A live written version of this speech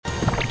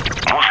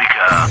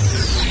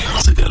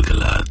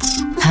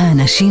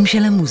האנשים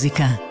של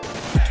המוזיקה.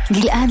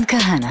 גלעד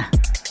כהנא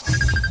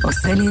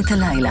עושה לי את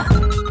הלילה.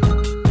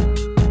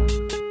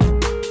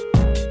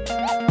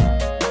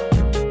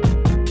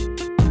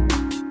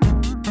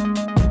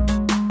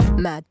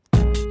 mad.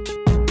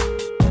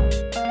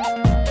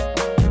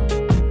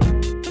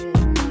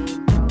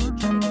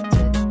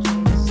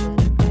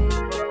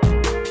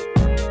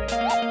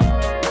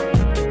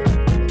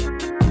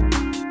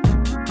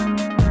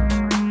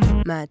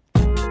 Mad.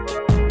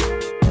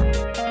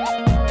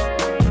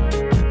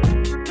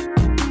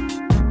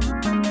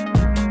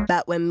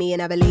 Back when me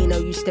and Abelino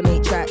used to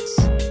make tracks,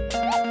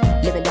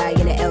 live and die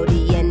in the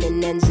LDN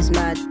and ends is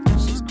mad.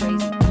 Shit's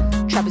crazy.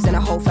 Trappers and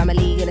a whole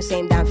family in the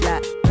same damn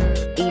flat.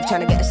 Eve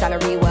trying to get a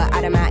salary while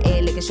Adam out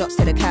here licking shots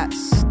to the cats.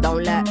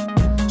 Don't let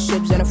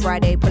Shibs on a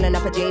Friday pulling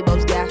up a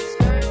J-Bo's gaff.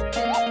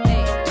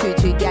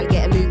 2-2 gal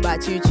getting moved by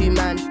 2-2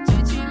 man.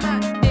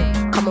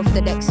 Come off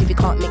the decks if you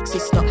can't mix,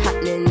 it's not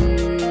happening.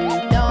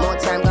 More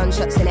time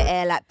gunshots in the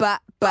air like bat,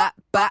 bat,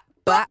 bat,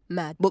 bat.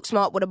 Mad. Book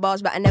smart with the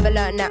bars but I never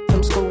learned that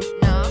from school.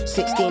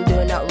 16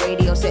 doing that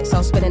radio sets, I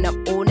was spinning up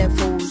all them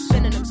fools.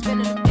 Spinning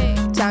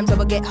them, times I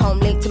would get home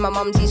late to my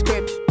mumsy's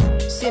crib.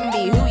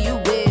 Simbi, who you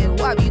with?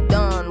 What have you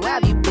done? Where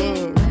have you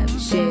been?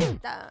 Shit.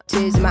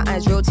 Tears in my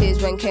eyes, real tears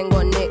when Ken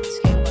got nicked.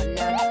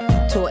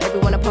 Tore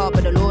everyone apart,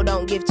 but the law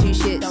don't give two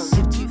shits. Don't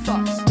give two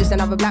fucks. Just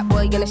another black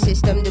boy in the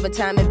system, do a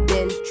time and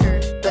bin. True.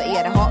 But he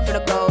had a heart for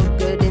the gold,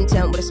 good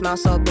intent with a smile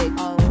so big.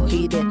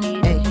 He did.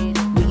 Hey.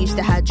 We used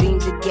to have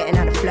dreams of getting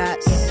out of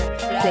flats.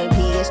 Playing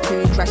PS2,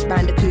 Crash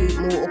Bandicoot,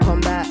 Mortal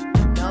Kombat.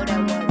 No,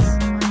 there was.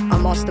 I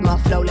master my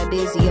flow like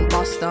Dizzy and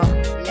Buster.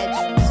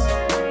 Legends.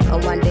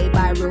 And one day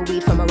buy real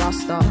weed from a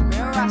Rasta.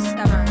 Real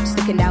Rasta, man.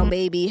 Sticking down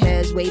baby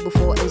hairs way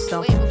before Insta.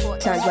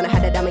 Times when I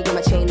had a dummy in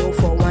my chain all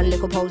for one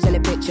little pose in the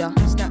picture.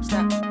 Snap,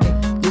 snap.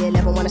 Year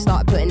 11 when I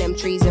started putting them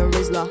trees in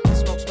Rizla.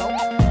 Smoke, smoke.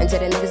 And to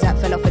the niggas that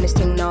fell off in this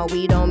thing, no,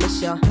 we don't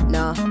miss ya.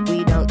 Nah, we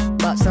don't.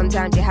 But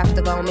sometimes you have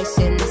to go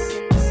missing.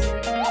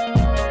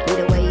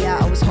 Either way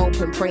out, I was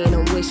hoping, praying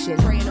and wishing.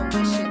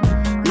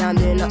 Now I'm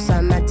doing up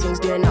some mad things,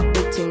 doing up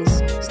big things.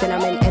 Still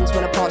I'm in ends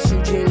when I pass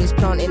through juniors,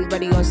 planting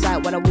ready on sight.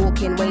 When I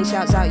walk in, Wayne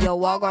shouts out, yo,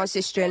 I'll go on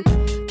sistering.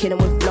 Killing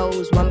with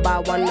flows, one by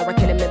one, or I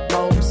kill him with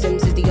bows.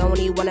 Sims is the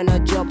only one in her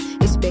job.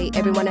 It's bait,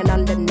 everyone in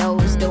under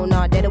knows. Still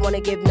not, they don't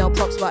wanna give no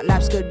props, but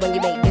life's good when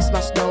you make this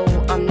much dough.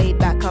 I'm laid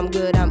back, I'm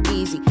good, I'm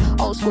easy.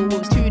 Old school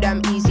was too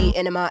damn easy.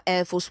 In my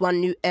Air Force One,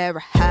 new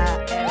era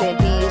hat. Playing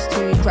PS2,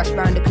 Crash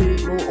Bandicoot,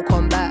 Mortal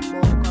Kombat.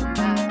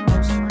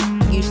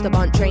 Used to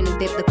bunt train and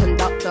dip the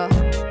conductor.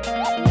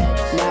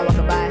 Now I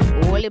can buy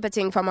all the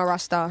ting from a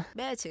Rasta.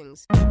 Bare things.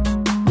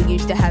 We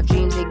used to have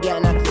dreams of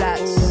getting out of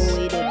flats. Ooh,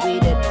 we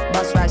did.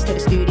 Bus rides to the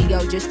studio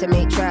just to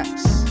make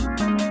tracks.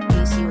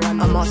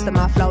 I master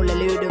my flow,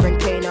 Leluda and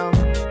Kano.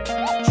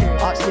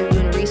 Arts new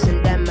and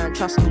recent, them man,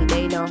 trust me,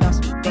 they know.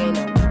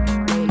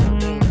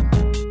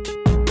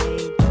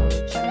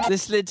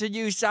 Listening to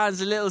you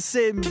sounds a little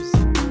Sims.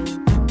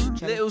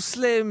 Little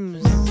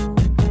Slims.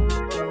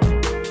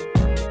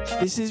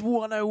 This is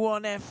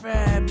 101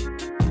 FM.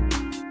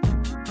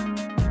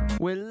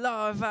 We're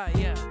live at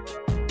ya.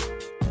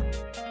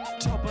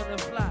 Top of the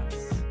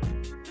flats.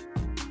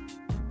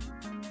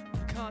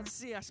 Can't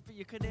see us, but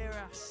you can hear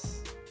us.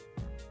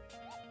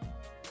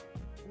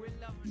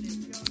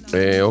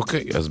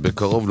 אוקיי, אז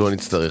בקרוב לא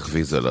נצטרך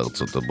ויזה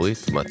לארצות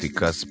הברית. מתי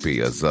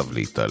כספי עזב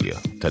לאיטליה.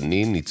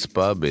 תנין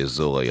נצפה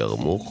באזור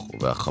הירמוך,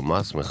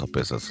 והחמאס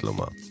מחפש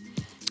הסלמה.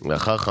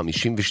 לאחר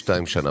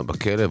 52 שנה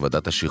בכלא,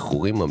 ועדת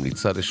השחרורים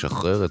ממליצה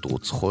לשחרר את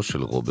רוצחו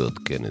של רוברט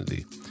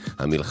קנדי.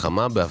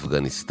 המלחמה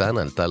באפגניסטן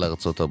עלתה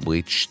לארצות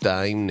הברית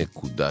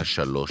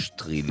 $2.3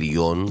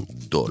 טריליון.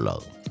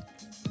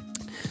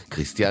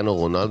 קריסטיאנו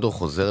רונלדו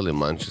חוזר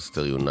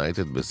למנצ'סטר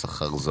יונייטד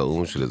בשכר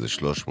זעום של איזה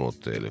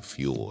 300,000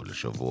 יורו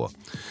לשבוע.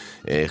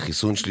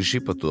 חיסון שלישי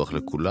פתוח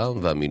לכולם,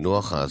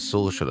 והמינוח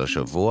האסור של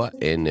השבוע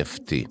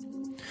NFT.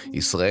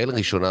 ישראל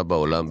ראשונה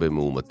בעולם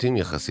במאומתים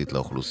יחסית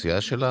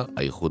לאוכלוסייה שלה.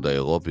 האיחוד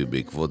האירופי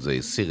בעקבות זה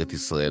הסיר את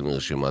ישראל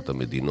מרשימת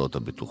המדינות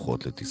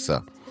הבטוחות לטיסה.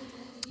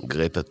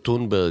 גרטה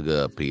טונברג,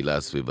 הפעילה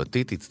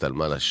הסביבתית,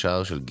 הצטלמה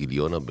לשער של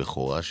גיליון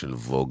הבכורה של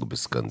ווג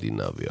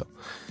בסקנדינביה.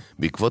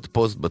 בעקבות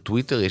פוסט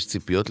בטוויטר יש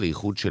ציפיות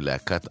לאיחוד של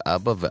להקת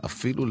אבא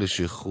ואפילו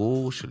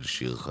לשחרור של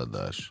שיר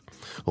חדש.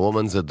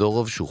 רומן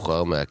זדורוב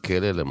שוחרר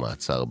מהכלא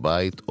למעצר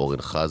בית,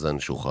 אורן חזן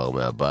שוחרר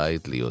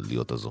מהבית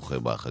להיות הזוכה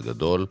באח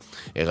הגדול,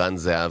 ערן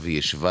זהבי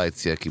ישבה את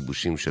שיא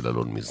הכיבושים של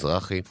אלון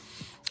מזרחי,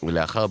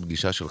 ולאחר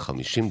פגישה של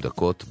 50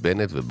 דקות,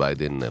 בנט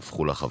וביידן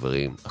הפכו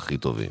לחברים הכי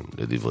טובים,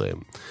 לדבריהם.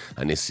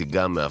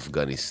 הנסיגה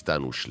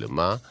מאפגניסטן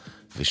הושלמה,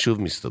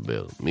 ושוב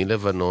מסתבר,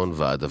 מלבנון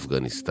ועד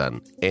אפגניסטן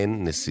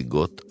אין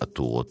נסיגות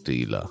עטורות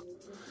תהילה.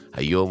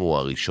 היום הוא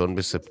 1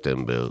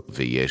 בספטמבר,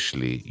 ויש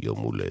לי יום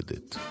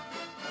הולדת.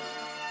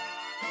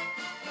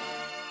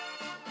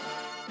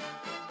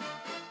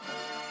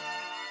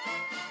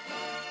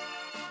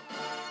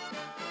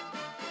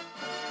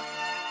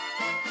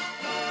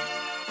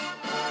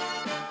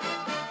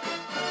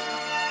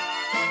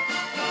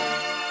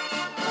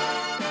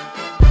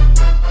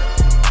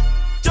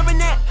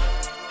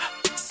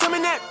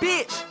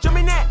 Bitch, jump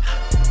in that.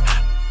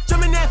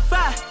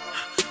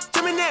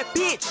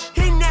 bitch.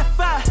 Hitting that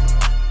fire,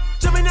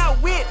 jumping out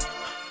whip,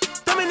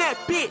 thumbing that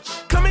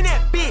bitch, coming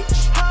that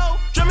bitch, ho,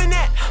 drumming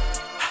that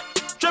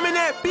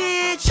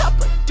bitch.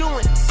 Chopper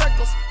doing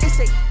circles, it's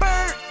a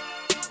bird,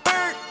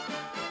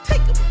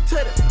 take him to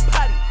the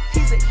potty,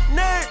 he's a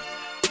nerd.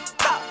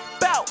 Pop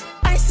out,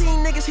 I ain't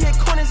seen niggas hit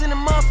corners in the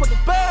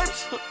motherfucking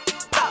burbs.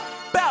 Pop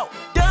out,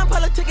 done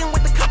politicking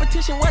with the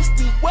competition, what's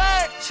the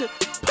word?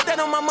 Put that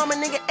on my mama,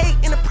 nigga,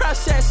 8 in the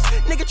process.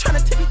 Nigga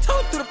tryna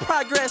tippy-toe through the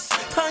progress.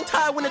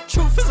 Tongue-tied when the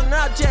truth is an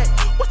object.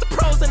 What's the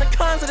pros and the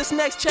cons of this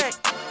next check?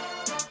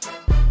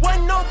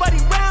 Wasn't nobody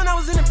round, I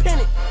was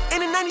independent.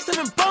 In a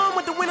 97 bomb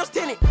with the windows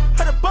tinted.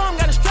 Heard a bomb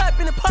got a strap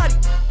in the party.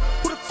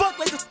 Who the fuck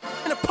like this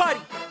in the party?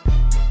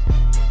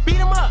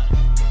 Beat him up,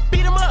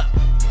 beat him up,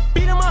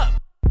 beat him up,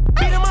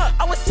 beat him up.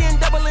 I was seeing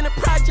double in the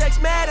projects,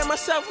 mad at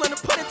myself when I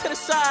put it to the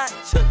side.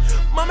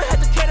 Mama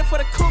had to cater for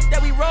the coupe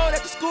that we rode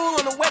after school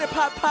on the way to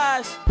pop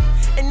pies.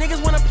 And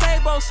niggas wanna play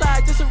both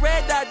sides, just a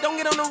red dot, don't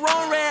get on the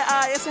wrong red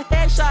eye. It's a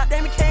headshot,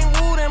 they became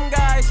woo them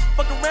guys.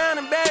 Fuck around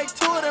and bag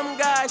 2 of them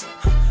guys.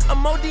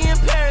 I'm OD in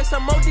Paris,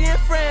 I'm OD in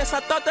France. I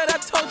thought that I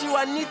told you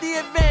I need the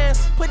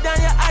advance. Put down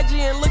your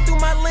IG and look through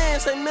my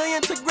lens. A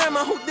million to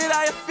grandma, who did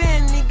I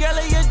offend? The girl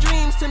of your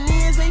dreams, to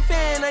me is a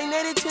fan. I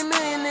netted 10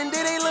 million and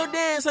did a little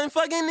dance. I'm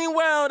fucking the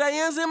world, I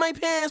ends in my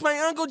pants. My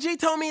Uncle G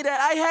told me that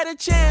I had a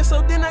chance.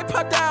 So then I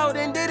popped out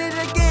and did it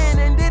again,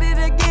 and did it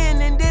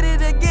again, and did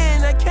it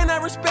again. I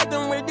cannot respect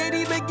them, where did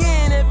he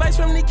begin? Advice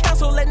from the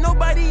council, let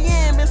nobody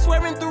in. Been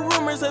swearing through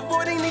rumors,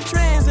 avoiding the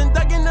trends. And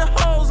ducking the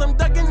hoes, I'm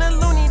ducking the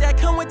loony that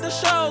come with the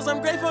shows. I'm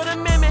grateful to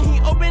man, he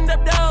opened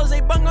up doors.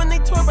 They bung on their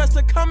tour bus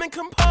to come and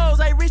compose.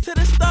 I reach to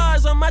the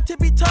stars on my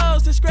tippy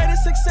toes. This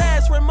greatest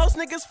success where most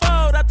niggas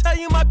fold. I tell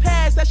you my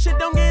past, that shit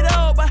don't get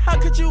old. But how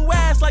could you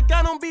ask? Like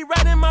I don't be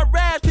writing my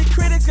raps. The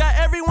critics got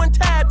everyone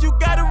tapped. You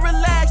gotta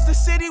relax. The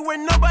city where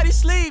nobody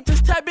sleep.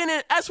 Just type in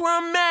and ask where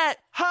I'm at.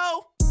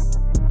 Ho!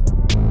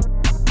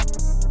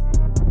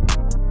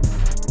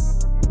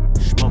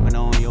 Smoking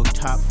on your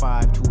top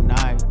 5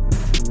 tonight.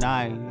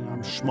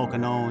 I'm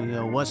smoking on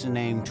your what's the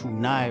name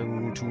tonight.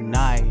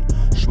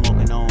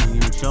 Smoking on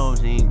your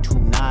show's name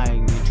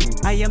tonight.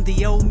 I am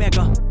the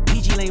Omega,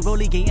 PG Lane,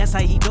 Rolly Gang,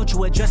 SIE. Don't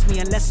you address me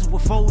unless it's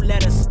with 4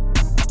 letters.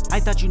 I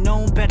thought you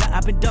known better.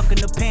 I've been ducking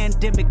the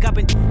pandemic. I've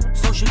been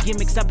social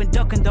gimmicks. I've been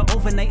ducking the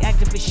overnight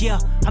activists. Yeah,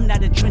 I'm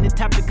not a trending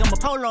topic. I'm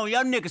a hold on,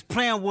 y'all niggas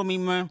playing with me,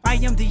 man. I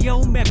am the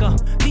Omega,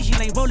 PG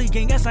Lane, Rolly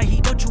Gang,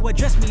 SIE. Don't you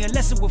address me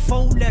unless it with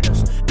 4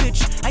 letters.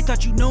 Bitch, I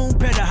thought you known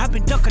better. I've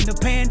been ducking the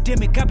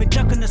pandemic. I've been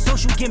ducking the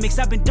social gimmicks.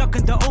 I've been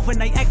ducking the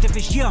overnight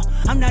activists. Yeah,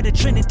 I'm not a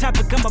trending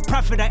topic. I'm a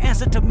prophet. I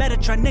answer to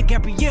Metatron, Nick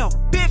Gabrielle.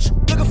 Bitch,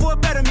 looking for a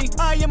better me.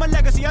 I am a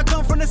legacy. I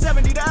come from the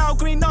 70s. The Al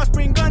Green,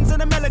 offspring, guns and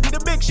the melody.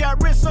 The big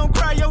shot, wrists on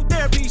cryo.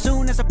 Therapy.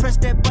 Soon as I press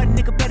that button,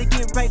 nigga better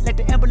get right like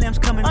the emblem's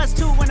coming. Us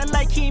two when I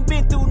like he ain't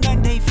been through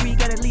nothing. Day free,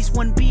 got at least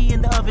 1 B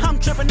in the oven. I'm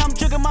tripping, I'm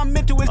triggering, my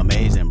mental is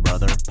amazing,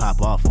 brother.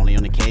 Pop off only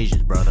on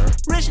occasions, brother.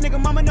 Rich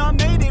nigga, mama know I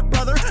made it,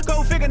 brother.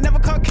 Go figure, never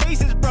caught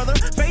cases, brother.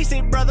 Face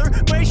it, brother.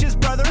 Gracious,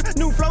 brother.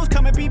 New flows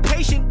coming, be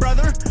patient,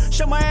 brother.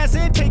 Show my ass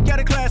in, take you out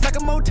of class. I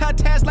can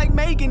multitask like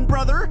Megan,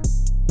 brother.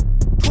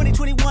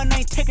 2021, I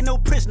ain't taking no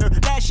prisoner.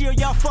 Last year,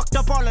 y'all fucked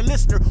up all the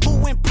listener. Who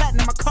went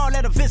platinum? I call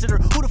that a visitor.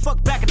 Who the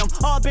fuck backing them?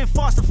 All been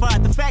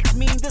falsified. The facts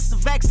mean this is a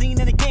vaccine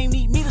and the game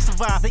need me to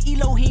survive. The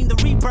Elohim, the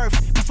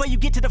rebirth. Before you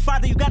get to the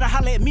Father, you gotta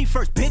holler at me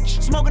first,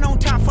 bitch. Smoking on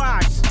top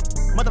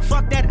 5s.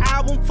 Motherfuck that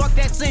album, fuck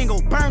that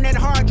single. Burn that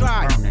hard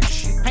drive. Burn that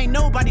shit. Ain't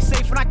nobody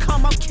safe when I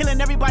come, I'm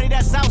killing everybody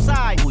that's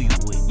outside. Who you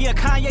with? Yeah,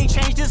 Kanye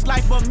changed his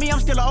life, but me, I'm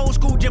still an old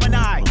school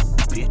Gemini.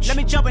 Bitch. Let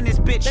me jump in this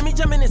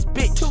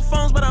bitch. 2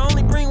 phones, but I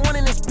only bring 1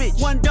 in this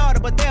bitch. 1 daughter,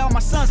 but they all my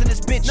sons in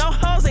this bitch. No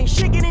hoes, ain't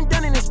shit getting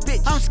done in this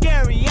bitch. I'm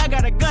scary, I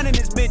got a gun in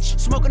this bitch.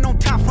 Smoking on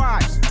top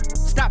 5s.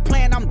 Stop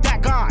playing, I'm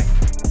that guy.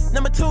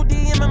 Number 2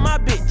 DM in my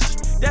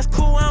bitch. That's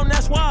cool,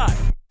 that's why.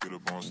 Get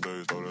up on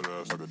stage, throw that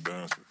ass like a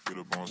dancer. Get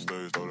up on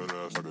stage, throw that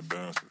ass like a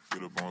dancer.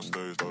 Get up on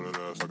stage, throw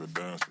that ass like a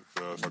dancer.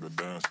 Fast like a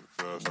dancer,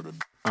 fast like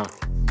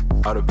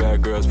a All the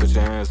bad girls, put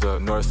your hands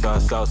up. North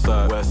side, south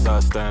side, west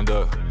side, stand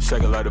up.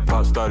 Shake it like the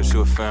pop star that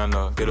you a fan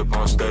of. Get up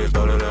on stage,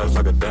 throw that ass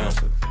like a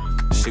dancer.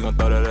 She gon'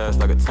 throw that ass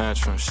like a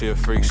tantrum. She a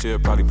freak, she'll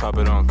probably pop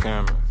it on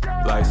camera.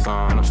 Lights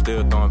on, and I'm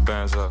still throwing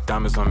bands up.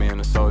 Diamonds on me in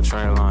the Soul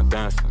Train line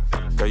dancing.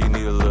 Girl, you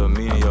need a little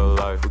me in your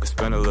life. We could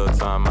spend a little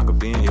time, I could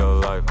be in your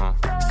life,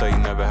 Say you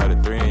never had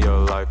a 3 in your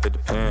life. It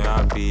depends,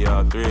 I'll be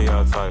all 3 of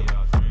y'all type.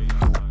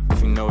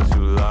 If you know what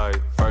you like.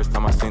 First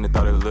time I seen it,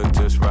 thought it looked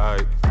just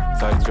right.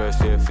 Tight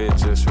dress, yeah, fit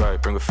just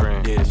right. Bring a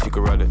friend, yeah, she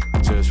could ride it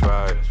just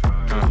right.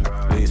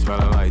 Leave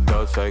smelling like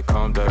Dolce,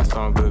 Combe,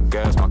 some good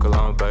gas, my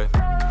cologne, babe.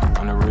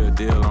 On the real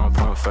deal, on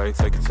pump fake.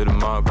 Take it to the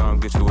mall, gon'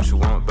 get you what you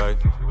want, babe.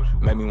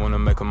 Made me wanna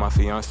make her my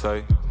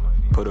fiance.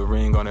 Put a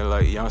ring on it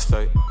like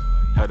Beyonce.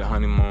 Had a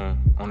honeymoon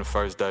on the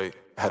first date.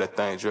 Had a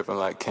thing dripping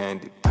like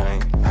candy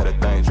paint. Had a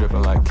thing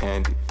dripping like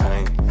candy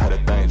paint. Had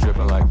a thing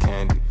dripping like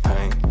candy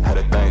paint. Had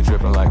a thing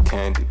dripping like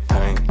candy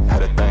paint.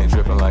 Had a thing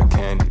dripping like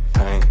candy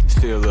paint.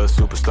 Still a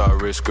superstar,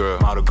 rich girl,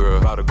 model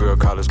girl,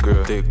 college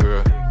girl, thick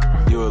girl.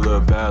 You a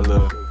little bad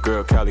little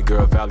girl, Cali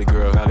girl, valley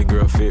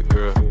girl, fit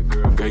girl.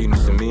 Girl, you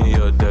need to me in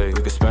your day.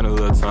 We could spend a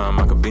little time,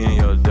 I could be in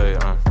your day.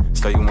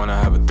 Say you wanna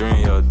have a 3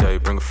 in your day.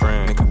 Bring a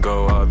friend, it could go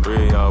all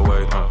 3 y'all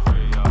way.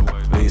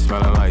 Leave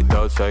smelling like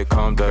Dolce,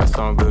 calm day.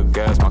 Some good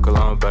gas, my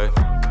cologne, babe.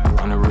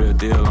 On the real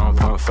deal, on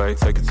pump fake.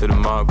 Take it to the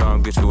mall,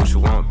 gon' get you what you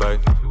want,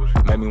 babe.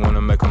 Made me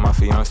wanna make her my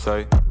fiance.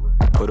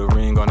 Put a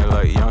ring on it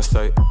like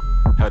Beyonce.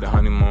 Had the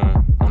honeymoon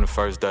on the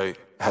first date.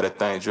 Had a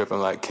thing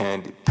dripping like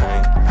candy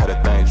paint. Had a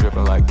thing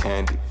dripping like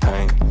candy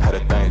paint. Had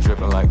a thing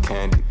dripping like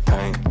candy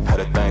paint. Had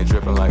a thing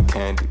dripping like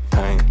candy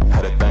paint.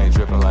 Had a thing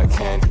dripping like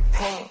candy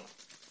paint.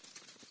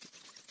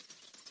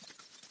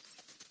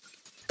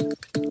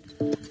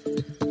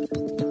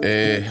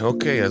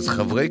 אוקיי, אז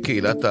חברי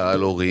קהילת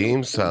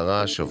העל-הוריים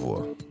סערה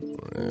השבוע.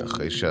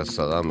 אחרי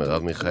שהשרה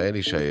מרב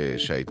מיכאלי,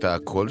 שהייתה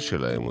הקול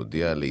שלהם,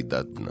 הודיעה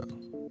לידת בנה.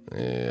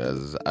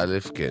 אז א',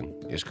 כן,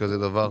 יש כזה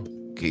דבר,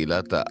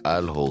 קהילת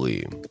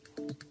העל-הוריים.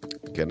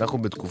 כי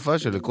אנחנו בתקופה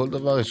שלכל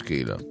דבר יש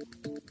קהילה.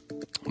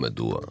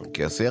 מדוע?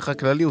 כי השיח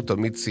הכללי הוא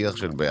תמיד שיח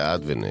של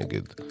בעד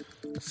ונגד.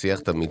 השיח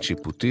תמיד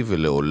שיפוטי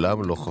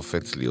ולעולם לא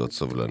חופץ להיות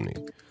סובלני.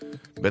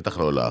 בטח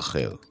לא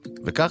לאחר.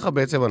 וככה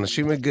בעצם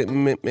אנשים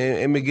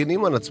הם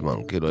מגנים על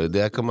עצמם, כאילו על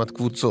ידי הקמת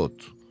קבוצות,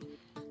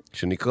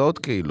 שנקראות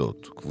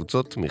קהילות,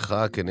 קבוצות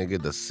תמיכה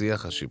כנגד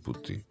השיח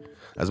השיפוטי.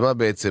 אז מה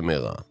בעצם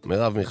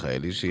מרב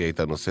מיכאלי, שהיא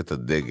הייתה נושאת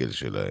הדגל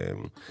שלהם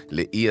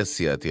לאי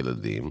עשיית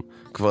ילדים,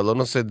 כבר לא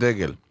נושאת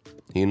דגל,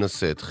 היא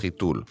נושאת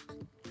חיתול.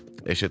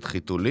 אשת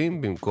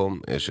חיתולים במקום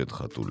אשת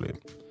חתולים.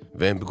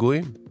 והם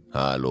פגועים,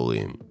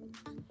 העל-הוריים.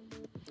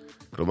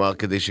 כלומר,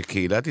 כדי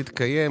שקהילה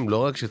תתקיים, לא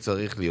רק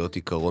שצריך להיות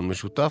עיקרון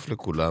משותף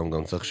לכולם,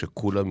 גם צריך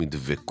שכולם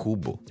ידבקו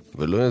בו,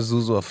 ולא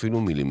יזוזו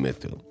אפילו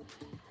מילימטר.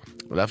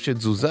 ולאף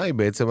שתזוזה היא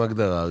בעצם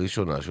הגדרה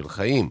הראשונה של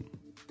חיים.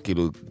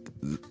 כאילו,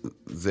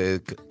 זה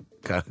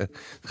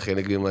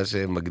חלק ממה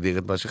שמגדיר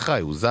את מה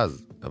שחי, הוא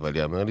זז. אבל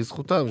יאמר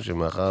לזכותם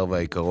שמאחר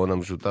והעיקרון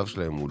המשותף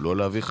שלהם הוא לא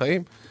להביא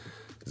חיים,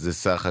 זה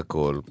סך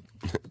הכל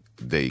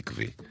די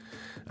עקבי.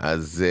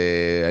 אז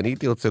אני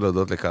הייתי רוצה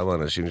להודות לכמה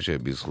אנשים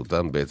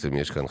שבזכותם בעצם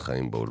יש כאן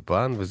חיים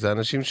באולפן, וזה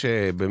אנשים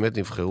שבאמת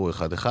נבחרו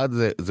אחד-אחד,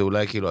 זה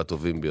אולי כאילו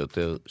הטובים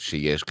ביותר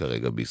שיש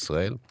כרגע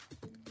בישראל.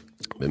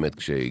 באמת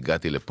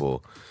כשהגעתי לפה,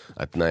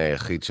 התנאי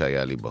היחיד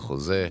שהיה לי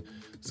בחוזה,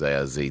 זה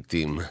היה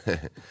זיתים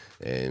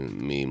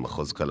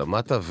ממחוז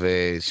קלמטה,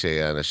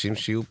 ושהאנשים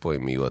שיהיו פה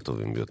הם יהיו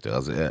הטובים ביותר.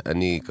 אז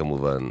אני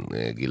כמובן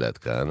גלעד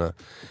כהנא,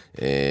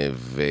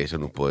 ויש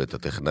לנו פה את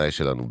הטכנאי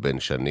שלנו בן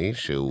שני,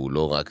 שהוא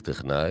לא רק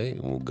טכנאי,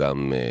 הוא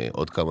גם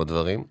עוד כמה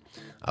דברים,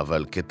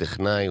 אבל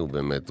כטכנאי הוא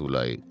באמת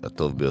אולי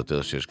הטוב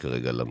ביותר שיש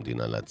כרגע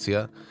למדינה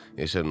להציע.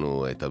 יש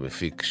לנו את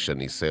המפיק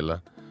שני סלע,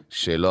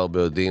 שלא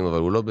הרבה יודעים, אבל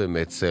הוא לא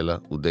באמת סלע,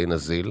 הוא די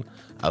נזיל,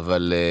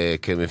 אבל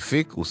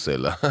כמפיק הוא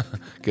סלע.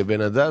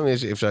 כבן אדם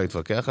אפשר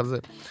להתווכח על זה.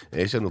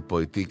 יש לנו פה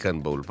איתי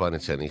כאן באולפן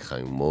את שני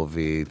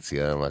חיימוביץ,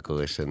 מה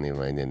קורה שני,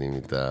 מה העניינים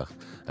איתך?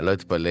 אני לא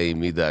אתפלא אם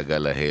מי דאגה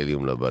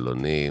להליום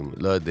לבלונים,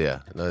 לא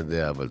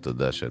יודע, אבל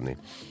תודה שני.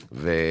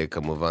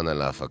 וכמובן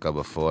על ההפקה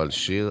בפועל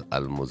שיר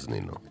על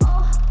מוזנינו.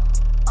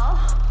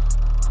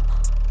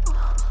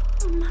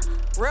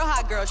 Real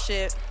hot girl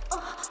shit.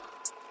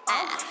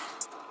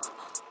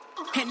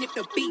 And if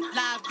the beat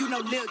live, you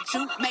know Lil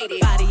Juke made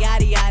it. Body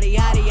yaddy yaddy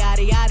yaddy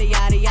yaddy yaddy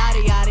yaddy yaddy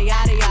yaddy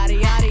yaddy yaddy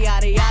yaddy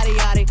yaddy yaddy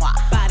yaddy.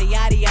 Body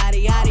yaddy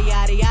yaddy yaddy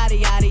yaddy yaddy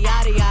yaddy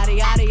yaddy yaddy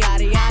yaddy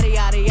yaddy yaddy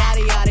yaddy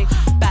yaddy yaddy.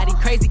 Body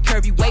crazy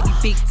curvy wavy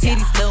big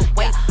titties little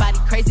waist. Body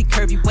crazy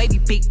curvy wavy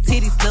big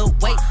titties little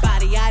waist.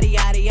 Body yaddy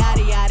yaddy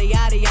yaddy yaddy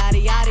yaddy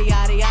yaddy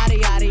yaddy yaddy yaddy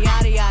yaddy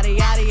yaddy yaddy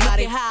yaddy yaddy. Look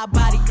at how I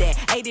bodied that,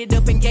 ate it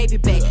up and gave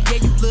it back. Yeah,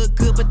 you look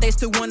good, but they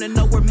still wanna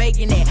know we're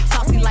making that.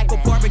 Saucy like a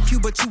barbecue,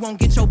 but you won't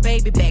get your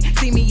baby back.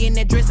 See me in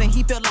that dress and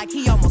he felt like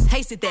he almost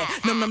tasted that.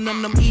 Num num num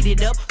num, eat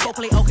it up. Go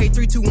play okay,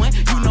 3, 2, 1.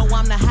 You know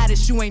I'm the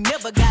hottest. You ain't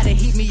never gotta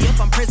heat me up.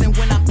 I'm present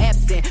when I'm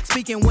absent,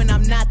 speaking when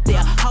I'm not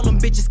there. Call them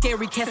bitches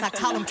scary cats. I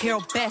call them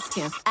Carol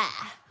Baskins.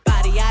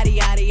 Body yaddy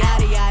yaddy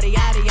yaddy yaddy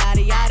yaddy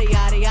yaddy yaddy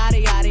yaddy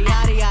yaddy yaddy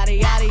yaddy yaddy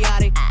yaddy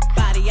yaddy.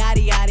 Body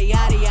yaddy yaddy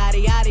yaddy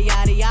yaddy yaddy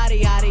yaddy yaddy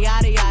yaddy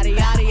yaddy yaddy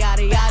yaddy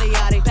yaddy yaddy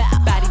yaddy.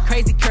 Body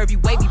crazy curvy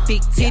wavy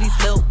big titties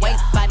little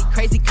waist. Body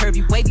crazy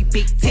curvy wavy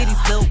big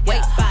titties little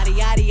waist. Body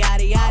yaddy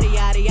yaddy yaddy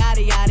yaddy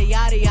yaddy yaddy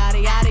yaddy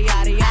yaddy yaddy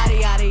yaddy yaddy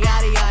yaddy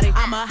yaddy yaddy.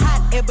 I'm a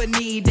hot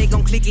ebony, they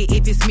gon' click it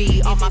if it's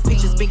me. All my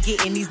pictures been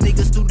getting these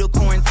niggas through the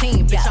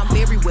quarantine. Bitch, I'm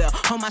very well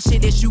on my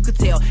shit as you could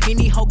tell.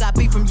 Any hoe got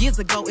beef from years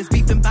ago is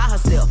beefing by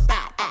herself.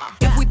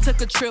 If we took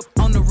a trip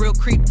on the real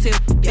creep tip,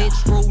 bitch,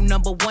 rule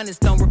number 1 is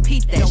don't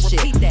repeat that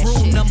shit.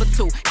 Rule number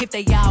 2, if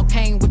they all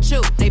came with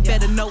you, they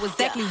better know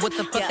exactly what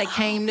the fuck they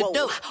came to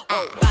do.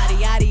 Body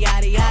yaddy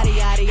yaddy yaddy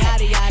yaddy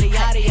yaddy yaddy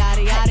yaddy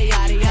yaddy yaddy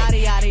yaddy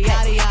yaddy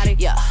yaddy yaddy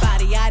yaddy.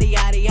 Body yaddy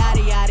yaddy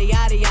yaddy yaddy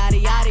yaddy yaddy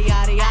yaddy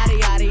yaddy yaddy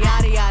yaddy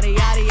yaddy yaddy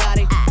yaddy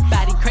yaddy.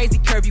 Body crazy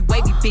curvy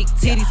wavy big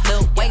titties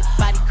little waist.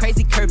 Body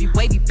crazy curvy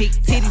wavy big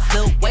titties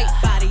little waist.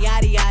 Body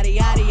yaddy yaddy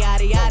yaddy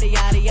yaddy yaddy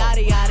yaddy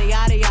yaddy yaddy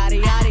yaddy yaddy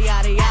yaddy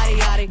yaddy yaddy.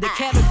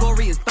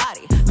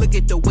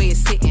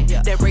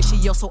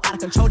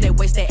 that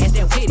waist, that ass,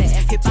 that titties.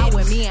 If I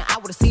were me and I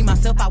would've seen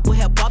myself, I would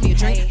have bought me a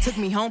drink. Took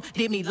me home,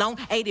 did me long,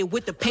 ate it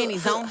with the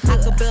pennies on. I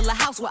could build a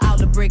house with all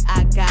the brick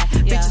I got.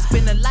 Bitches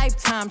spend a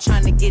lifetime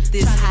trying to get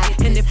this high.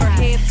 And if her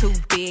head too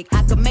big,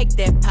 I could make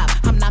that pop.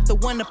 I'm not the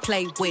one to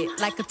play with,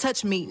 like a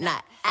touch me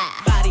not.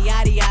 Body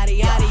yaddy yaddy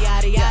yaddy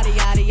yaddy yaddy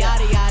yaddy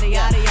yaddy yaddy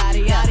yaddy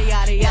yaddy yaddy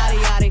yaddy yaddy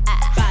yaddy.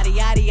 Body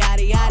yaddy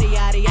yaddy yaddy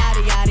yaddy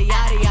yaddy yaddy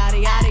yaddy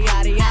yaddy yaddy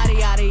yaddy yaddy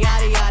yaddy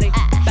yaddy yaddy.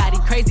 Body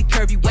crazy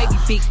curvy wavy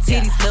big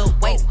titties little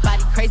waist.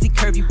 Body crazy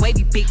curvy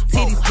wavy big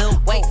titties little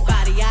waist.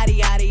 Body yaddy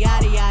yaddy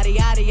yaddy yaddy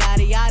yaddy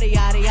yaddy yaddy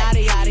yaddy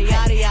yaddy yaddy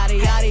yaddy yaddy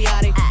yaddy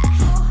yaddy.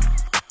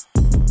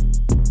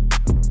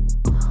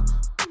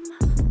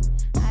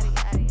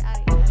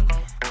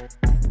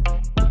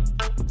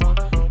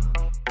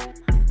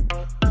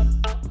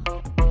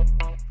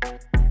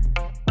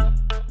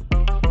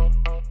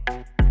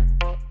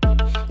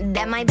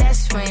 That my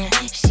best friend,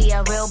 she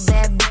a real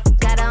bad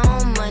got her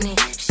own money.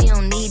 She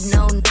don't need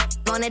no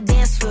on the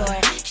dance floor.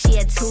 She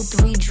had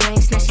 2-3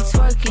 drinks, now she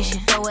twerking. She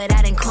throw it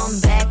out and come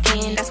back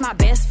in. That's my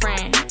best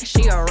friend,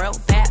 she a real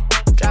bad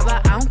drive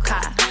her own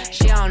car.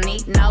 She don't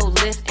need no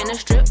lift in a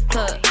strip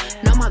club.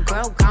 No, my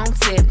girl gon'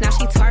 tip, now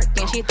she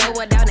twerking. She throw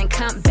it out and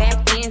come back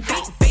in.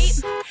 Beep, beep.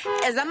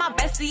 Is that my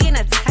bestie in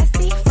a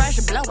taxi? Fresh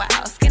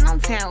blowout, skin on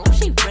town,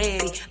 she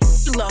ready.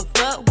 You look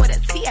good with a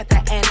T at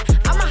the end.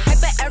 I'm a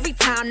hyper every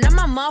time, now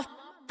my muff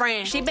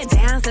friend. She been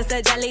down since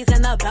the jellies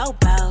and the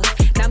bobos.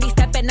 Now me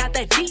stepping out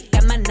the Jeep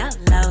and my nut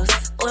lows.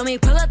 When we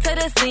pull up to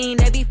the scene,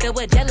 they be filled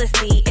with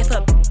jealousy. If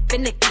a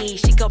finicky,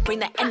 she gon' bring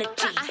the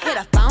energy. I hit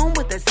a phone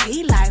with a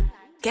T like,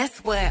 guess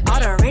what? All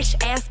the rich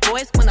ass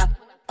boys wanna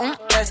on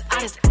us. I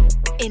just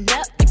end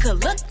up, you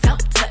could look,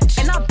 don't touch.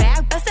 And I'm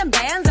back bustin'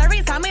 bands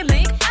every time we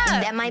link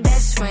up. That my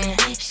best friend,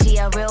 she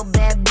a real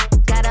bad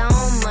got her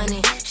own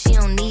money. She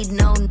don't need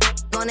no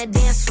on the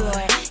dance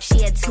floor.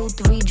 She had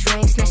 2-3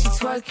 drinks, now she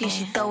twerking.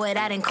 She throw it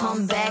out and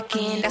come back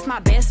in. That's my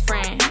best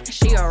friend,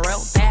 she a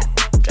real bad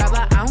drive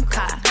her own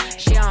car.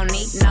 She don't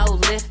need no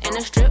lift in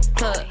a strip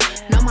club.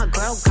 No, my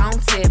girl gon'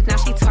 tip, now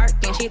she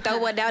twerking. She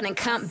throw it out and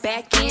come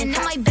back in.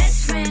 That my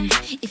best friend,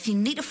 if you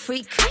need a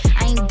freak,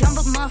 I ain't dumb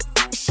but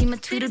motherfucker, she my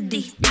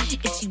Tweedledee.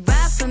 If she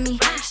ride for me,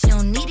 she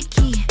don't need a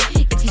key.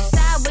 If you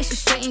sideways, she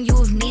straighten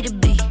you if need to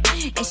be.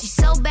 And she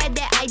so bad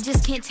that I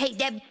just can't take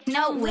that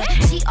nowhere.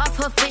 She off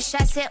her fish,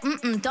 I said,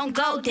 don't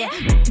go there.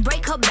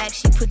 Break her back,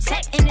 she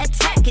protect and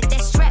attack. Get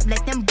that strap,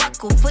 let them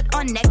buckle, foot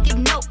on neck, give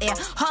no air.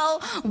 Whole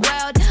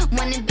world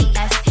wanna be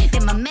us.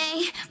 Then my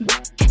main,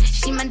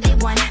 she my day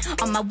one.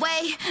 On my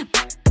way,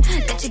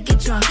 let you get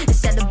drunk and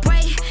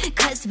celebrate.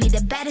 Cause we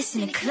the baddest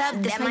in the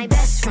club, that's my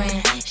best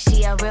friend.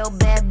 She a real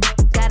bad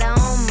got her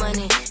own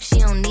money. She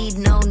don't need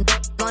no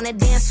on the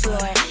dance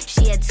floor.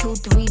 She had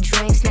 2-3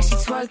 drinks, now she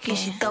twerking.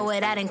 She throw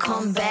it out and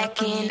come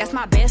back in. That's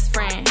my best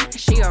friend,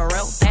 she a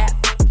real bad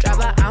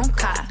drive her own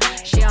car.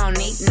 She don't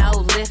need no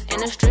lift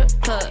in a strip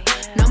club.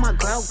 No, my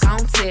girl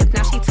gon' tip,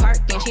 now she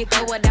twerking. She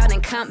throw it out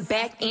and come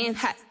back in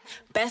hot.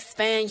 Best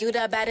fan, you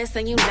the baddest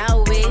and you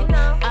know it.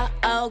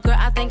 Uh-oh, girl,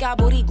 I think our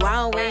booty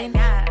growing.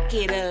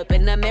 Get up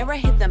in the mirror,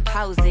 hit them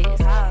poses.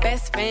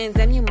 Best friends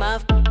and you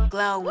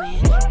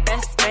glowing.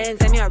 Best friends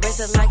and your wrist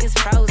is like it's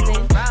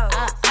frozen.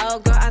 Uh-oh,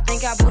 girl, I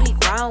think our booty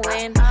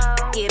growing.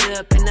 Get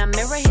up in the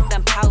mirror, hit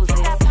them poses.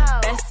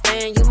 Best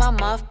friend, you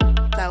my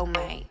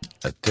soulmate.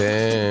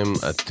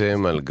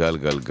 אתם על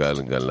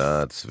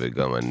גלגלצ,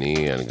 וגם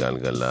אני על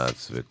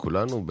גלגלצ,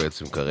 וכולנו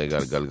בעצם כרגע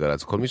על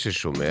גלגלצ. כל מי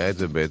ששומע את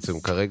זה בעצם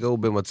כרגע הוא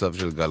במצב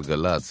של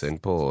גלגלצ. אין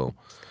פה...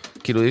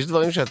 כאילו, יש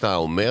דברים שאתה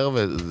אומר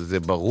וזה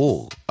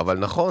ברור, אבל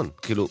נכון,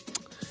 כאילו...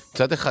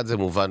 מצד אחד זה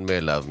מובן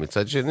מאליו,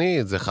 מצד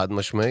שני זה חד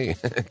משמעי.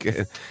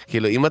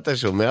 כאילו, אם אתה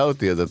שומע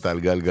אותי, אז אתה על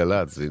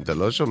גלגלצ, ואם אתה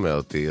לא שומע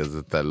אותי, אז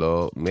אתה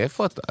לא...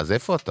 מאיפה אתה? אז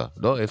איפה אתה?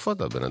 לא, איפה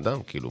אתה, בן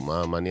אדם? כאילו,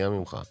 מה נהיה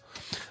ממך?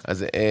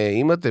 אז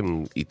אם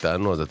אתם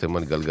איתנו, אז אתם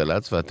על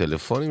גלגלצ,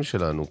 והטלפונים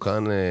שלנו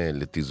כאן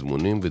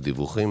לתזמונים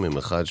ודיווחים הם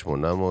 1-800-800-918.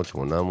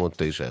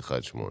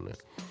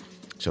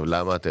 עכשיו,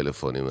 למה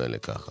הטלפונים האלה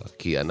ככה?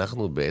 כי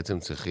אנחנו בעצם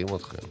צריכים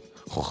אתכם.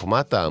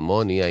 חוכמת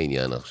ההמון היא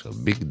העניין עכשיו,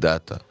 ביג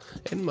דאטה.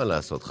 אין מה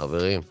לעשות,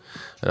 חברים.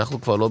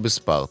 אנחנו כבר לא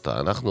בספרטה,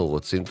 אנחנו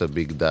רוצים את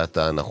הביג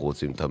דאטה, אנחנו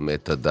רוצים את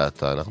המטה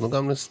דאטה, אנחנו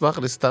גם נשמח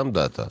לסתם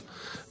דאטה.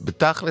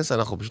 בתכלס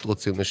אנחנו פשוט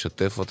רוצים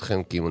לשתף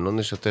אתכם, כי אם לא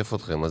נשתף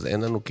אתכם, אז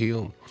אין לנו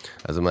קיום.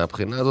 אז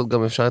מהבחינה הזאת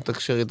גם אפשר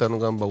לתקשר איתנו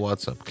גם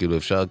בוואטסאפ. כאילו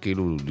אפשר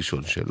כאילו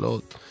לשאול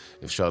שאלות,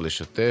 אפשר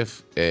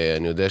לשתף.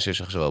 אני יודע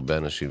שיש עכשיו הרבה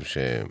אנשים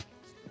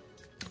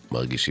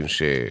שמרגישים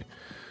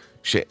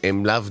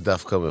שהם לאו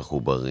דווקא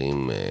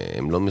מחוברים,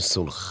 הם לא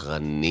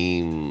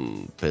מסונכרנים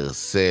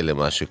פרסה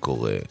למה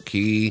שקורה,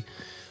 כי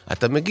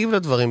אתה מגיב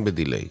לדברים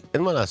בדילי,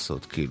 אין מה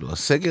לעשות, כאילו,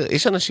 הסגר,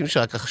 יש אנשים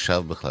שרק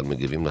עכשיו בכלל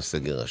מגיבים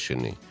לסגר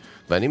השני,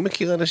 ואני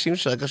מכיר אנשים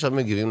שרק עכשיו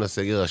מגיבים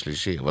לסגר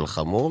השלישי, אבל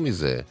חמור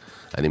מזה,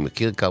 אני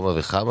מכיר כמה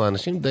וכמה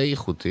אנשים די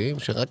איכותיים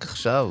שרק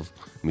עכשיו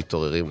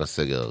מתעוררים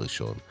לסגר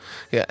הראשון.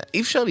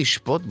 אי אפשר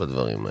לשפוט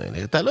בדברים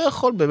האלה, אתה לא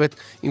יכול באמת,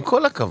 עם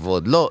כל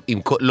הכבוד,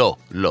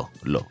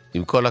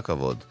 עם כל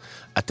הכבוד,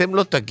 אתם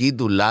לא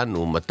תגידו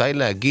לנו מתי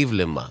להגיב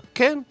למה.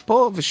 כן,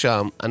 פה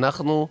ושם,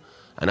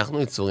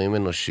 אנחנו יצורים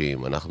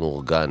אנושיים, אנחנו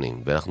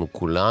אורגנים, ואנחנו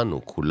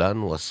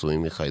כולנו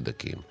עשויים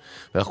מחיידקים.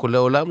 ואנחנו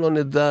לעולם לא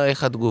נדע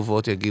איך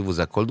התגובות יגיבו,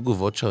 זה הכל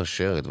תגובות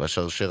שרשרת,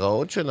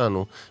 והשרשראות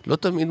שלנו לא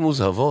תמיד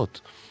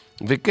מוזהבות.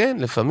 וכן,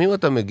 לפעמים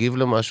אתה מגיב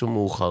למשהו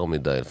מאוחר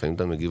מדי, לפעמים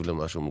אתה מגיב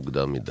למשהו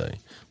מוקדם מדי.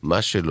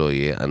 מה שלא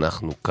יהיה,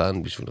 אנחנו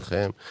כאן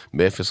בשבילכם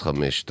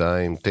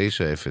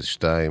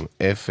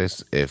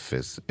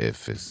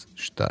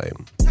ב-052-902-0002.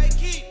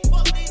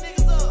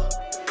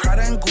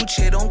 Prada and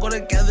Gucci don't go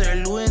together.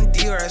 Louis and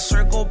Dior, I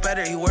swear go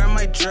better. He wear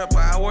my drip,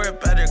 but I wear it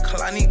better.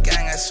 Kalani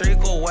gang, I swear you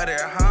go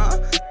wetter, huh?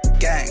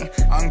 Gang,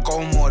 on go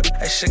mode.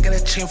 I should get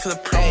a chain for the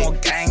promo.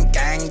 Gang,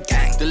 gang,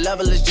 gang. The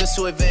level is just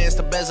too advanced.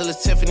 The bezel is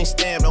Tiffany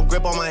stamp. Don't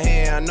grip on my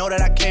hand. I know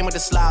that I came with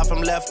the slide from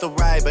left to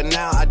right, but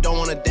now I don't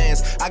wanna dance.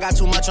 I got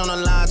too much on the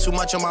line, too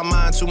much on my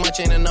mind, too much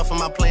ain't enough of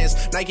my plans.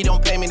 Nike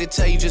don't pay me to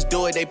tell you just do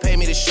it. They pay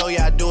me to show you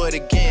I do it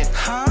again.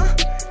 Huh?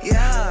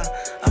 Yeah,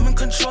 I'm in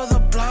control of the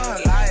block.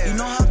 You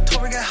know how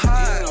October get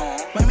hot.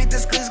 Might make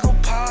this glaze go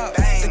pop.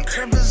 Bang. The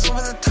crib is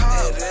over the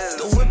top.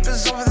 The whip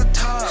is over the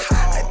top. I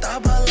thought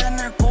about letting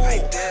her go,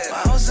 but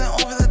I wasn't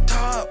over the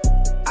top.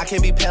 I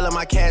can't be pale in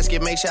my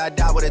casket, make sure I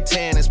die with a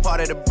tan. It's part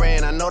of the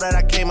brand. I know that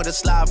I came with a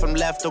slide from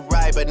left to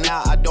right, but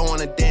now I don't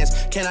wanna dance.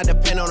 Can I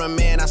depend on a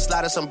man? I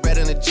slide some bread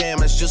in the jam.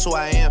 That's just who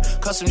I am.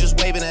 Custom just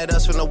waving at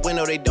us from the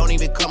window. They don't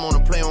even come on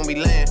the plane when we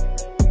land.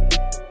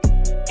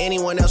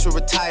 Anyone else would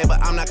retire, but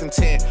I'm not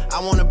content. I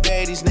wanna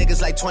bury these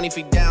niggas like 20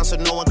 feet down so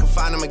no one can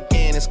find them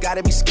again. It's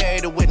gotta be scary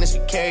to witness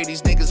me carry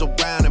these niggas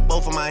around in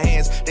both of my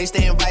hands. They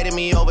stay inviting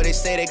me over, they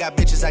say they got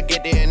bitches, I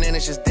get there and then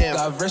it's just them.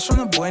 Got verse from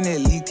the boy in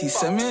elite, he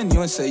sent me a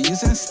new and said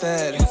use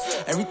instead.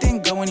 Everything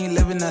good when you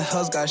live in the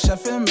hills, got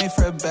chef and made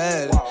for a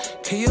bed.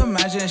 Can you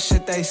imagine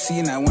shit that I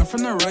seen? I went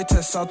from the road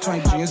to South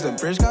 20 dreams, the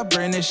bridge got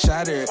burned and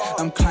shattered.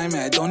 I'm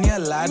climbing, I don't need a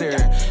ladder.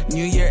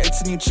 New year,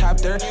 it's a new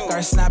chapter. Got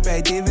her snap it,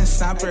 I didn't even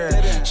snap her.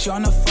 She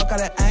on the fuck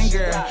out of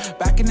anger.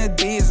 Back in the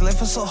days,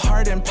 life was so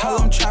hard and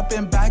Pelham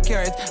trapping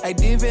backyards. I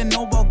didn't even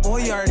know about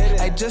Goyard.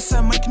 I just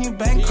sent my new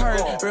bank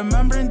card.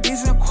 Remembering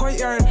days in the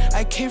courtyard.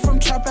 I came from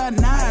trap at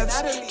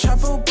Nats. Trap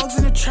with bugs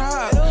in the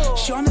trap.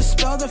 She wanna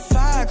spell the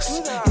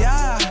facts.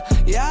 Yeah.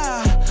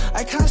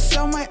 I can't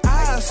sell my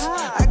ass.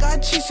 I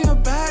got cheese in a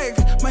bag.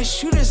 My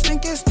shooters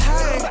think it's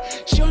tag.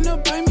 She wanna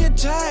buy me a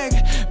jag.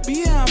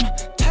 BM,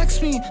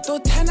 text me. Throw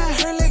 10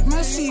 at her like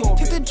Messi.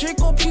 Take the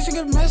Draco piece and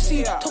get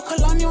messy. Took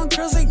Kalani on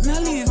girls like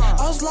Nelly's. I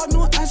was locked,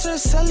 no answer,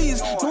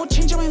 Sally's. No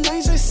change on my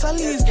lines or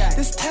Sally's.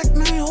 This tech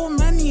 9 hold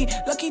many.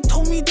 Lucky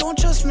told me don't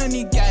trust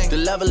many, gang. The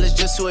level is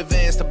just too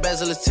advanced. The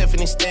bezel is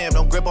Tiffany stamp.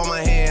 Don't grip on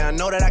my hand. I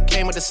know that I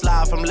came with the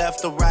slide from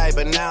left to right,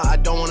 but now I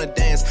don't wanna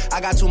dance.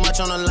 I got too much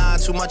on the line,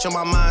 too much on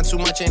my mind, too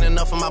much ain't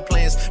enough of my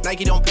plans.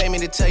 Nike don't pay me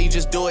to tell you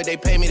just do it. They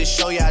pay me to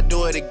show you I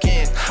do it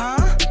again. Huh?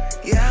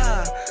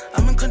 Yeah,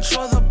 I'm in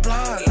control of the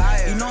block.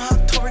 You know how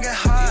October get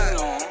hot.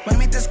 Might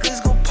make this glaze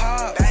go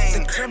pop. Bang.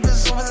 The crib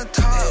is over the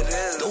top.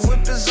 The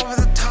whip is over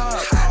the top.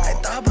 I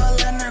thought about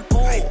letting her go,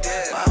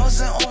 but I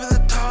wasn't over the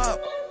top.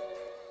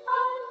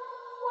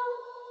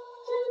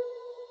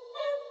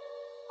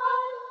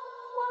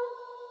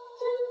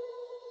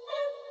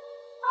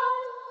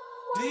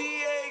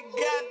 DA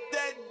got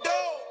that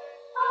dope.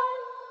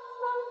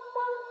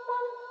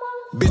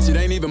 Bitch, it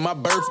ain't even my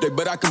birthday,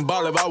 but I can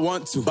ball if I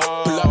want to.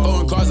 Pull up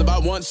on cars if I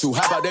want to.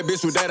 How about that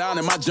bitch with that on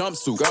in my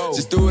jumpsuit? Go.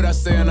 Just do what I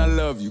say and I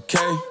love you,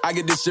 okay? I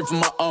get this shit from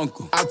my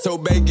uncle. I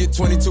told Bay get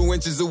 22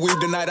 inches of weed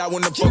tonight. I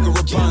wanna fuck a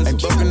Rapunzel.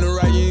 Ain't fucking the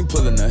right, you ain't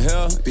pulling the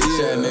hell. Bitch,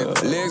 yeah,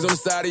 nigga. Legs on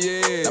the side of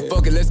your head. Now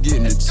fuck it, let's get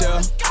in the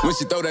chair. When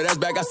she throw that ass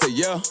back, I say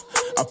yeah.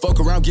 I fuck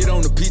around, get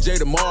on the PJ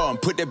tomorrow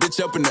and put that bitch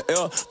up in the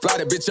L. Fly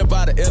that bitch up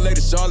out of LA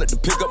to Charlotte to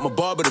pick up my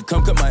barber to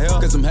come cut my hair.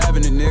 Cause I'm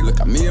having a nigga.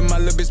 Look, me and my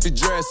little bitch be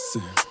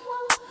dressing.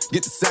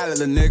 Get the salad,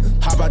 a nigga.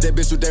 How about that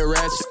bitch with that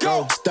ratchet?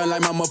 Go. Stun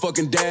like my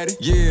motherfucking daddy.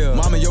 Yeah.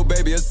 Mama, your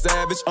baby a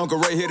savage. Uncle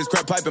Ray hit his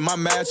crap pipe in my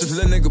mattress.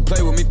 Little nigga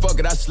play with me, fuck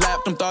it, I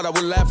slapped him. Thought I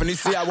was laughing, he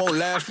see I won't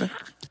laughing.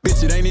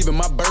 Bitch, it ain't even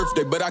my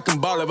birthday, but I can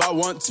ball if I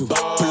want to.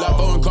 Pull up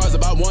on cars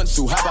if I want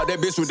to. How about that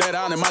bitch with that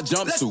on in my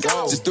jumpsuit?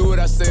 Just do what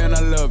I say and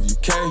I love you,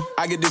 okay?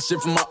 I get this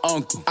shit from my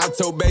uncle. I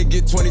told Bay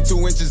get 22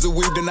 inches of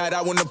weed tonight.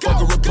 I wanna fuck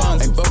a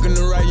Rapunzel. Ain't fucking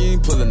the right, you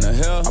ain't pulling the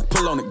hell. I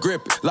pull on it,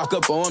 grip it. Lock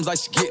up her arms like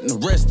she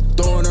getting arrested.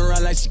 Throwing her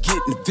around like she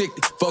getting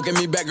evicted. Fucking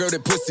me back, girl,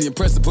 that pussy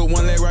impressive. Put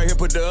one leg right here,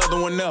 put the other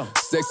one up.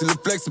 Sexy,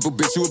 look flexible,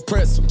 bitch, you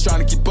impressive.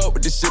 Trying to keep up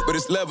with this shit, but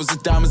it's levels.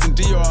 It's diamonds and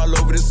Dior all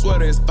over this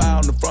sweater. It's fire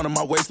on the front of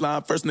my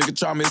waistline. First nigga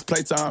try me, it's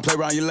playtime. Play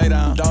around, you lay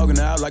down. Dogging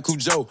her out like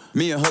Cujo.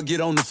 Me and her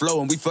get on the floor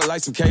and we feel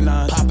like some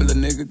K9. Popular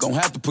nigga, gon'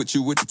 have to put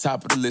you at the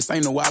top of the list.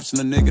 Ain't no option,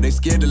 a nigga. They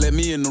scared to let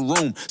me in the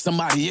room.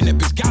 Somebody in that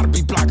bitch gotta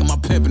be blocking my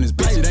pimpin'. This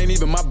bitch, it ain't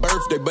even my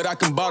birthday, but I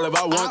can ball if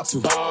I want to.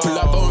 Pull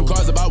up on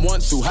cars if I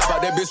want to. How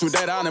about that bitch with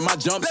that on in my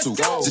jumpsuit?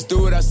 Just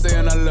do what I say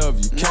and I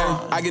love you,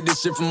 okay? I get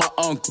this shit from my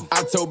uncle.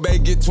 I told Bay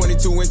get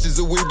 22 inches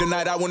of weed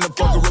tonight. I wanna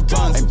fuck a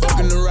Rapunzel. Ain't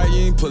fucking the right,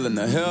 you ain't pulling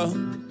the hell.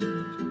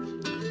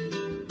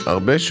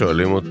 הרבה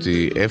שואלים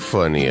אותי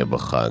איפה אני אהיה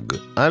בחג.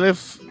 א',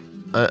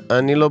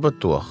 אני לא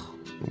בטוח.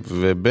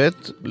 וב'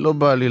 לא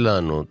בא לי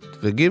לענות,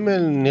 וג'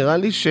 נראה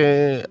לי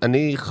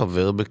שאני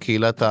חבר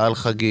בקהילת העל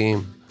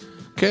חגיים.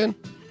 כן,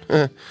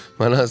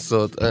 מה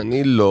לעשות,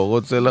 אני לא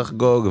רוצה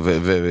לחגוג,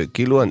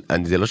 וכאילו,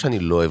 זה לא שאני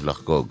לא אוהב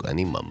לחגוג,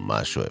 אני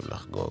ממש אוהב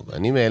לחגוג,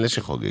 אני מאלה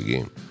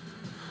שחוגגים.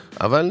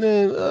 אבל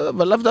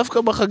לאו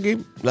דווקא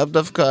בחגים, לאו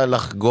דווקא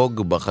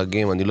לחגוג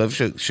בחגים, אני לא אוהב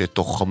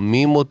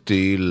שתוחמים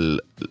אותי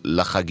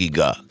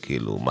לחגיגה,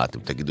 כאילו, מה אתם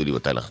תגידו לי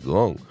מתי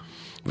לחגוג?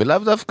 ולאו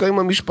דווקא עם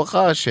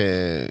המשפחה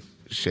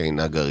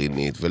שאינה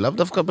גרעינית, ולאו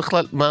דווקא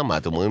בכלל, מה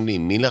אתם אומרים לי,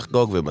 מי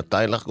לחגוג ומתי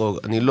לחגוג?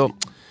 אני לא,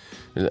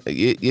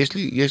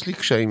 יש לי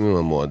קשיים עם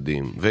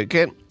המועדים,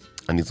 וכן,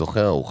 אני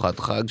זוכר ארוחת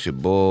חג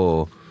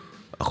שבו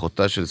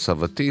אחותה של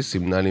סבתי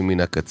סימנה לי מן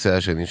הקצה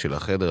השני של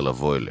החדר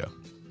לבוא אליה.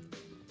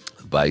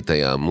 הבית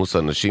היה עמוס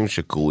אנשים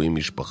שקרויים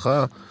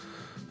משפחה,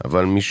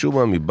 אבל משום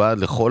מה מבעד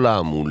לכל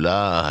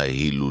העמולה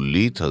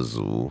ההילולית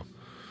הזו,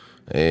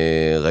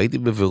 ראיתי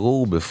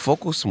בבירור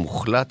בפוקוס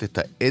מוחלט את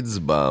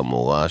האצבע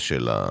המורה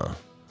של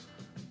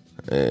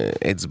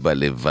האצבע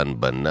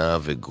לבנבנה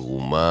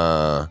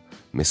וגרומה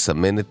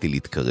מסמנת לי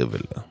להתקרב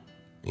אליה.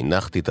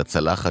 הנחתי את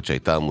הצלחת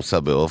שהייתה עמוסה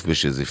בעוף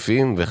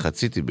בשזיפים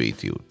וחציתי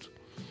באיטיות.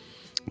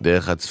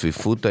 דרך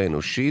הצפיפות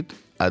האנושית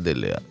עד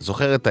אליה.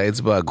 זוכר את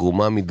האצבע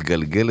הגרומה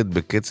מתגלגלת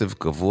בקצב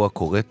קבוע,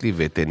 קוראת לי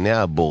ואת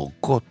עיניה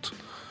הבורקות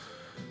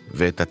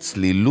ואת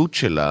הצלילות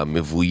שלה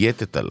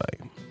מבויתת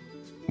עליי.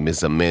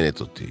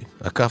 מזמנת אותי.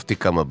 עקפתי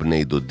כמה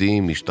בני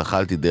דודים,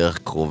 השתחלתי דרך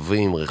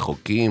קרובים,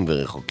 רחוקים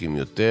ורחוקים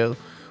יותר,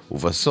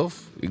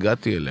 ובסוף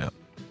הגעתי אליה.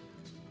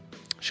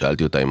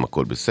 שאלתי אותה אם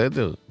הכל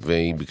בסדר,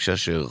 והיא ביקשה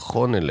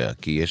שרחון אליה,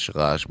 כי יש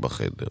רעש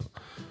בחדר.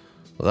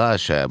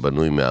 רעש היה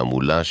בנוי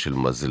מעמולה של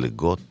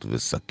מזלגות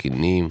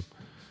וסכינים,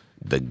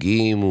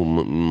 דגים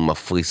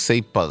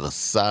ומפריסי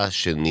פרסה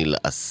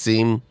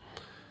שנלעסים.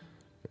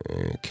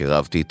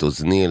 קרבתי את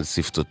אוזני אל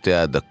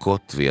שפתותיה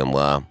הדקות, והיא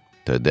אמרה,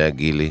 אתה יודע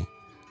גילי,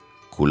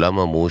 כולם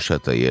אמרו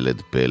שאתה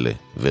ילד פלא,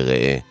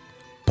 וראה,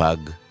 פג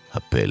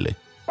הפלא.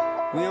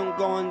 We don't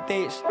go on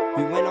dates,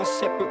 we went our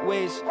separate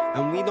ways,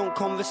 and we don't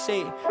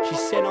conversate. She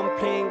said I'm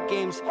playing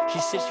games, she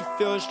said she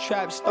feels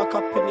trapped, stuck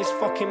up in this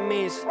fucking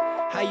maze.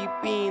 How you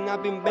been?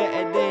 I've been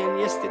better than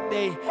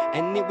yesterday,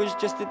 and it was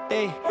just a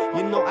day.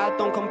 You know I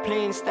don't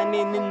complain,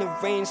 standing in the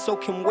rain,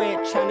 soaking wet,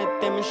 trying to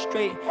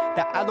demonstrate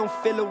that I don't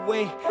feel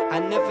away, I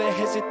never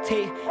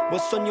hesitate.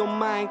 What's on your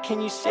mind? Can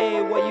you say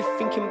what you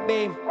thinking,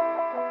 babe?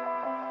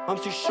 I'm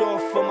too short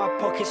for my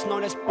pockets, no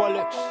that's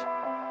bollocks.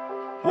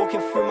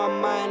 Walking through my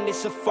mind,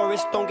 it's a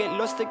forest, don't get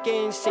lost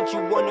again. Said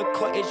you want a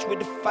cottage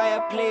with a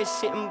fireplace,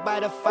 sitting by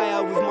the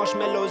fire with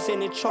marshmallows in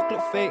a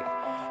chocolate fake.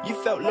 You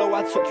felt low,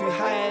 I took you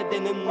higher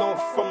than a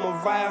note from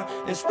Mariah,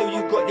 and still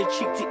you got the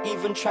cheek to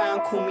even try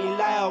and call me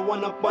liar.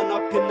 One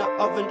up in the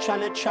oven,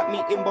 trying to trap me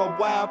in by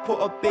wire. Put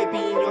a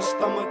baby in your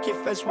stomach if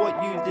that's what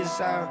you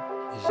desire.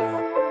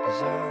 Desire,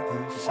 desire,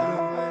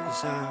 desire,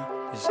 desire,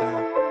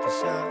 desire,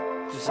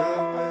 desire,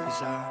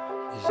 desire,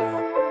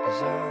 desire,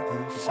 desire,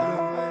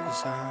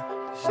 desire,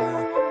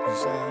 desire,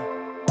 desire.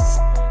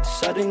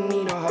 Suddenly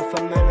not half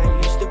a man I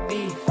used to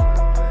be,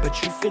 but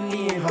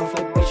truthfully ain't half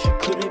a bitch you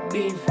couldn't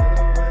be.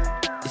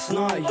 It's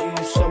not you,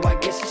 so I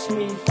guess it's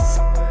me.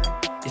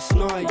 It's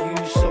not you,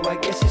 so I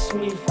guess it's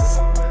me.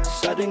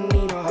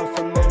 Suddenly not half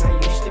a man I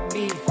used to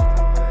be,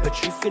 but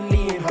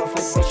truthfully ain't half a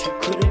bitch you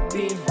couldn't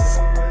be.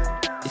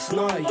 It's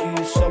not you,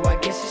 so I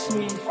guess it's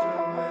me.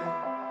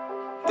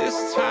 This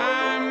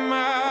time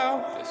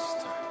out,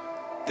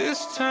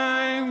 this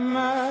time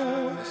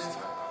out,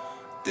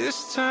 this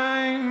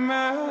time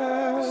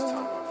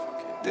out,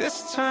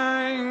 this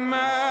time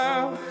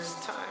out,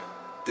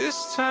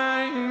 this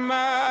time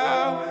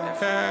out.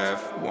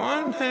 Have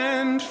one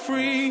hand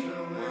free.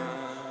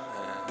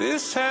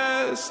 This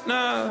has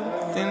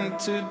nothing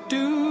to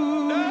do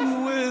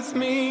with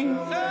me.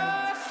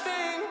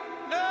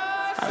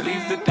 I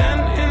leave the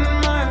dent in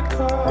my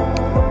car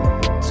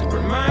to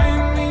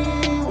remind me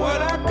what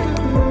I could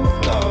have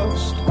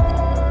lost.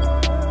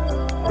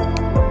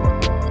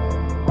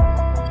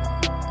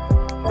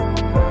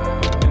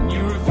 And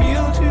you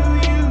revealed who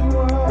you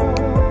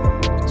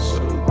are,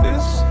 so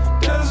this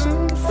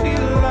doesn't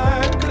feel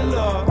like a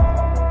lot.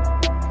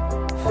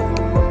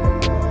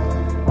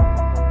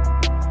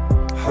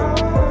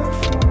 Hard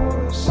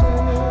for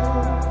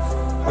self,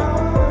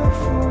 hard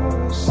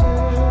for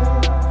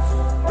self.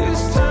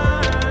 This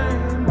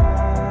time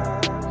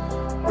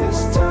we'll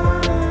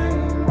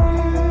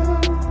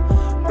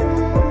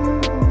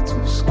build to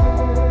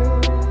scale,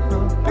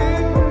 not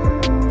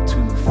build to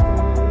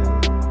fall.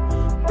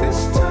 This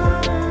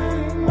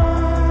time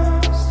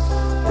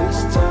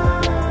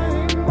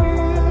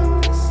we'll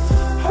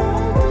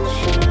hold the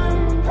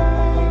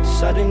champagne.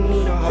 Suddenly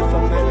not half a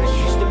man I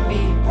used to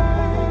be,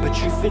 but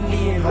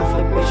truthfully ain't half a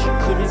bitch you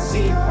couldn't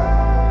be.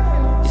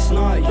 It's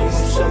not you,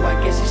 so I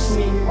guess it's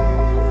me.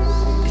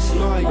 It's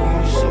not you,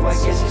 so I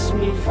guess it's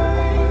me.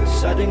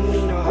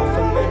 Suddenly not half a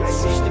man I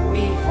used to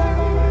be,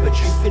 but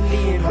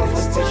truthfully ain't half a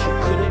bitch you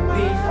couldn't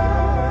be.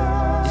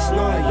 It's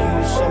not you,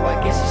 so I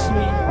guess it's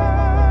me.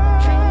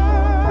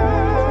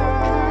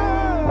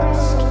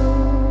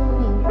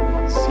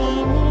 See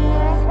me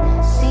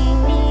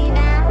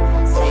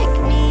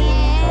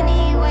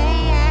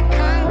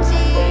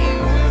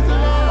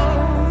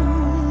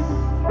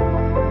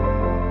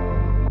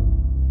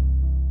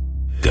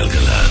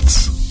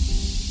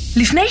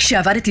לפני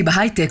שעבדתי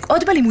בהייטק,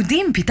 עוד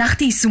בלימודים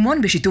פיתחתי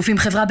יישומון בשיתוף עם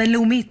חברה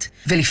בינלאומית.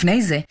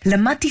 ולפני זה,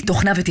 למדתי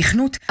תוכנה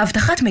ותכנות,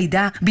 הבטחת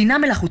מידע, בינה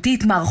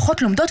מלאכותית,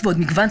 מערכות לומדות ועוד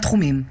מגוון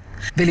תחומים.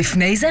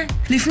 ולפני זה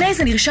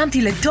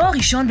נרשמתי לתואר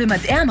ראשון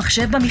במדעי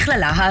המחשב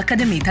במכללה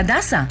האקדמית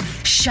הדסה.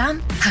 שם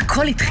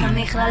הכל התחיל.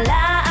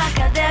 המכללה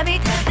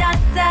האקדמית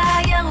הדסה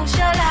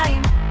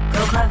ירושלים,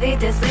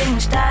 כוכבית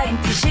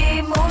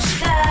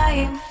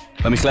 2292.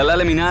 במכללה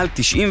למינהל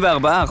 94%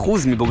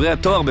 מבוגרי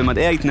התואר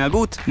במדעי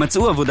ההתנהגות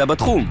מצאו עבודה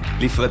בתחום.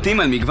 לפרטים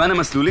על מגוון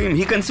המסלולים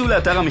היכנסו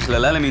לאתר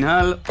המכללה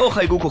למינהל או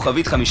חייגו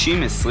כוכבית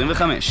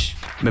 5025.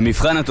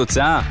 במבחן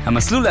התוצאה,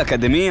 המסלול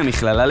האקדמי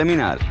המכללה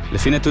למינהל.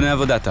 לפי נתוני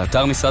עבודת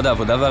האתר משרד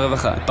העבודה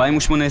והרווחה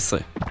 2018.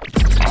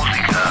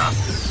 מוזיקה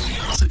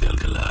זה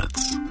גלגלצ.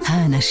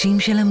 האנשים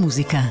של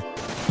המוזיקה.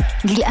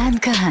 גלעד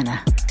כהנא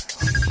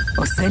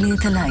עושה לי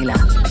את הלילה.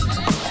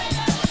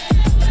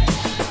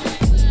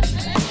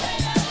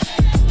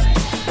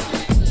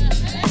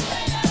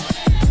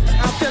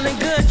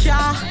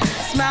 Y'all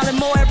smiling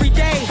more every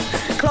day,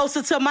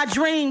 closer to my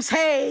dreams.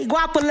 Hey,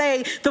 guapole,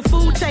 the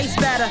food tastes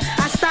better.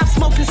 I stopped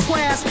smoking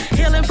squares,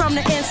 healing from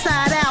the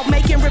inside out,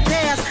 making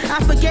repairs. I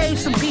forgave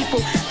some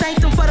people,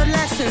 thanked them for the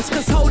lessons,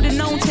 cause holding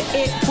on to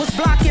it was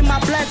blocking my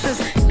blessings.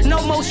 No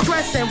more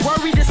stressing,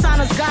 worry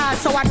dishonors God,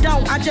 so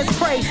I just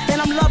pray, and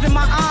I'm loving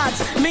my odds.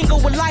 Mingle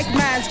with like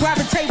minds,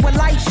 gravitate where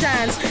light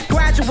shines.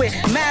 Graduate,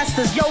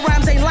 masters, your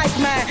rhymes ain't like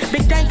mine.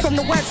 Big dank from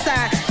the west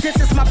side, this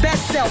is my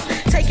best self.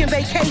 Taking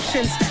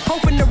vacations,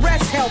 hoping the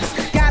rest helps.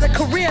 Got a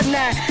career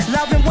now,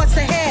 loving what's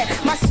ahead.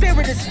 My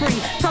spirit is free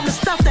from the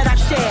stuff that I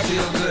shared. I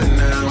feel good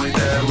now, ain't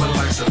that what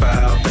life's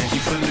about? Thank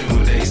you for new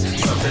days,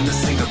 something to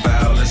sing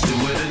about. Let's do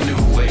it a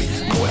new way,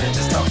 more than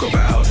just talk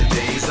about.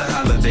 Today's a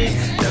holiday,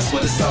 that's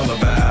what it's all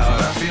about.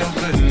 I feel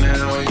good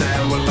now, ain't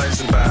that what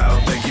life's about?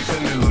 Thank you for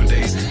new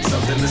days,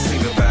 something to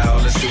sing about.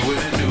 Let's do it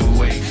a new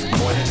way,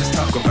 more than just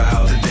talk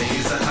about.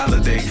 Today's a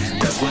holiday,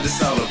 that's what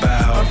it's all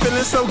about. I'm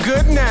feeling so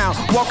good now,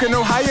 walking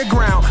on higher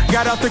ground.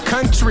 Got out the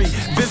country,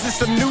 visit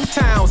some new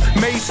towns,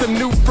 made some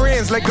new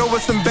friends, let go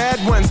of some bad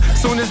ones.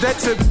 Soon as that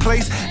took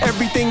place,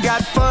 everything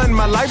got fun.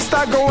 My life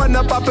started going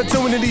up,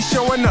 opportunities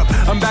showing up.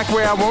 I'm back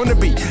where I wanna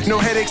be, no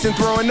headaches and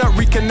throwing up.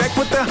 Reconnect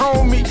with the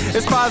homie,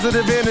 it's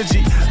positive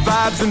energy,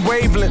 vibes and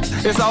wavelengths.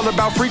 It's all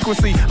about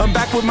frequency. I'm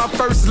back with my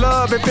first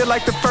love, it feel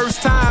like the first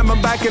time.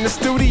 I'm back in the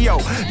studio,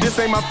 this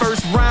ain't my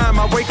first rhyme.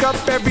 I wake up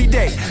every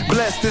day,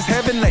 blessed as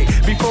heavenly.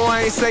 Before I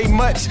ain't say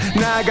much,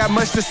 now I got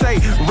much to say.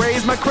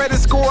 Raise my credit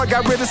score,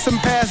 got rid of some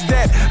past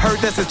debt. Heard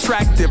that's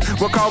attractive,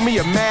 well call me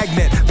a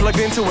magnet.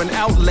 Plugged into an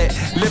outlet,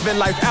 living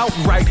life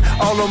outright.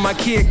 All on my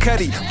Kid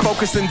Cudi,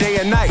 focusing day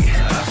and night.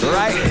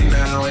 Right? Good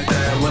now, ain't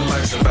that what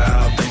life's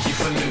about? Thank you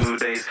for new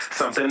days,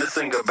 something to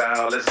sing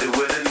about. Let's do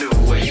it a new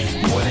way,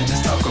 more than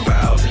just talk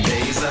about.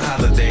 Today's a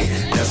holiday,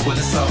 that's what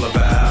it's all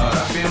about.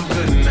 I feel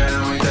good now,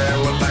 ain't that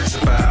what life's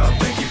about?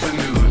 Thank you for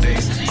new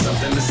days,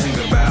 something to sing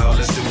about.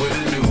 Let's do it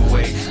a new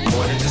way,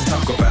 more than just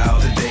talk about.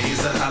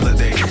 Today's a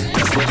holiday,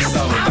 that's what it's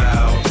all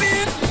about.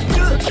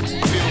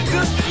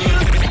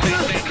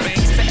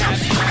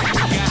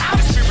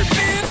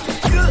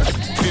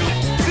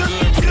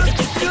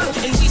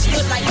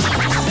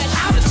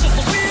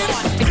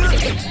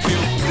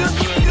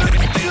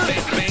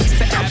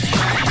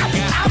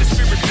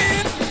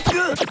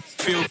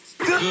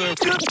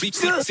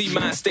 See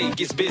my state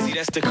gets busy,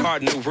 that's the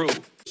cardinal rule.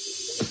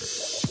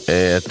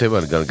 אתם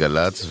על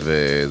גלגלץ,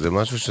 וזה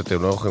משהו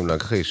שאתם לא יכולים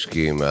להכחיש,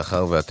 כי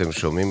מאחר ואתם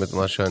שומעים את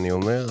מה שאני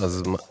אומר,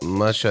 אז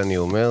מה שאני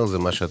אומר זה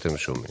מה שאתם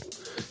שומעים.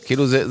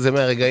 כאילו זה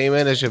מהרגעים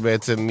האלה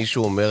שבעצם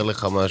מישהו אומר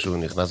לך משהו,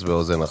 נכנס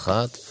באוזן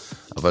אחת,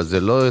 אבל זה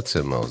לא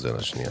יוצא מהאוזן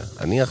השנייה.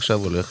 אני עכשיו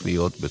הולך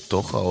להיות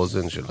בתוך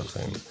האוזן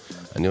שלכם.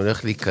 אני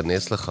הולך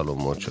להיכנס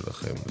לחלומות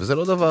שלכם, וזה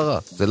לא דבר רע,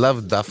 זה לאו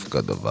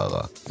דווקא דבר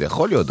רע. זה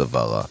יכול להיות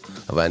דבר רע,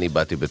 אבל אני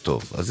באתי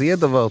בטוב, אז זה יהיה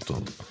דבר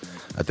טוב.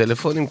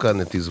 הטלפונים כאן,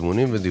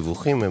 תזמונים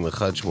ודיווחים הם 1-800-800-918.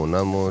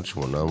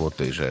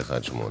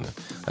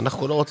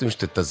 אנחנו לא רוצים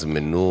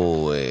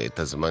שתתזמנו את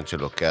הזמן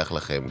שלוקח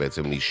לכם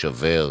בעצם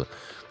להישבר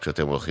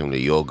כשאתם הולכים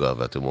ליוגה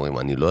ואתם אומרים,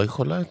 אני לא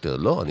יכולה יותר,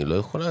 לא, אני לא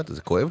יכולה יותר,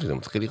 זה כואב לי, זה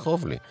מתחיל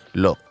לכאוב לי.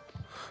 לא.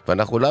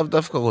 ואנחנו לאו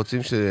דווקא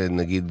רוצים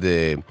שנגיד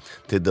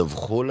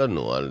תדווחו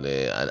לנו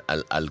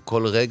על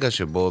כל רגע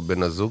שבו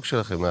בן הזוג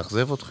שלכם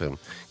מאכזב אתכם.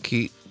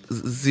 כי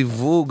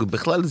זיווג,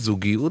 בכלל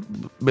זוגיות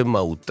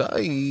במהותה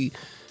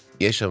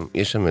יש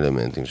שם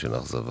אלמנטים של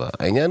אכזבה.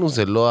 העניין הוא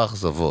זה לא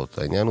האכזבות,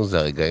 העניין הוא זה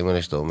הרגעים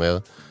האלה שאתה אומר,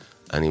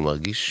 אני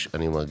מרגיש,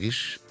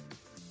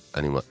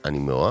 אני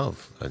מאוהב,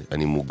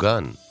 אני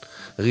מוגן.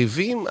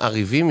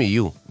 הריבים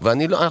יהיו,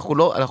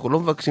 ואנחנו לא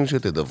מבקשים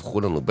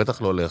שתדווחו לנו,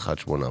 בטח לא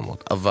ל-1-800,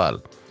 אבל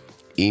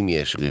אם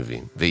יש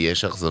ריבים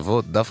ויש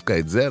אכזבות, דווקא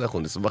את זה אנחנו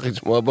נשמח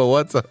לשמוע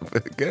בוואטסאפ,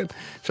 כן?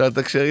 אפשר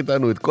לתקשר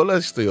איתנו את כל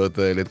השטויות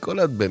האלה, את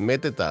כל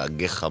באמת את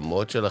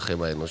הגחמות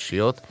שלכם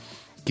האנושיות,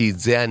 כי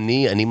זה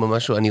אני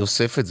ממש, אני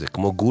אוסף את זה,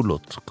 כמו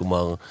גולות,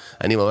 כלומר,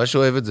 אני ממש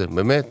אוהב את זה,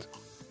 באמת.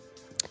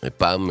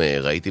 פעם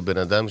ראיתי בן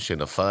אדם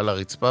שנפל על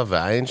הרצפה,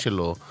 והעין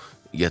שלו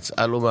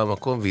יצאה לו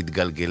מהמקום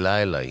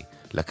והתגלגלה אליי,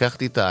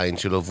 לקחתי את העין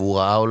שלו והוא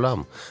ראה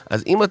עולם.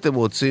 אז אם אתם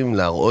רוצים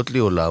להראות לי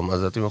עולם,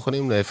 אז אתם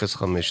יכולים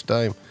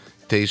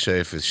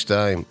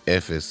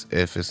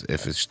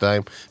ל-052-902-0002,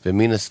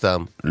 ומן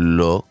הסתם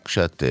לא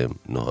כשאתם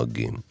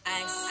נוהגים.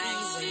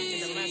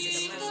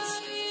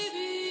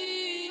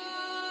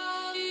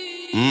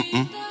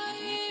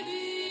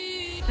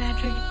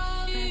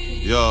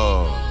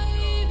 Yo.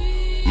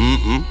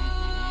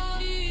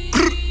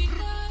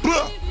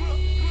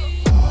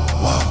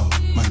 Wow,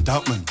 man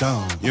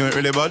down. You ain't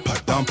really bad,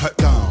 pack down.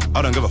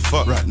 I don't give a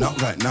fuck. Right now.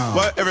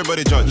 Why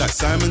everybody judge like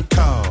Simon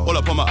Cowell? All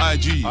up on my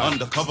IG,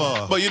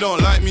 undercover. But you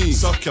don't like me,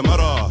 suck your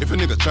mother. If a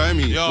nigga try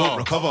me, won't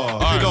recover.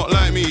 If you don't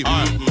like me,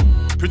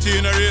 pretty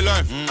in a real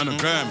life, and a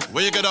gram.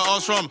 Where you get that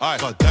ass from?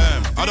 God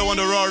damn, I don't want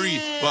a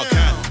Rari, but I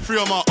can. Free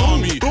on my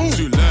army,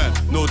 too land.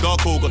 No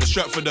dark hole, got the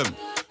strap for them.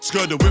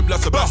 Skirt the whip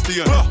like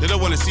Sebastian. They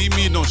don't wanna see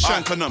me, no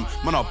shank on them.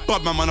 Man, I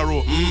bad man, I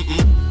roll.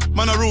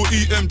 Man, I roll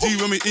EMD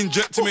when we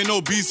inject him, ain't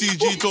no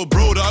BCG. Told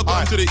bro that I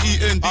got him to the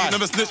END.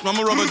 Never snitch, man,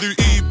 my rubber do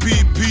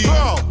EPP.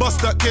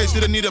 Bust that case,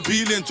 didn't need a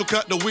peeling. Took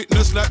out the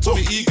witness like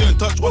Tommy Egan.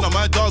 Touch one of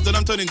my dogs, then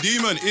I'm turning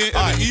demon.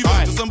 Ain't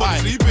even to somebody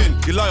sleeping.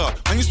 You liar,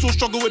 and you still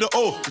struggle with the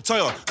O.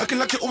 Retire, acting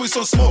like you always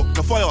on smoke.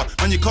 The fire,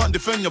 and you can't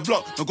defend your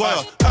block.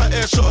 Maguire, out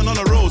air shotting on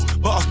the roads,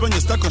 but I spend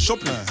your stack on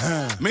shopping.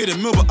 Made a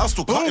meal, but I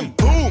still cut him.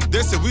 Boom,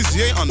 they say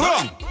Wizzy ain't on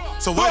nothing.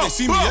 So why they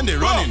see me and they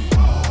running?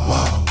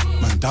 Wow.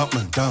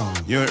 Man down.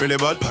 You ain't really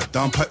bad, pack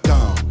down.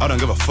 I don't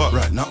give a fuck.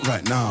 Right now.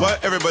 Why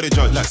everybody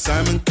judge like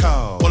Simon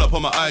Cowell? All up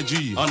on my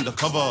IG,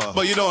 undercover.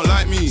 But you don't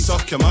like me,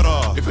 suck your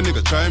mother. If a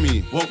nigga try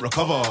me, won't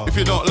recover. If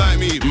you don't like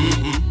me,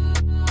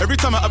 Every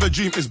time I have a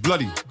dream, it's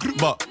bloody.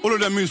 But all of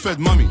them moves fed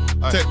mummy.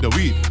 Take the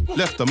weed,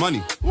 left the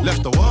money,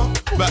 left the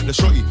what? Back the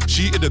shorty.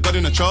 She hit the gun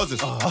in the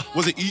trousers.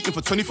 Wasn't eating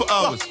for 24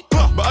 hours.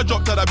 But I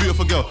dropped out that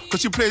beautiful girl,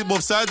 cause she plays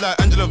both sides like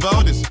Angela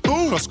Valdez.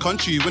 Cross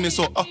country when it's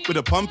so up with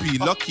a pumpy.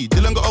 Lucky,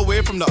 Dylan got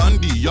away from the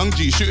undie. Young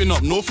G shooting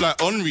up north like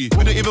Henry.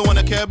 We don't even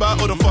wanna care about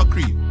all the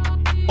fuckery.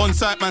 On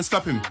site man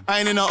slap him, I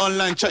ain't in our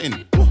online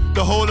chatting.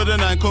 The whole of the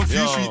night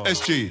confused with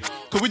SJ,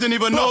 cause we didn't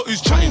even know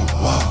who's chatting.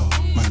 Wow.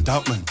 Man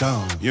down.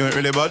 You ain't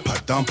really bad,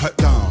 pack down.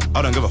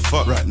 I don't give a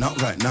fuck. Right now.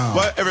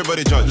 Why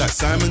everybody judge like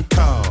Simon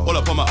Cowell? All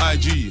up on my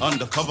IG,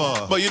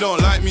 undercover. But you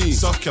don't like me,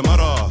 suck your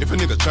mother. If a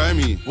nigga try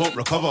me, won't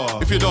recover.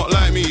 If you don't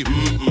like me,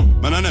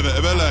 man, I never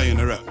ever lie in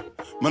a rap.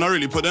 Man, I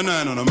really put a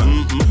 9 on a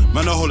man.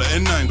 Man, I hold a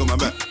N9, got my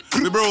back.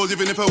 We bros,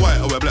 even if we're white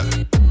or we're black.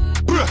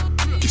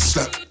 Get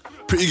slapped.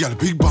 Pretty gal,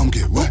 big bum,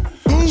 get wet.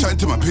 Chatting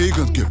to my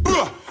pagans, get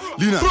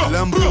lean out the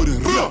Lambo,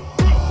 then wow.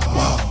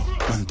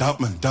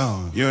 Man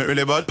down. You ain't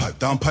really bad, pipe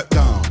down.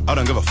 I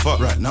don't give a fuck.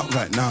 Right now.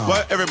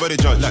 Why everybody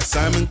judge like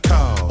Simon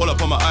Cowell? All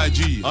up on my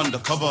IG,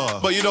 undercover.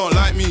 But you don't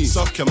like me,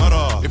 suck your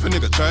mother. If a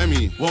nigga try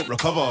me, won't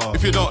recover.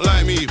 If you don't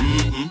like me,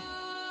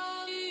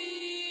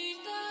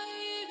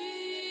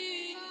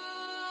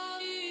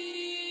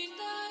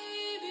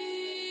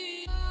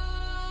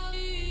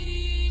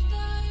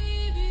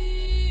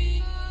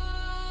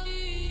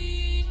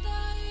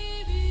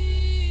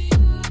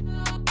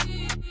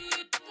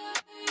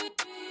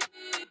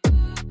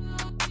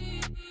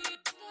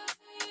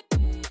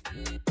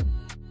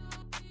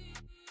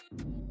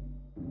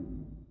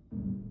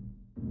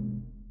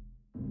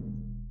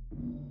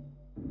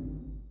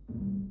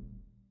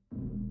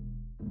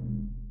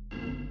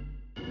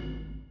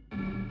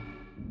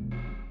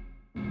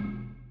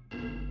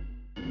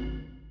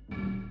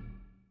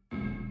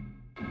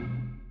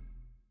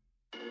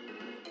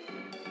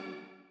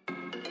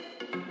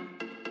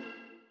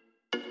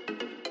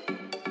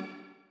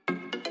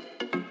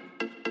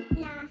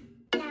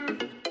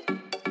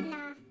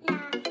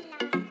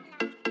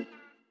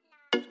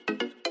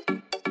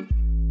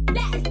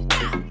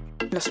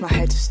 Lost my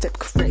head to step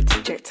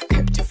corrected, eject, I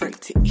kept it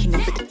directed. He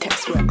never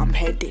detects where I'm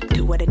headed.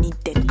 Do what I need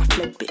then, I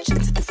fled bitch.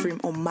 Into the room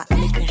on my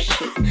elegant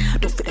shit.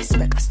 Don't feel the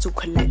spec, I still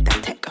collect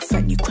that tech. I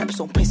fat new craps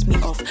don't piss me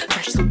off.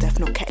 Fresh till death,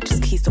 no catches,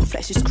 keys don't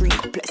flash the screen.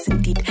 Complex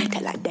indeed,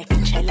 tell like that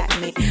can chill like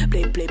me.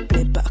 Blade,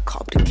 but I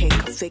carve the cake.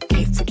 I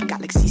vacate for the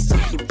galaxy,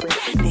 softly break.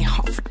 They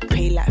hot for the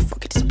pay like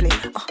fuck it display.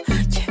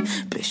 Yeah,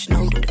 bitch,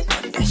 know that I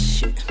run that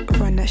shit.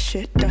 Run that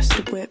shit, that's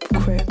the whip,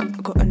 quick. I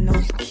gotta know,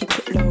 but keep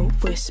it low,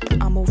 whisper.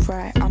 I'm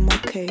alright, I'm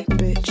okay,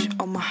 bitch.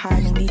 On my high,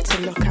 no need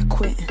to look at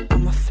quitting.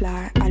 I'm a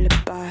fly,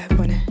 alibi,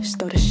 running,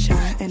 stole the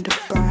shine, end up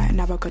bright.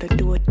 Now I gotta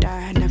do or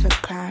die, never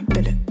climb,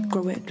 build it,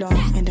 grow it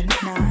long in the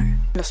night.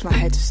 Lost my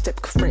head to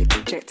step correct,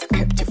 eject, I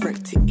kept it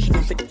directed. He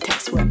never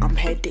detects where I'm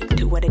headed.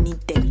 Do what I need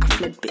then, I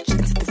fled bitch.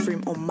 Into the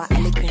room on my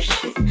elegant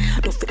shit.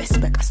 Don't feel the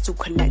spec, I still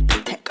collect the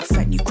tech. I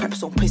fat new craps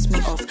don't piss me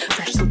off.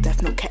 Fresh till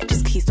death, no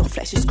catches, keys don't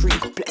flash the screen.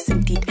 Complex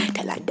indeed,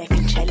 tell like that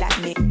can chill like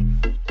me.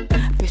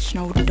 Bitch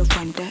know that I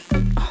run that.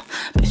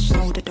 Bitch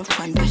know that I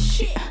run that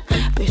shit.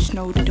 Bitch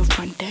know that I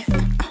run that.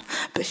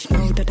 Bitch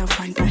know that I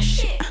run that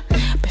shit.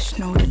 Bitch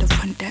know that I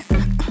run that.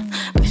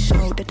 Bitch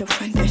know that I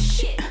run that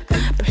shit.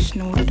 Bitch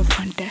know that I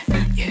run that.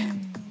 Yeah.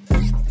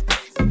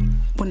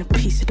 Want a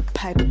piece of the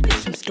pie, but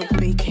bitch I'm still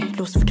baking.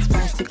 Lost for the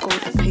fries, they gold,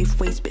 I pave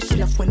ways. Bitch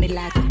love when they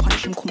lie, I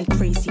punch them, call me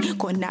crazy.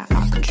 Got an out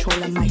of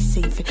control, I might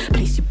save it.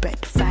 Place you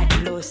bet, divide it.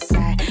 lower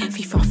side.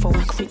 FIFA for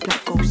I creep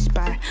like ghost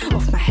spy.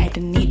 Off my head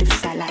in need of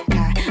sight like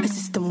guy. A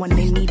system when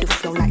they need a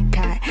flow like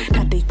guy.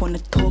 Now they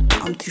wanna talk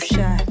but I'm too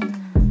shy.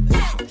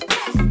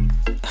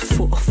 I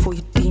fought off all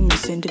your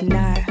demons in the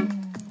night.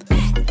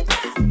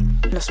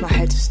 Lost my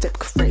head to step,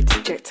 afraid to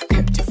eject. I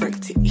kept it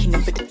rated. He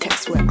never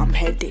detects where I'm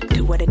headed.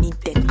 Do what I need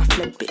then. I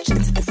fled bitch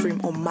into the room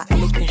on my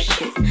elegant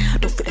shit.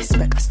 Don't feel the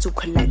spec, I still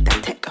collect that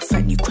tech. I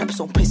find you craps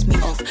don't piss me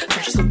off.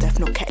 Fresh till death,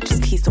 no catches.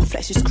 Keys don't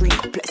flesh, it's green,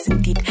 complex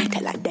indeed.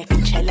 Tell like deck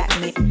and chair like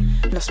me.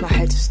 Lost my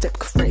head to step,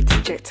 afraid to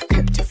eject. I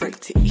kept it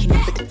rated. He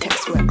never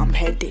detects where I'm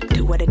headed.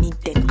 Do what I need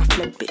then. I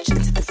fled bitch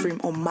into the room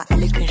on my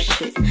elegant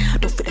shit.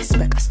 Don't feel the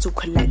spec, I still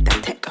collect that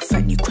tech. I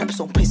find you craps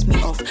don't piss me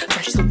off.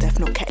 Fresh till death,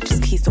 no catches.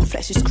 Keys don't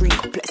flesh, it's green,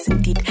 complex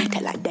indeed.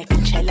 Tell like deck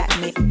and chair like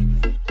me.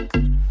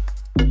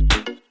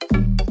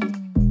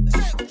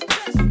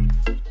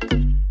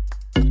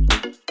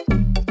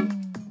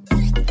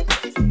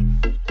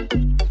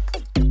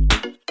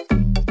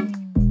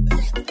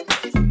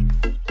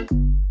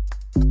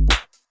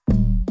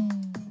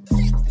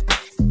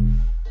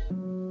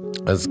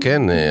 אז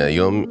כן,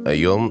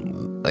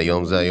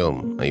 היום זה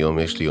היום. היום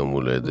יש לי יום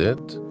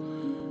הולדת.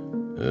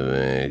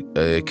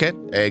 כן,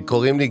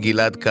 קוראים לי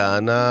גלעד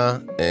כהנא,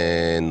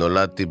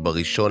 נולדתי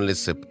בראשון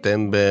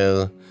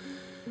לספטמבר.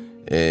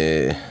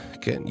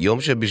 כן,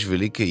 יום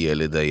שבשבילי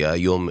כילד היה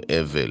יום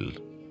אבל.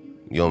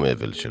 יום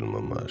אבל של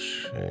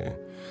ממש.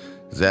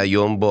 זה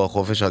היום בו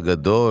החופש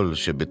הגדול,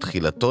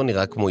 שבתחילתו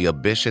נראה כמו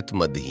יבשת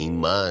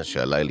מדהימה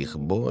שעליי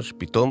לכבוש,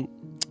 פתאום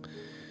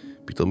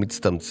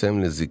מצטמצם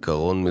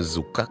לזיכרון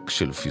מזוקק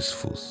של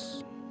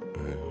פספוס.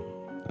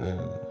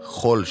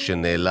 חול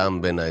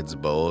שנעלם בין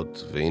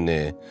האצבעות,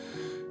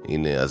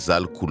 והנה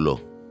הזל כולו.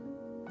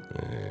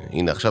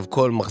 הנה עכשיו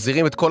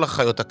מחזירים את כל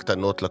החיות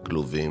הקטנות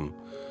לכלובים.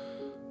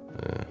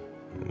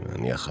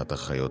 אני אחת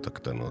החיות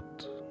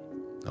הקטנות.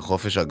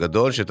 החופש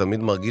הגדול שתמיד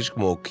מרגיש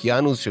כמו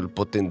אוקיינוס של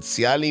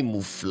פוטנציאלים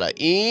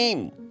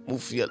מופלאים,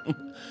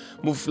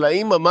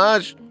 מופלאים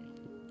ממש,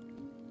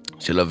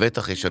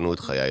 שלבטח ישנו את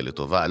חיי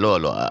לטובה. לא,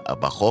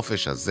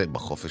 בחופש הזה,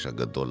 בחופש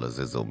הגדול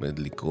הזה, זה עומד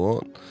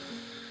לקרות.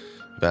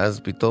 ואז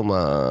פתאום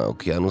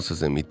האוקיינוס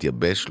הזה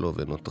מתייבש לו,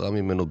 ונותרה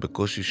ממנו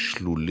בקושי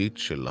שלולית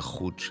של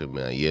לחות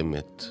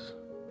שמאיימת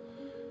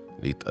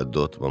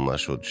להתעדות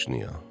ממש עוד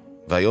שנייה.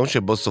 והיום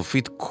שבו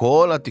סופית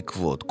כל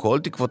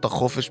תקוות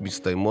החופש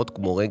מסתיימות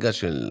כמו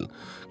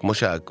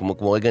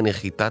רגע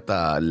נחיתת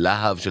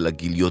הלהב של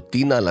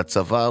הגיליוטינה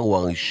לצוואר, הוא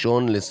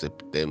הראשון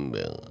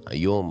לספטמבר.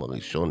 היום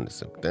הראשון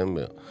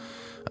לספטמבר.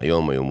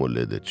 היום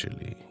הולדת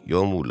שלי.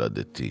 יום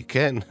הולדתי.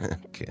 כן,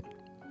 כן.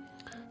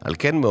 על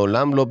כן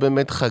מעולם לא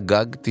באמת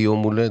חגגתי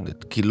יום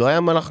הולדת, כי לא היה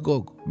מה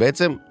לחגוג.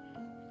 בעצם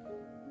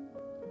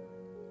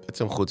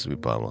חוץ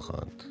מפעם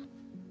אחת.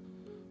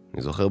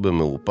 אני זוכר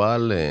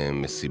במעורפל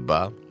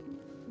מסיבת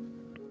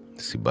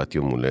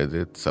יום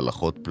הולדת,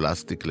 צלחות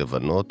פלסטיק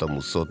לבנות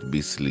עמוסות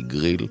ביסלי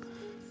גריל,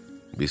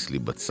 ביסלי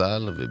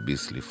בצל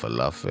וביסלי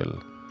פלאפל.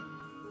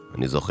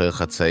 אני זוכר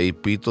חצאי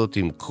פיתות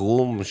עם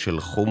קרום של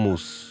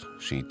חומוס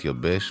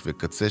שהתייבש,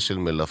 וקצה של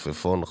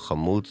מלפפון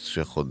חמוץ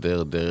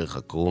שחודר דרך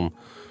הקרום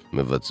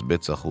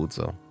מבצבץ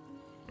החוצה.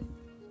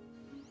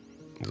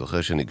 אני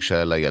זוכר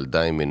שניגשה אליי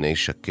ילדה עם עיני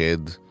שקד,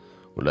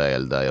 אולי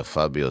הילדה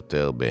היפה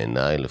ביותר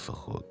בעיניי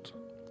לפחות,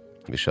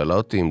 ושאלה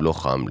אותי אם לא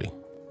חם לי.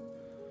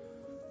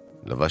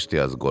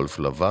 לבשתי אז גולף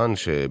לבן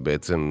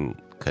שבעצם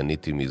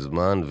קניתי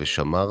מזמן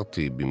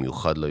ושמרתי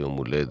במיוחד ליום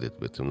הולדת,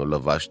 בעצם לא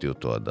לבשתי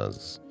אותו עד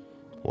אז.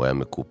 הוא היה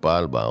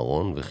מקופל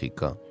בארון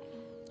וחיכה,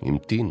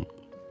 המתין.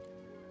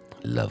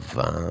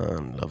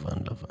 לבן.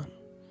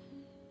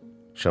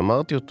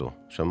 שמרתי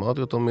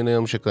אותו מן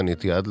היום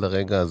שקניתי עד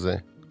לרגע הזה.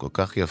 כל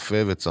כך יפה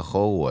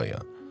וצחור הוא היה.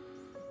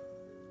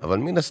 אבל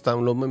מן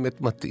הסתם לא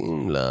באמת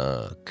מתאים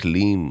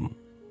לקלים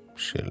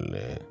של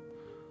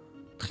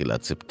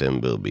תחילת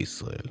ספטמבר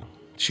בישראל.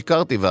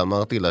 שיקרתי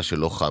ואמרתי לה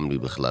שלא חם לי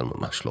בכלל,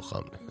 ממש לא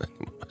חם לי.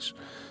 ממש.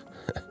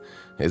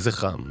 איזה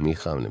חם? מי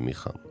חם? למי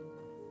חם?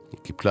 היא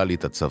קיפלה לי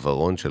את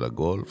הצווארון של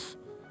הגולף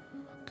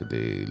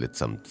כדי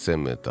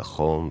לצמצם את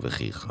החום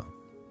וחייכה.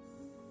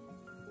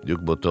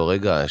 בדיוק באותו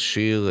רגע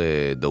השיר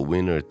The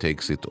Winner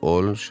Takes It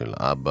All של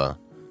אבא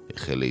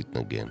החל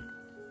להתנגן.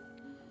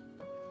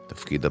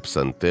 תפקיד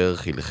הפסנתר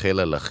חלחל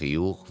על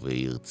החיוך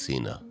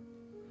והרצינה.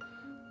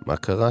 מה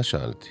קרה?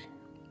 שאלתי.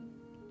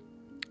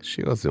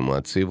 השיר הזה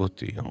מעציב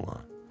אותי, אמרה.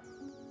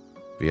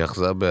 והיא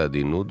אחזה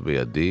בעדינות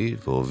בידי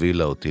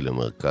והובילה אותי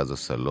למרכז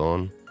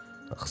הסלון,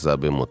 אחזה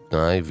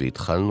במותניי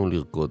והתחלנו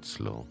לרקוד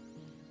סלו.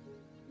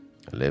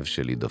 הלב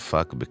שלי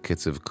דפק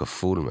בקצב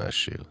כפול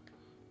מהשיר,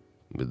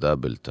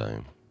 בדאבל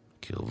טיים.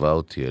 קרבה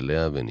אותי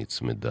אליה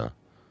ונצמדה.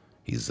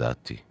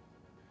 הזעתי.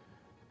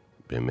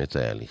 באמת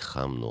היה לי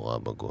חם נורא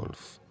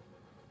בגולף.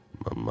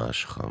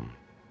 ממש חם.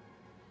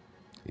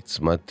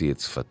 הצמדתי את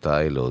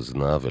שפתיי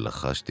לאוזנה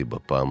ולחשתי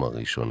בפעם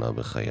הראשונה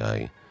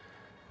בחיי.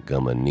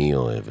 גם אני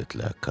אוהב את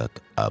להקת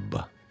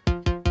אבא.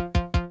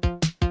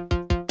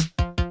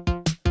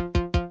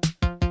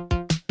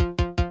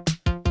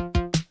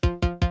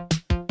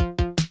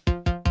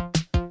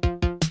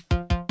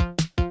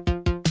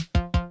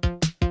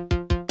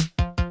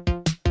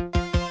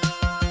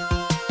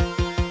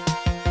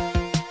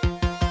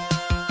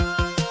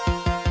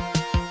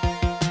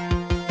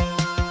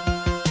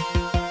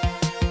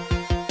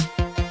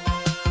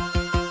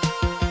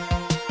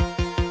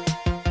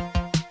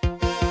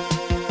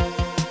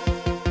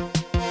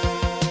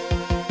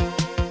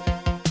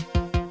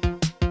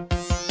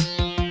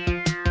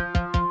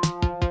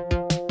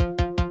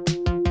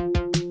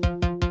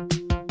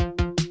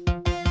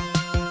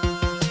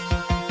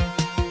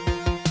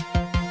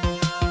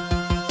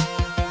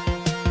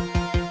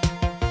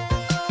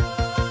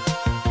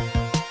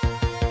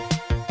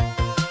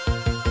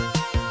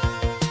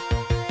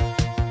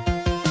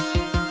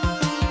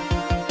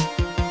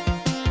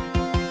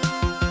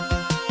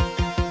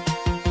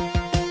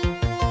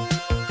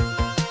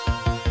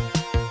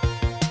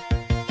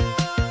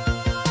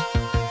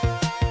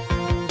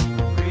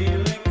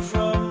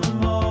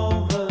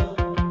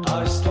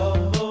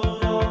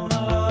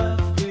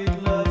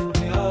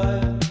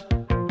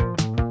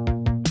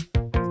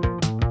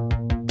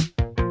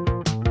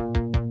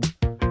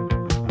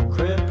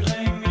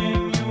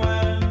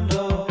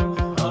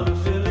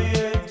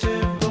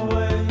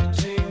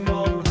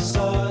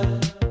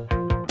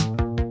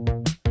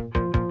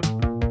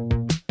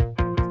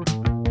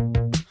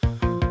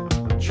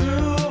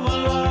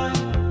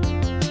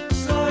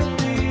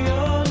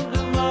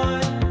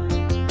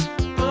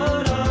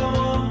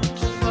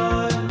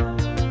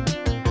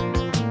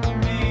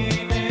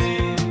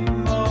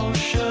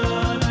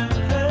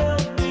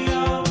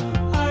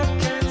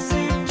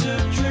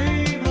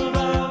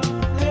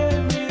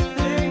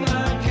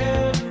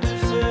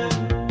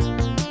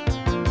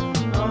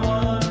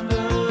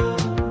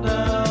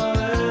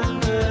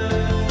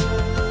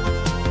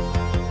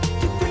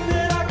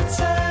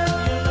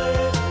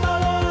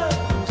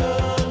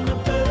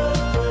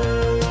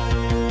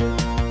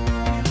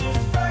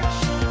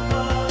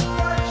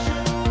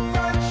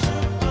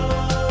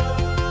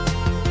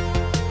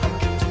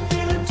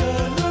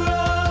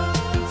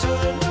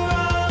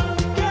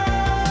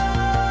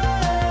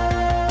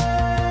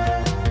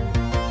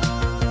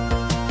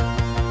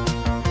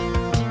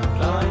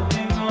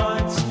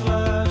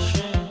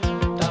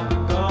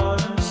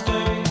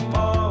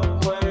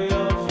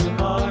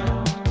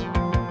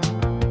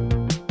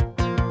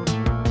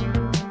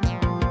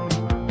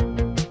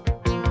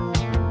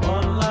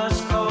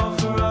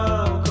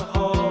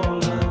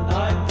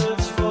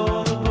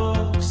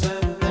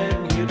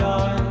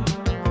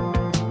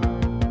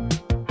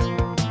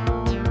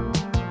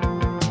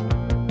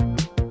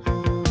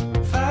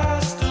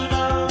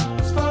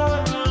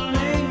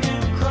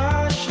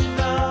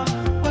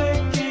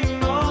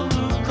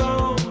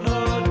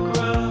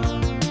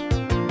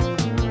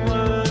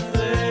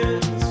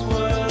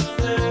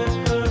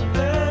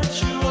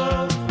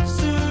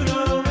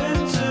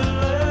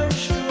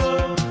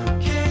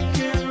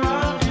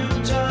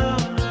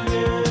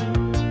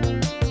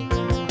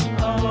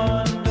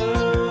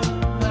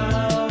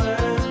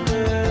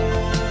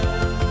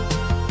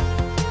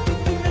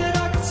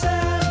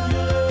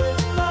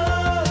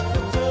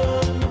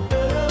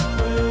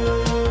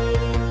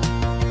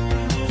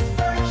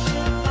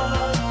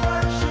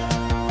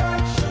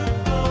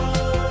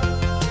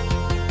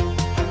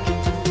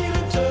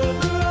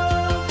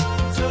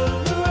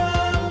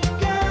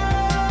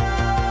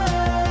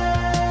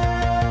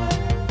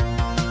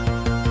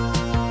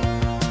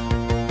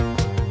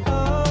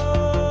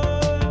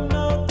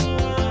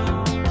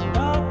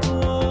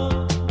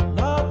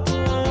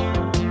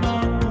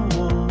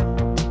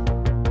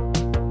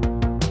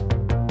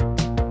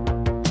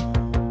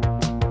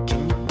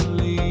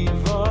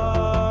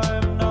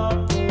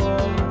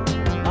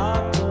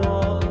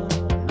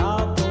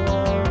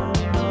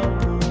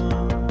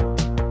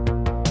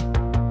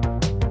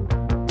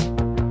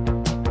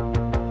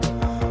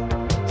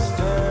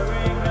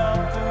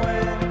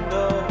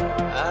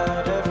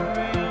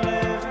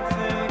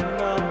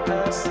 I'm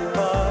passing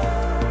by.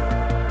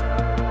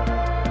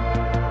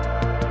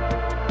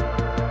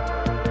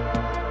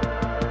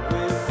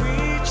 We've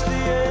reached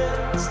the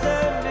end,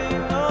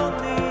 standing on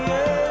the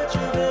edge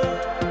of it,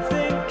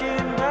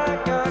 thinking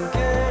back I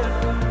can't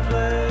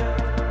complain,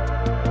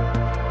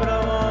 but I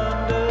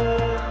wonder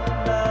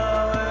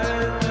now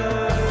and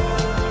then.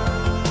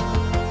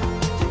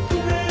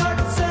 Thinking that I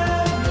could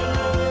send you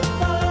live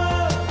my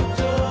life, but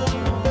just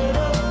in a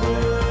better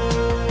way.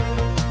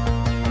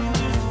 In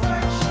this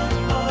fraction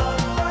of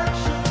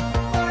fraction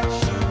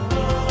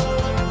of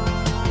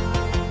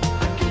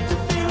I get the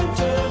feeling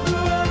turn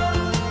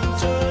around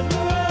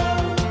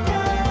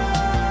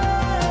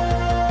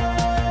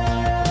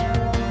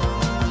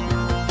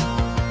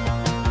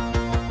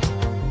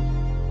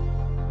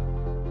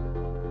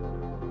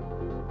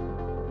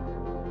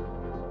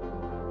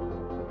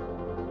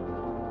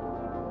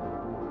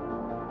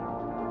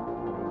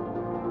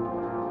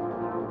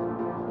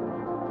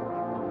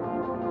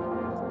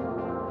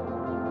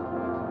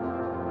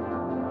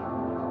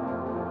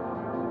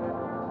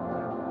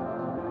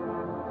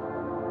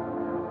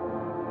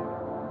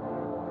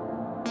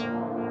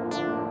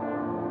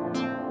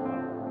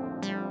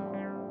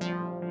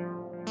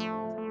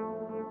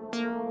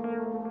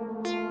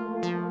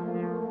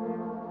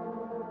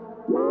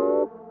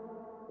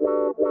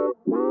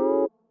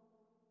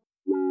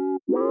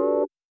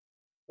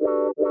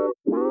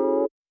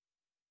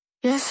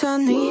יש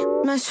אני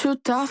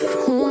משותף,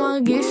 הוא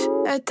מרגיש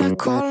את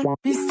הכל,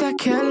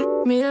 מסתכל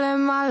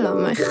מלמעלה,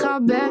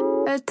 מחבא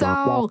את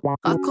האור,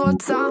 רק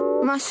רוצה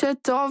מה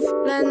שטוב,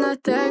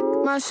 לנתק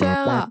מה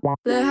שרע,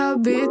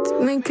 להביט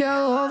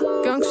מקרוב,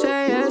 גם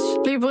כשיש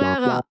לי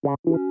ברירה.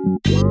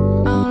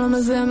 העולם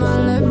הזה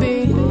מלא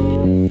בי,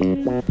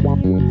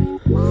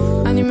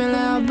 אני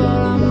מלאה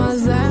בעולם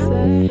הזה,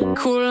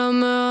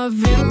 כולם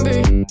אוהבים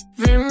בי,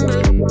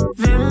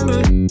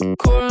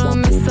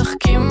 כולם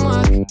משחקים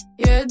רק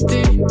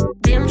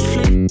ידידים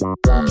שלי,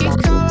 כי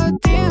כל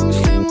הדין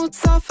שלי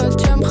מוצף עד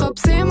שהם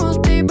מחפשים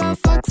אותי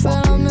בפקס, זה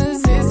לא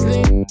מזיז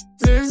לי,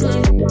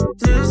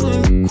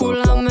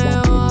 כולם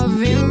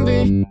אוהבים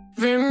בי,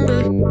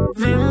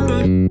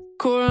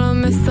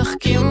 כולם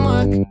משחקים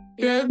רק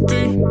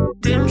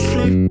ידידים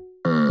שלי,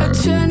 עד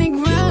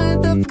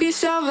שנגמרת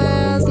הפגישה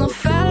ואז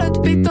נופלת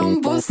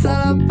פתאום בוס על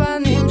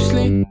הפנים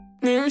שלי,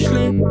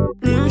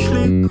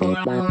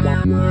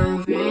 כולם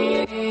אוהבים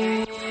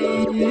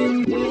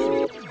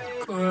בי,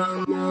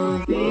 כולם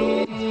אוהבים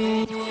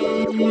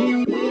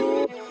בי,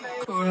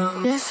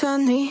 יש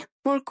אני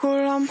מול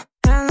כולם,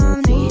 אין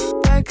אני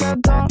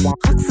בגדול,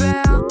 רק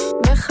זהה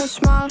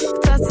וחשמל,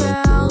 קצת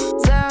זהה,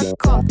 זה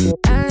הכל,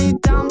 אין לי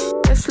דם,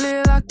 יש לי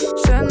לק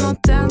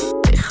שנותן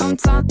לי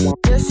חמצן,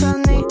 יש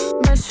אני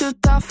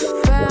משותף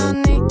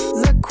ואני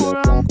זה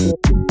כולם,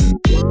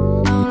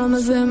 העולם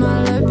הזה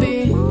מלא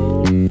בי,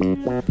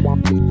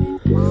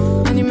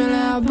 אני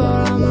מלאה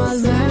בעולם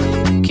הזה,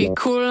 כי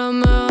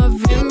כולם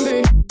אוהבים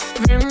בי,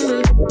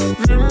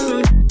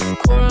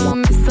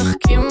 כולם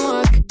משחקים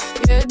רק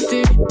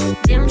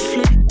ידידים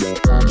שלי,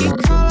 כי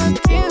כל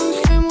הדין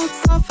שלי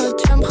מוצף עד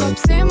שהם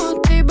מחפשים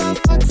אותי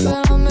בפקס, זה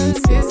לא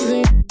מזיז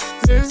לי,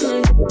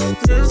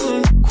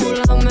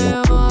 כולם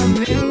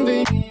אוהבים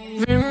בי,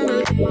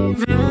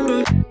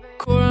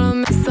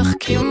 כולם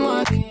משחקים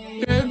רק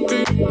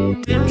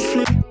ידידים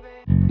שלי,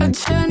 עד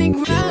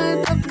שנגמרת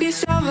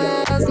הפגישה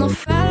ואז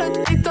נופלת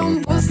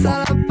פתאום בוס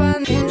על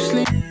הפנים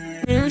שלי,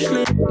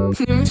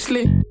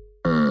 שלי.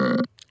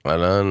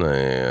 אהלן,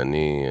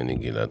 אני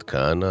גלעד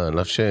כהנא,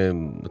 על אף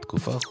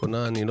שבתקופה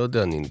האחרונה אני לא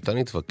יודע, אני ניתן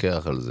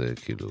להתווכח על זה,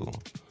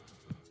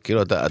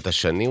 כאילו אתה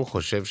שנים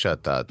חושב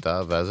שאתה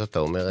אתה, ואז אתה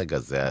אומר, רגע,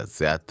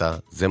 זה אתה,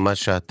 זה מה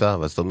שאתה,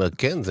 ואז אתה אומר,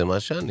 כן, זה מה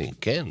שאני,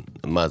 כן,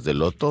 מה, זה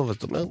לא טוב?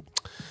 ואתה אומר,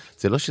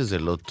 זה לא שזה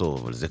לא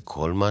טוב, אבל זה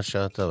כל מה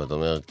שאתה, ואתה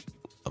אומר,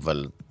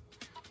 אבל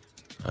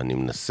אני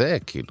מנסה,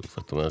 כאילו,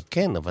 ואתה אומר,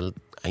 כן, אבל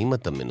האם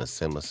אתה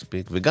מנסה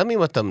מספיק? וגם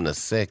אם אתה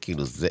מנסה,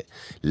 כאילו, זה,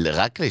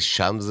 רק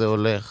לשם זה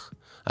הולך.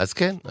 אז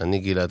כן, אני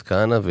גלעד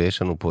כהנא,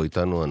 ויש לנו פה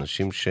איתנו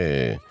אנשים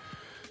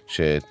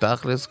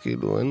שתכלס,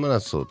 כאילו, אין מה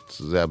לעשות.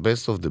 זה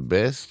ה-best of the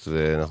best,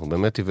 ואנחנו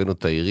באמת הבאנו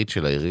את העירית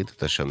של העירית,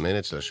 את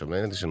השמנת של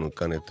השמנת. יש לנו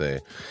כאן את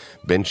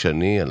בן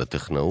שני על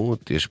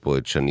הטכנאות, יש פה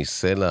את שני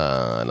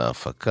סלע על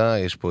ההפקה,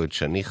 יש פה את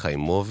שני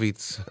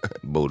חיימוביץ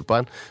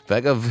באולפן,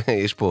 ואגב,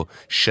 יש פה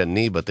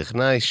שני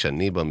בטכנאי,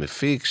 שני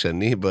במפיק,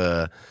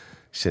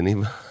 שני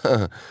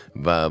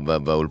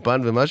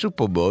באולפן, ומשהו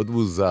פה מאוד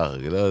מוזר.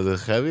 זה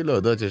חייב לי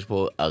להודות שיש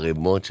פה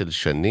ערימות של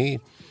שני.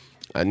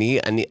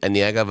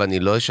 אגב, אני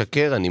לא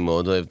אשקר, אני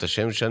מאוד אוהב את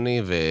השם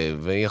שני,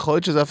 ויכול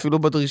להיות שזה אפילו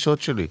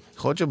בדרישות שלי.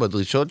 יכול להיות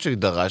שבדרישות שלי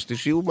דרשתי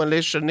שיהיו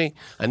מלא שני.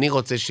 אני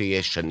רוצה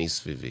שיהיה שני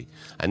סביבי.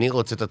 אני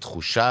רוצה את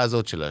התחושה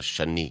הזאת של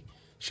השני.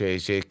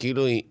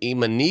 שכאילו,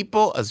 אם אני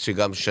פה, אז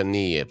שגם שני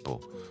יהיה פה.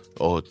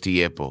 או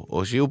תהיה פה,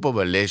 או שיהיו פה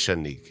מלא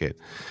שני, כן.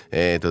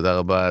 תודה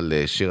רבה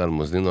לשיר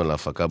אלמוזנינו על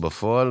ההפקה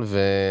בפועל,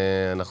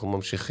 ואנחנו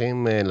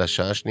ממשיכים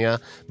לשעה השנייה.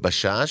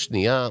 בשעה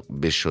השנייה,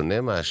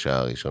 בשונה מהשעה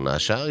הראשונה,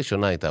 השעה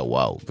הראשונה הייתה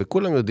וואו,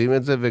 וכולם יודעים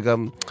את זה,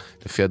 וגם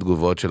לפי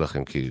התגובות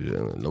שלכם, כי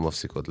לא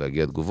מפסיקות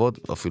להגיע תגובות,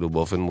 אפילו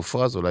באופן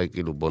מופרז, אולי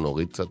כאילו בוא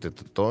נוריד קצת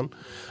את הטון,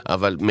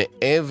 אבל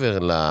מעבר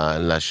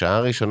לשעה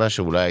הראשונה,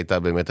 שאולי הייתה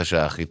באמת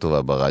השעה הכי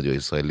טובה ברדיו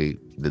הישראלי,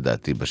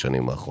 לדעתי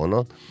בשנים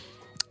האחרונות,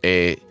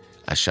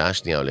 השעה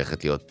השנייה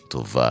הולכת להיות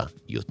טובה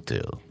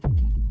יותר.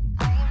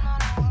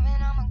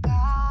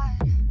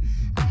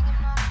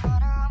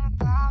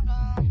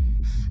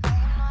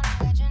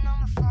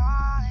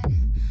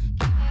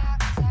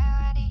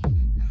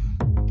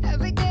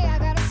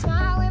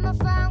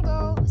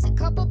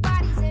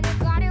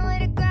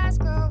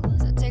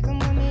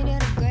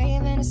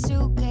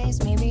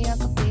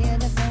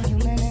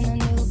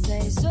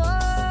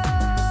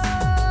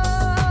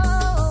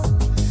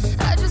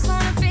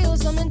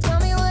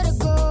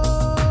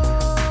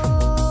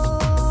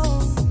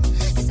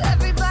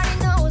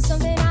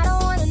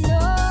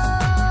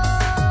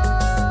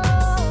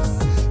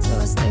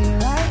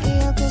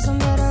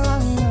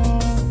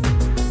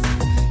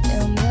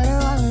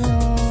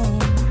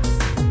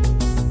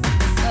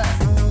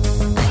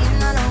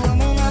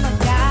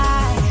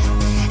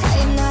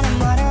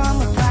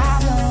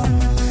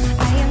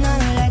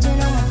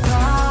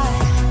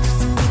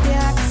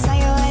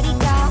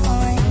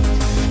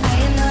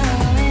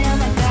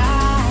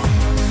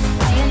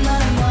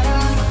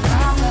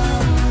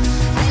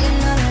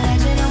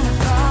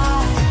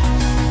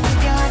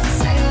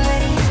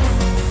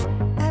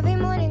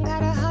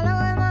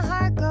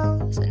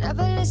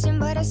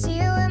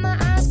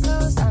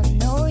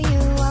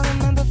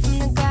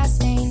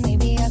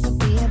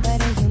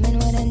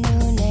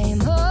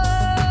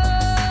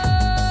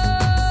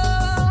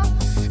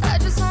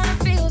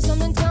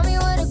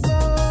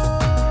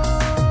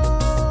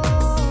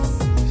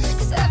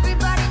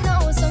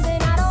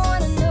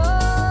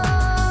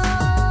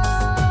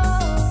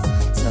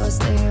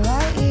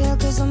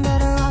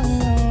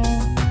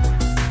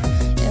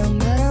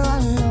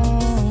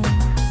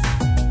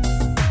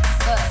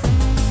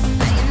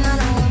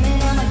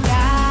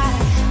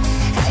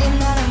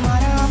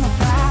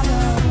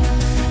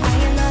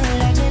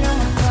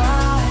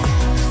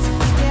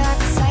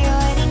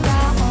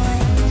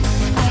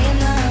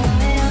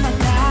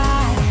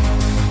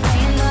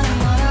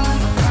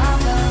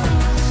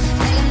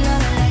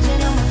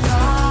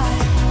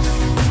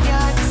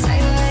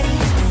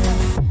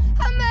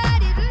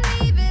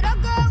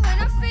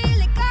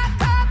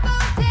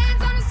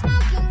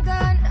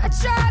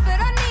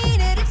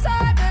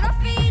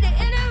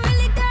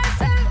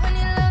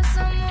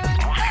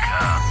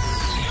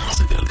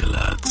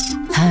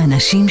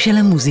 האנשים של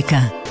המוזיקה.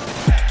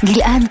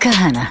 גלעד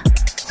כהנא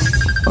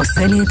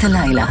עושה לי את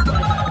הלילה.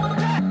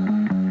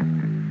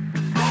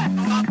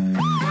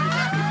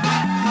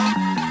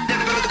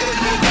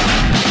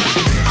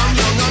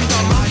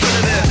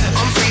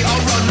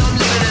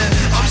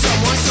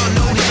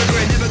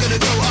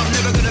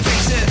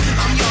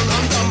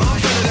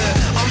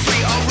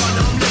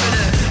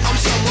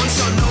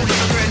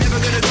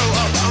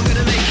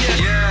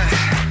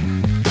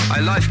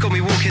 Got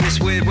me walking this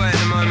weird way at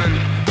the moment.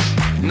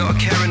 Not a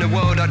care in the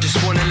world, I just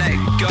wanna let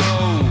go.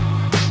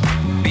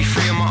 Be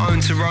free on my own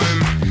to roam.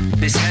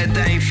 This head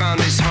that ain't found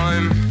its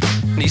home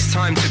needs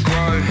time to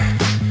grow.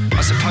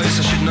 I suppose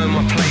I should know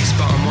my place,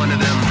 but I'm one of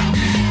them.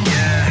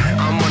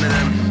 Yeah, I'm one of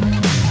them.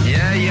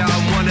 Yeah,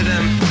 I'm one of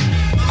them.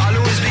 I'll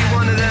always be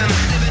one of them.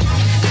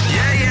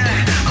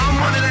 Yeah, I'm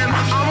one of them.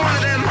 I'm one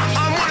of them.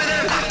 I'm one of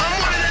them. I'm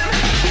one of them.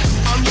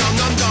 I'm young,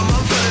 I'm dumb,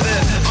 I'm full of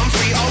it. I'm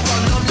free, I'll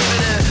run, I'm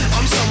living it.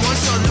 I'm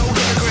someone's son, no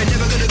hypocrite,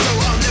 never gonna grow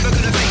up, never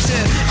gonna face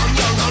it. I'm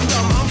young, I'm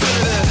dumb, I'm full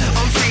of it.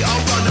 I'm free,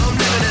 I'll run, I'm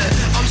living it.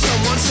 I'm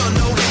someone's son,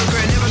 no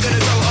hypocrite, never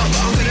gonna grow up,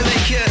 I'm gonna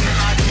make it.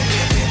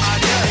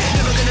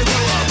 Never gonna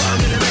grow up, I'm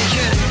gonna make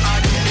it.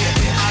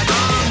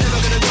 I'm never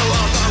gonna grow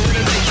up, I'm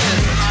gonna make it.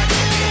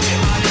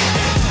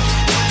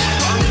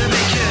 I'm gonna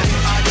make it.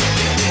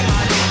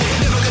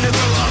 Never gonna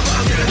grow up,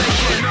 I'm gonna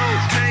make it. No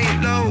pain,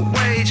 low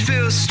wage,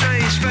 feels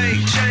strange,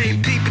 fake chain.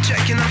 People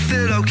checking, I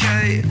feel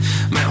okay.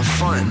 Man, I'm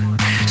fine.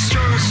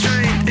 Strong,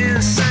 strain,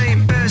 insane,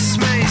 best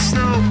mates,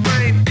 no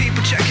brain.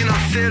 People checking, I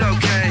feel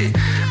okay.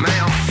 Man,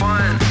 I'm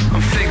fine.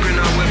 I'm figuring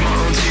out with my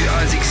own two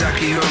eyes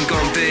exactly who I'm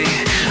gonna be.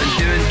 And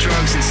doing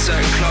drugs in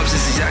certain clubs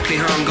is exactly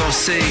how I'm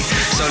gonna see.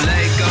 So let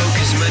it go,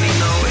 cause many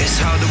know it's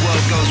how the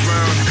world goes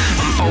round.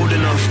 I'm old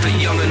enough, but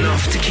young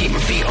enough to keep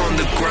my feet on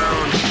the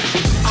ground.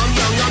 I'm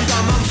young, I'm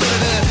dumb, I'm full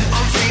of it.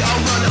 I'm free,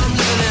 I'll run, I'm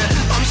living it.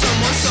 I'm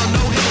someone's son,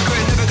 no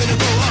hypocrite, never gonna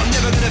grow up,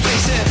 never gonna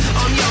face it.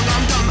 I'm young,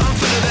 I'm dumb, I'm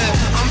full of it.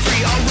 I'm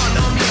free, I'll run,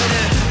 I'm living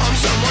it. I'm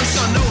someone's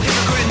son, no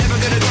hypocrite, never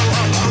gonna grow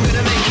up, I'm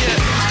gonna make it.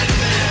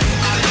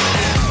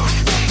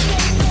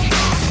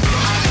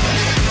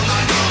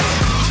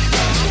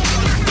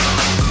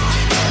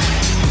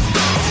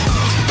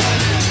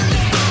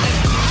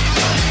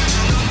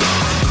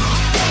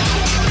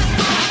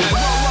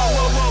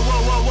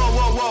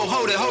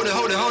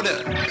 Hold it.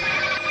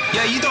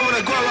 Yeah, you don't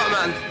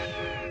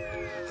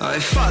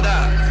like, fuck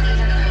that.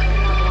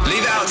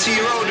 Leave it out to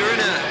your older,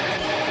 innit?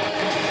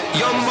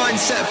 Young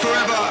mindset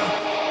forever.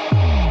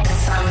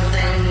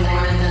 Something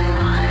more than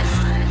life,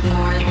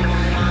 more than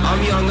life.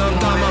 I'm young, I'm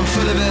dumb, I'm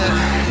full of it.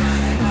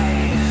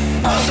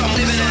 I'm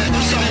living it,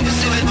 I'm living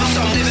it,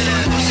 I'm living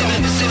it,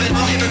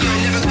 I'm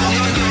hypocrite, never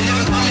living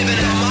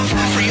it,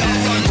 I'm free, I'm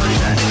fun,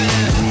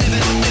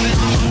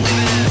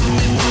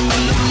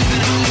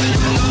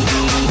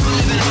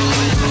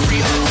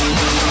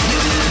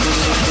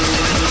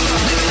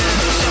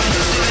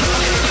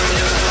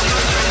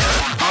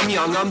 I'm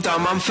young, I'm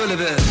dumb, I'm full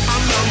of it.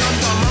 I'm young, I'm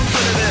dumb, I'm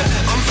full of it.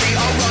 I'm free,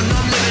 I'll run,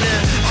 I'm living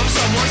it. I'm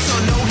someone's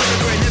son, no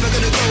hypocrite, never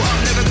gonna go up,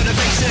 never gonna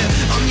face it.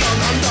 I'm young,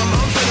 I'm dumb,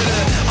 I'm full of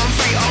it. I'm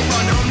free, I'll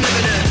run, I'm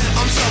living it.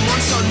 I'm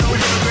someone's son, no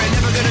hypocrite,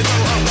 never gonna go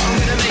up, I'm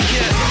gonna make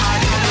it.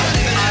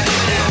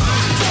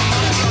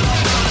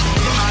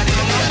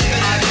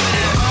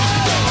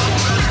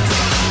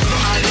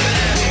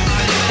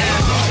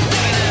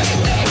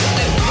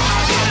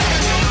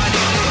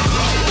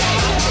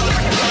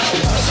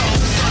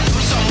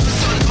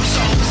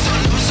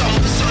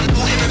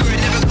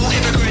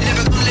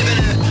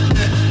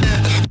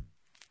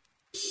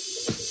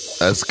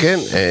 אז כן,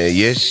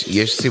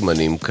 יש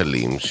סימנים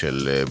קלים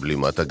של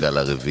בלימת הגל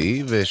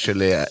הרביעי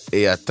ושל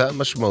האטה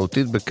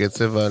משמעותית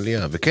בקצב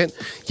העלייה. וכן,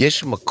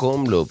 יש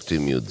מקום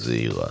לאופטימיות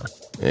זהירה.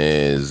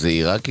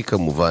 זהירה כי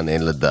כמובן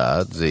אין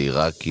לדעת,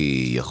 זהירה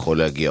כי יכול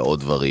להגיע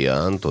עוד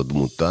וריאנט, עוד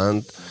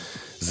מוטנט,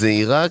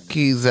 זהירה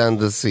כי זה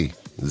הנדסי,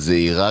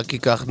 זהירה כי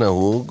כך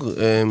נהוג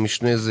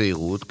משנה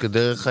זהירות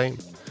כדרך חיים.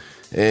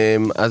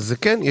 אז זה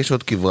כן, יש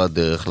עוד כברת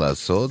דרך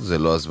לעשות, זה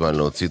לא הזמן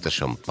להוציא את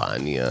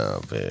השמפניה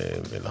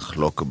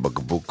ולחלוק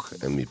בקבוק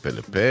מפה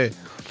לפה.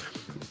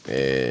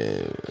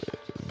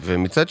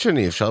 ומצד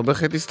שני, אפשר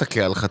בהחלט להסתכל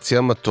על חצי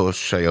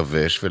המטוש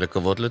היבש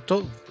ולקוות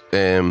לטוב.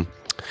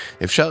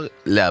 אפשר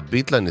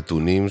להביט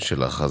לנתונים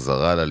של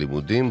החזרה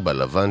ללימודים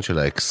בלבן של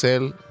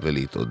האקסל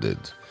ולהתעודד.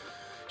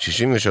 63%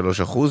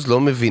 לא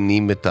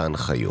מבינים את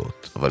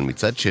ההנחיות, אבל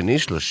מצד שני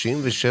 37%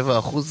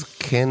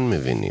 כן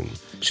מבינים,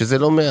 שזה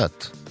לא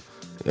מעט.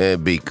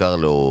 בעיקר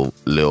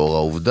לאור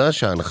העובדה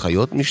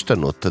שההנחיות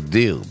משתנות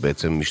תדיר,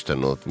 בעצם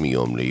משתנות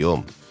מיום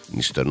ליום,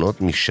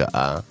 משתנות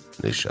משעה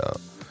לשעה,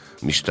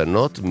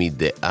 משתנות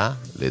מדעה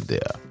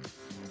לדעה.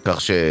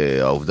 כך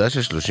שהעובדה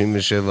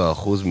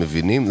ש37%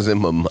 מבינים זה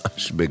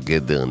ממש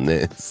בגדר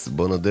נס,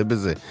 בוא נודה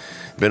בזה.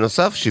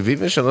 בנוסף,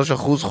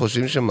 73%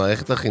 חושבים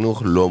שמערכת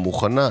החינוך לא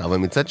מוכנה, אבל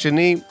מצד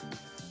שני,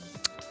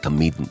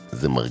 תמיד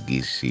זה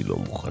מרגיש שהיא לא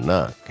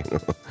מוכנה.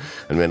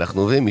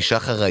 אנחנו רואים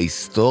משחר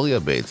ההיסטוריה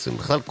בעצם.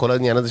 בכלל, כל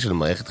העניין הזה של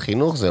מערכת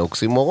חינוך זה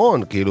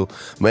אוקסימורון. כאילו,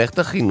 מערכת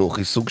החינוך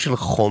היא סוג של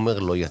חומר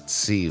לא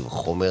יציב,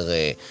 חומר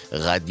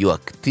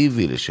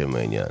רדיואקטיבי לשם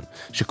העניין,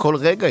 שכל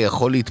רגע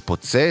יכול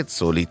להתפוצץ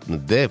או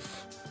להתנדף.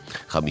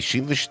 52%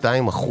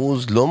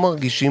 לא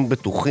מרגישים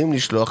בטוחים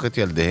לשלוח את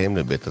ילדיהם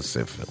לבית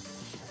הספר.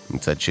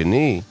 מצד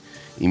שני,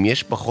 אם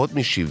יש פחות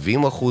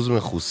מ-70%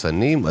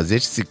 מחוסנים, אז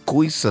יש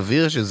סיכוי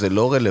סביר שזה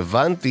לא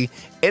רלוונטי,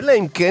 אלא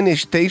אם כן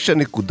יש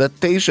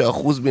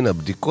 9.9% מן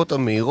הבדיקות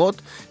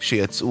המהירות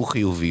שיצאו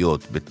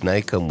חיוביות.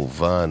 בתנאי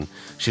כמובן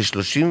ש31%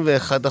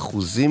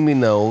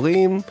 מן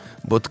ההורים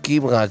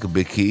בודקים רק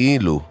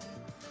בכאילו.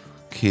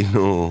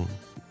 כאילו,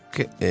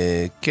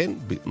 כן,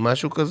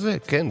 משהו כזה,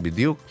 כן,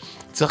 בדיוק.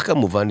 צריך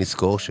כמובן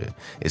לזכור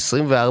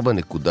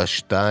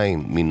ש24.2%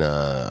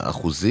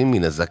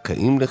 מן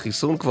הזכאים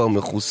לחיסון כבר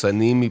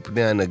מחוסנים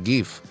מפני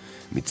הנגיף.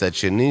 מצד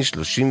שני, 33%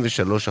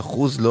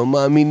 לא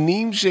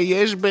מאמינים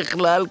שיש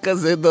בכלל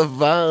כזה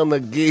דבר,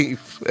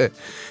 נגיף.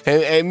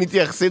 הם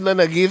מתייחסים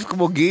לנגיף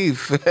כמו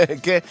גיף.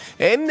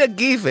 אין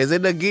נגיף, איזה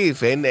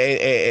נגיף?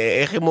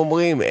 איך הם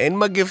אומרים? אין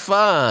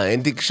מגפה,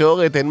 אין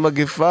תקשורת, אין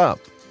מגפה.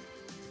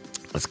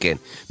 אז כן,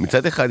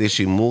 מצד אחד יש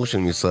אימור של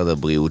משרד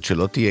הבריאות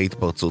שלא תהיה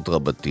התפרצות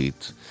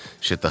רבתית,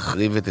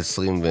 שתחריב את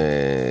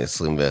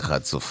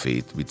 2021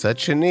 סופית. מצד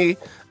שני,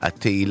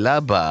 התהילה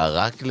באה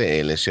רק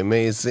לאלה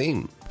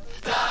שמעזים.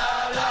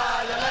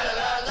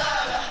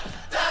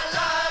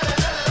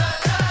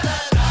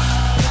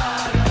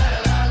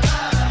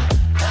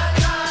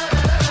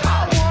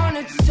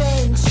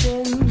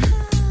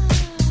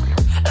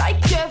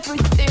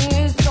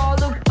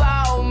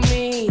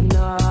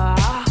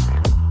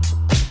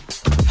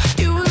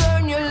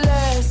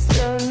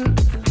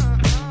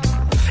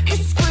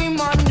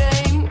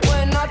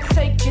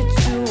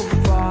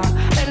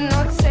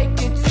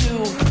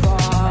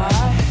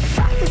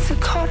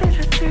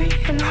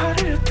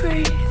 Harder to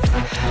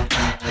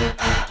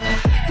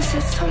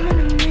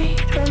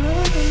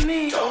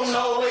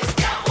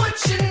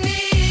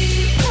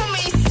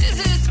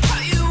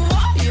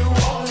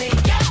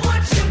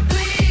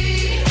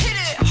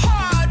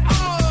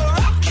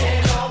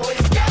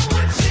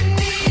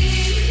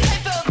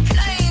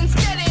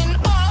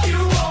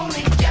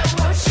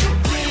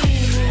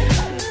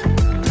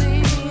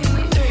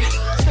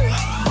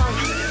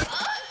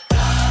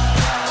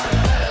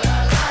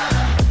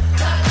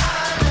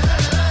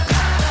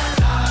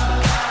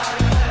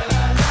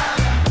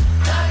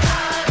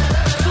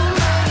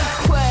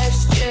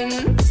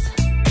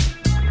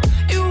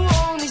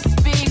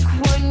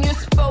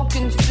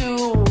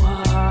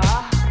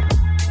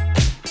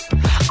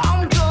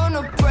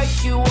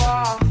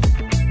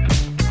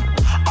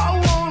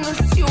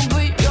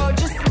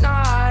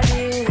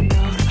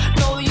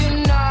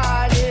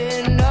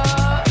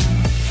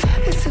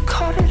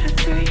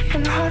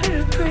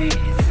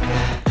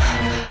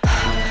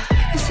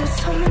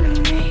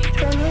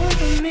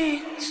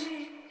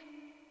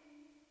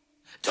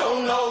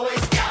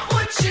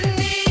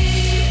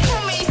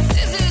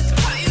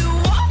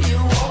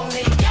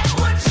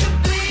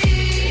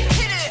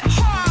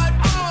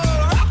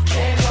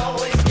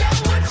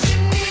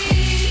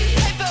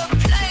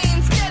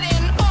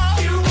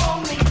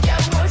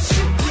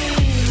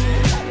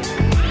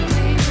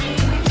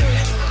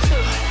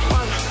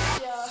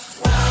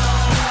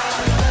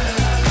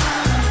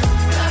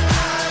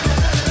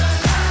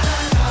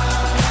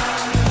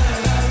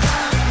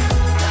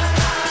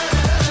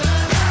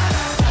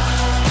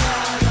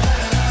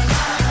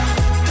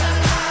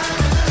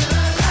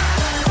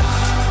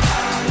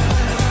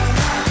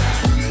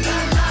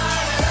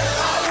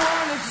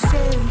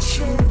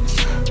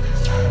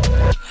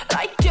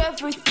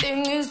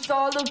thinking it's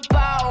all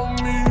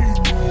about me.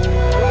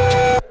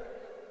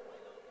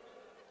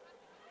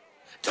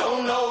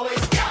 Don't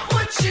always get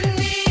what you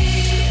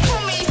need.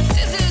 Pull me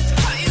scissors,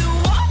 cut you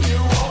off. You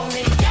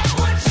only get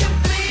what you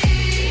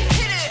bleed.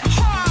 Hit it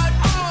hard,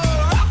 I'm a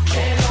rock.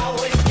 Can't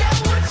always get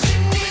what you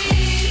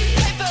need.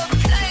 Paper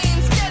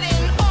planes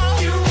getting off.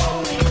 You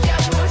only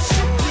get what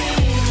you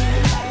bleed.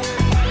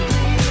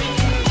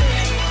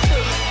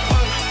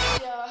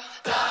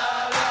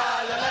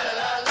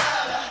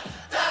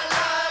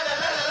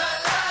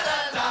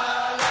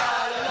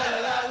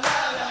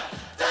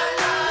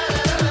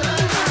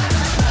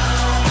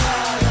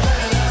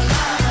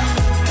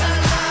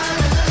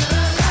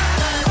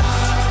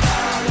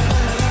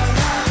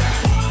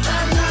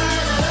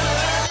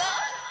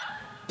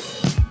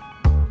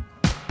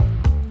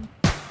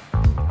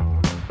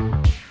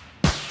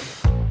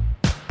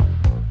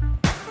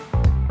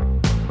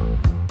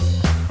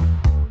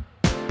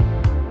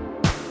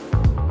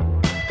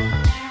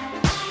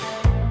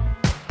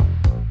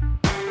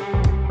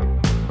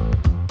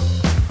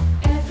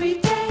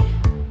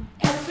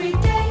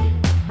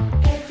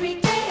 Every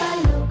day I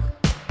look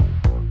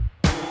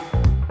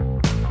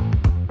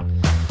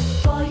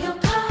for your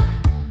car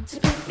to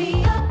pick me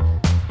up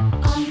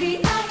on the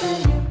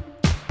avenue.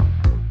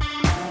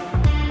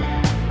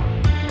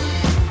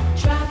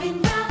 Driving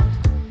round,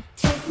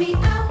 take me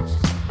out,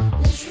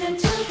 listening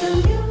to the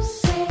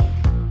music.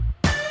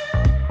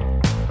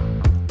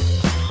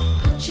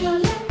 Put your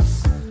lips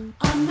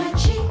on my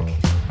cheek,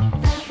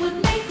 that would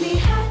make me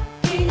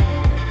happy.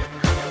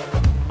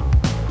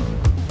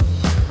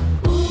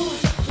 Ooh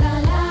la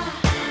la,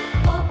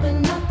 open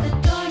up the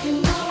door, you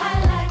know I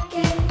like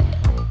it.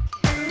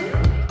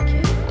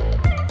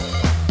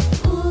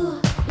 Ooh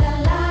la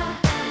la,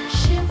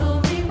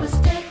 chivalry was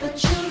dead but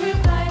you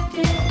revived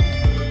it.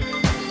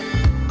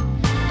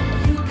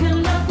 You can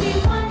love me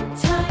one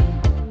time,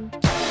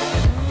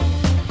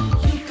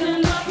 you can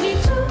love me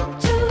two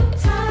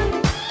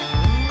times.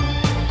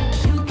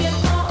 You get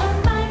more of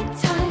my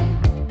time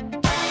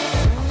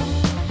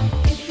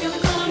if you're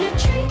gonna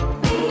treat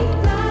me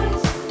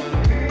nice.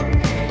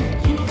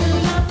 You can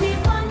love me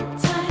one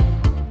time,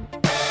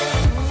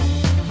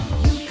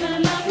 you can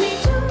love me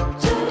two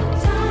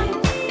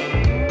times.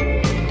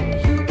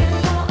 You get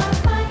more of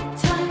my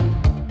time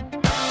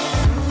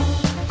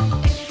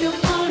if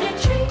you're gonna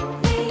treat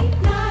me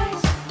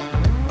nice.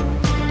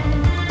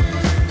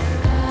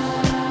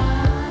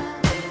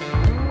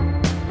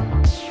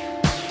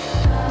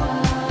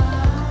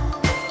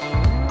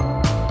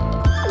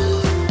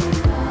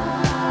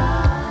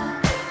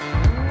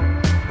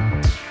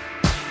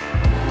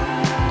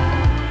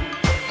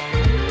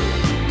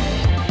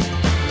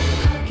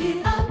 Hug it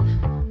up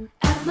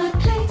at my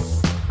place.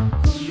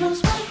 Who knows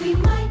what we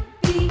might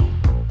be?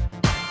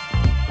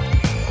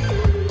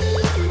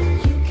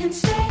 You can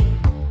stay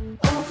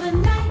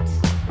overnight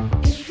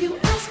if you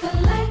ask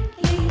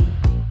politely.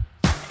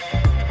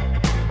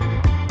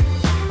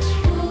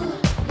 Ooh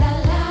la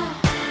la,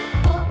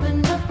 open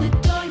up the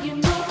door, you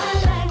know I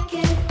like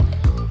it.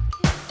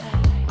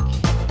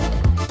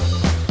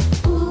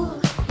 Ooh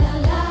la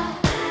la,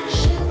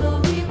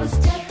 chivalry was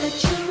dead but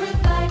you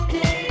revived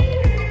it.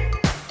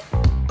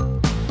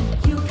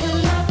 You can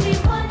love me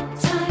one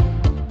time,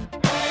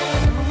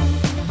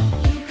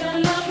 you can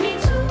love me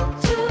two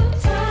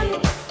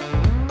times.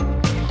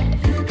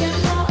 You get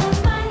more of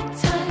my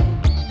time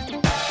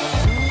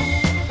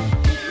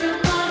if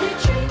you're gonna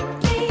treat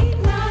me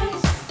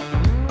nice.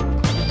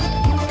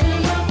 You can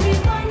love me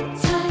one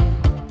time,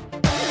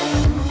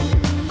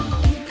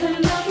 you can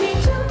love me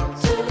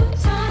two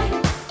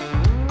times.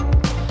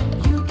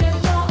 You get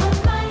more of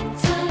my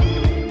time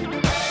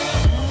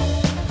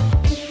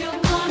if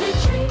you're gonna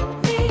treat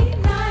me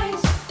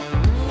nice.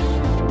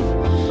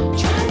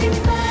 Driving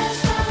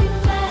fast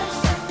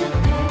up the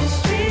main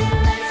street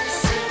lights,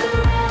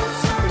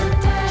 cigarettes on the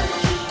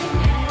dash,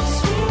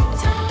 sweet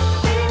time,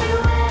 baby,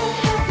 where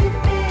have you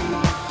been?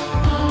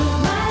 All of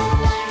my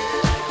life,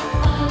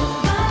 all of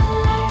my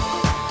life,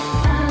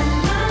 all of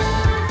my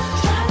life.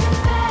 Driving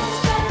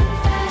fast up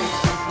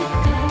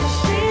the main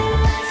street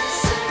lights,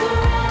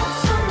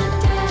 cigarettes on the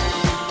dash,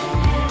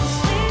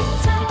 sweet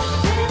time,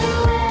 baby,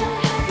 where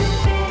have you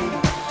been?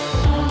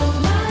 All of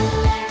my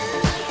life,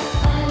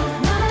 all of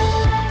my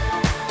life,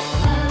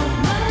 all of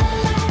my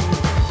life.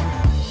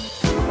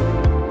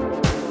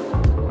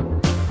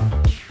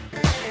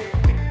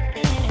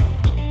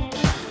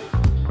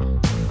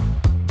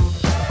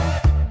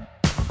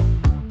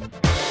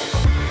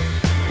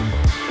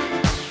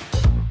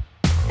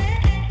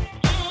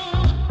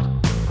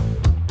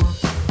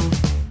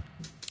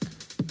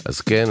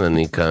 אז כן,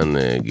 אני כאן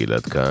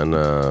גלעד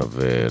כהנא,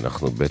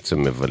 ואנחנו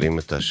בעצם מבלים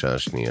את השעה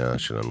השנייה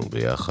שלנו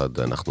ביחד.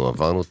 אנחנו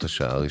עברנו את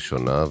השעה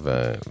הראשונה,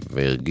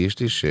 והרגיש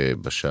לי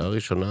שבשעה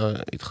הראשונה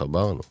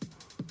התחברנו.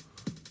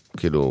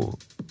 כאילו,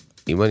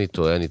 אם אני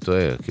טועה, אני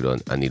טועה. כאילו,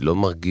 אני לא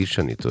מרגיש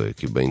שאני טועה,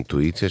 כי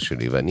באינטואיציה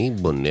שלי, ואני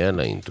בונה על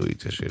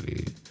האינטואיציה שלי,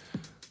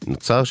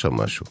 נוצר שם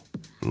משהו,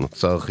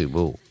 נוצר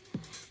חיבור.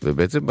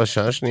 ובעצם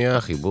בשעה השנייה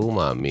החיבור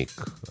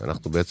מעמיק.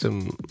 אנחנו בעצם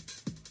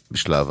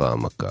בשלב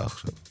העמקה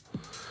עכשיו.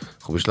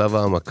 אנחנו בשלב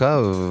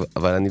העמקה,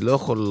 אבל אני לא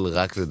יכול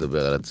רק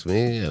לדבר על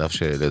עצמי, אלא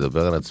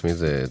שלדבר על עצמי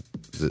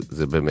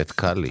זה באמת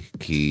קל לי,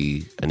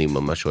 כי אני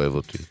ממש אוהב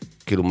אותי.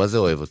 כאילו, מה זה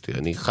אוהב אותי?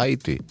 אני חי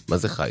איתי. מה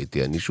זה חי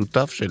איתי? אני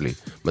שותף שלי.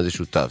 מה זה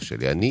שותף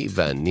שלי?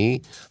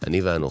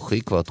 אני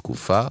ואנוכי כבר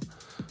תקופה,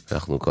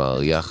 אנחנו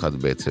כבר יחד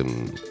בעצם,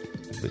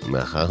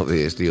 מאחר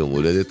ויש לי יום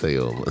הולדת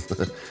היום,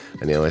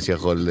 אני ממש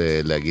יכול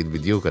להגיד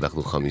בדיוק,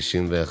 אנחנו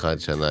 51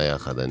 שנה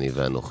יחד, אני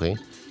ואנוכי.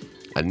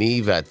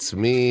 אני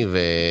ועצמי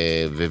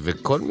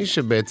וכל מי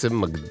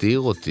שבעצם מגדיר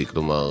אותי,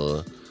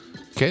 כלומר,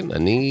 כן,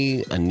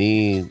 אני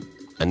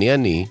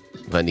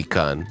ואני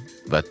כאן,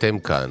 ואתם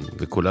כאן,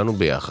 וכולנו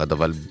ביחד,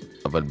 אבל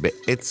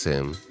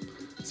בעצם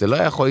זה לא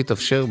יכול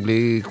להתאפשר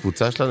בלי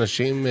קבוצה של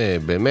אנשים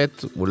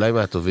באמת אולי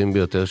מהטובים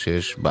ביותר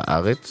שיש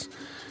בארץ,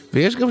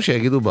 ויש גם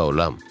שיגידו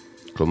בעולם.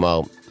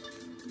 כלומר,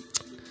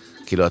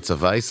 כאילו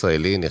הצבא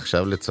הישראלי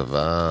נחשב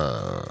לצבא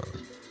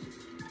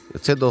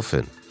יוצא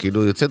דופן.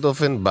 כאילו יוצא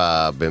דופן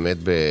באמת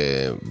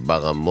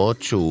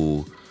ברמות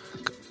שהוא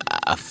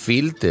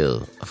הפילטר,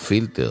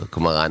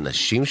 כלומר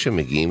האנשים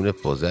שמגיעים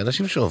לפה, זה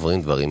אנשים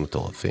שעוברים דברים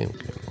מטורפים.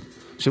 כאילו.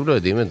 אנשים לא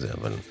יודעים את זה,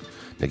 אבל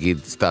נגיד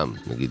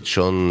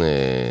שון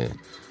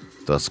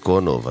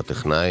טרסקונוב,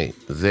 הטכנאי,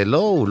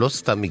 הוא לא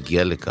סתם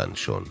הגיע לכאן,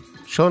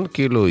 שון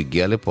כאילו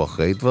הגיע לפה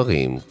אחרי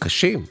דברים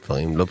קשים,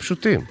 דברים לא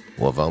פשוטים.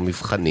 הוא עבר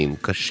מבחנים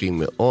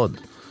קשים מאוד,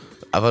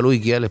 אבל הוא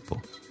הגיע לפה.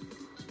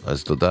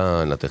 אז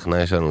תודה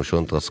לטכנאי שלנו,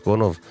 שון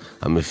טרסקונוב.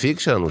 המפיק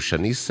שלנו,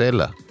 שני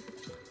סלע,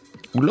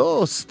 הוא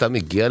לא סתם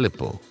הגיע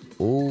לפה.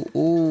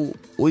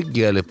 הוא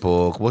הגיע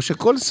לפה כמו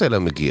שכל סלע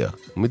מגיע.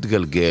 הוא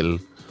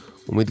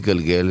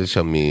מתגלגל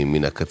שם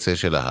מן הקצה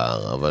של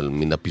ההר, אבל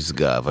מן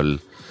הפסגה, אבל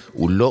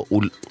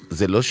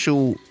זה לא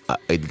שהוא,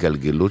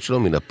 ההתגלגלות שלו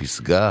מן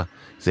הפסגה,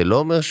 זה לא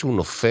אומר שהוא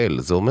נופל,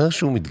 זה אומר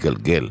שהוא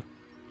מתגלגל.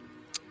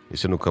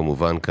 יש לנו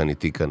כמובן כאן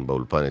איתי כאן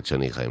באולפן את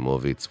שני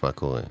חיימוביץ, מה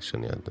קורה?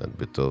 שני, את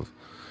בטוב.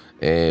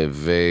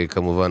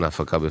 וכמובן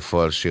ההפקה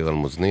בפועל שיר על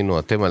מוזנינו,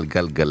 אתם על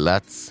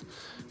גלגלץ,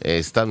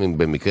 סתם אם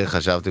במקרה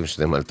חשבתם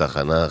שאתם על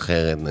תחנה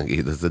אחרת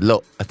נגיד, אז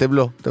לא, אתם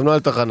לא על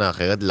תחנה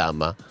אחרת,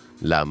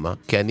 למה?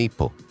 כי אני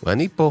פה,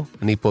 ואני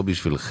פה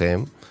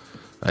בשבילכם,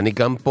 אני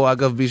גם פה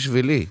אגב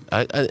בשבילי,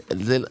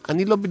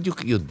 אני לא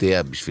בדיוק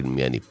יודע בשביל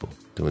מי אני פה,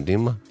 אתם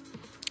יודעים מה?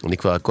 אני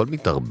כבר הכל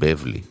מתערבב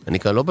לי, אני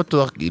כבר לא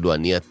בטוח כאילו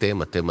אני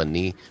אתם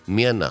אני,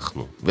 מי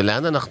אנחנו,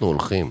 ולאן אנחנו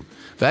הולכים.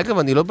 ואגב,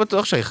 אני לא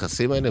בטוח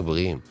שהיחסים האלה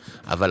בריאים,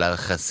 אבל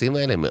היחסים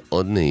האלה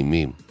מאוד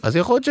נעימים. אז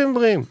יכול להיות שהם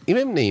בריאים. אם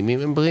הם נעימים,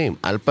 הם בריאים.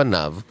 על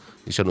פניו,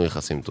 יש לנו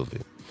יחסים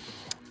טובים.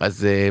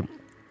 אז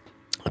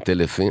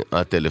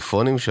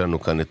הטלפונים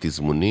שלנו כאן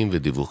לתזמונים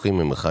ודיווחים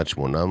הם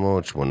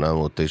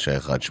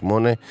 1-800-800-918.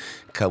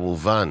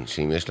 כמובן,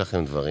 שאם יש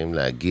לכם דברים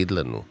להגיד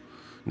לנו,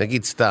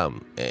 נגיד סתם,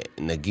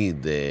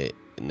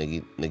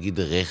 נגיד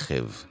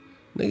רכב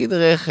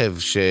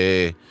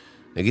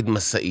נגיד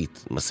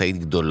מסעית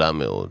גדולה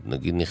מאוד,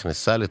 נגיד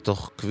נכנסה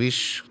לתוך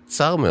כביש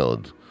צר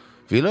מאוד,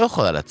 והיא לא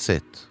יכולה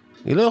לצאת,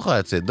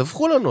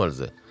 דווחו לנו על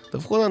זה.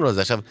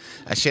 עכשיו,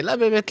 השאלה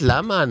באמת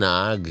למה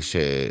הנהג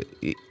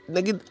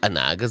נגיד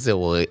הנהג הזה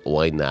הוא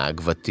הרי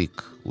נהג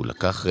ותיק, הוא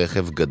לקח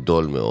רכב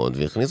גדול מאוד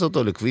והכניס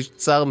אותו לכביש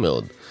צר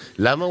מאוד,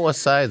 למה הוא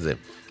עשה את זה?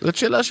 זאת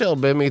שאלה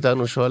שהרבה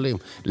מאיתנו שואלים,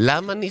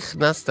 למה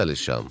נכנסת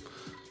לשם?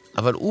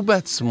 אבל הוא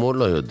בעצמו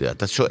לא יודע,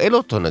 אתה שואל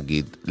אותו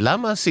נגיד,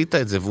 למה עשית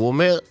את זה? והוא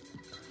אומר,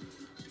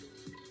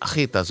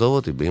 אחי, תעזוב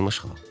אותי באמא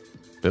שלך.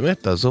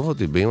 באמת, תעזוב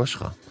אותי באמא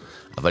שלך.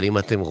 אבל אם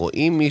אתם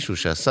רואים מישהו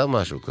שעשה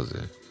משהו כזה,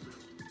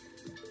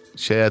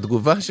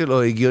 שהתגובה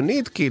שלו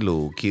הגיונית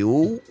כאילו, כי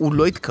הוא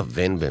לא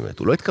התכוון באמת,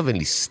 הוא לא התכוון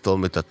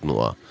לסתום את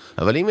התנועה.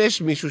 אבל אם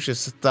יש מישהו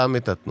שסתם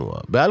את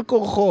התנועה, בעל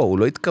כורחו, הוא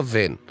לא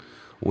התכוון.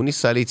 הוא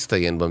ניסה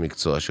להצטיין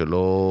במקצוע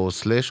שלו,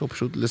 סלש, או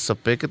פשוט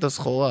לספק את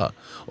הסחורה.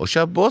 או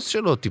שהבוס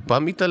שלו טיפה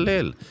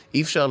מתעלל.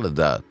 אי אפשר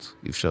לדעת.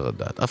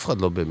 אף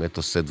אחד לא באמת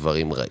עושה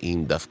דברים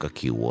רעים דווקא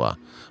כי הוא רע.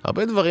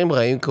 הרבה דברים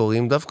רעים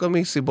קורים דווקא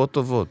מסיבות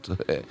טובות.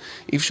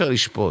 אי אפשר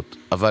לשפוט.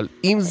 אבל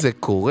אם זה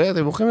קורה,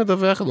 אתם יכולים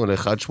לדווח לנו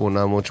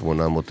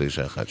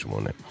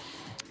ל-1-800-800-918.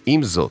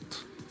 עם זאת,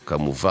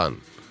 כמובן,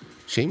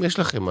 שאם יש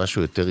לכם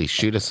משהו יותר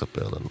אישי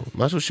לספר לנו,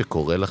 משהו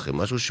שקורה לכם,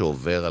 משהו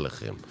שעובר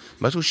עליכם,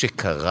 משהו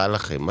שקרה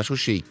לכם, משהו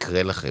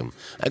שיקרה לכם.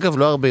 אגב,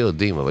 לא הרבה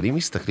יודעים, אבל אם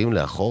מסתכלים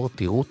לאחור,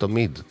 תראו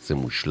תמיד, זה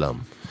מושלם.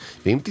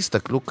 ואם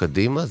תסתכלו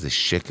קדימה, זה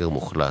שקר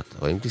מוחלט.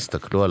 אבל אם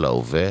תסתכלו על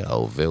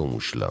ההווה הוא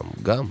מושלם.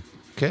 גם,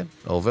 כן,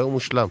 ההווה הוא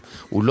מושלם.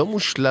 הוא לא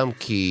מושלם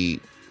כי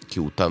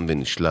הוא תם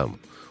ונשלם.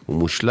 הוא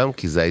מושלם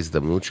כי זה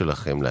ההזדמנות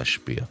שלכם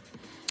להשפיע.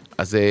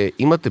 אז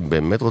אם אתם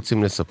באמת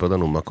רוצים לספר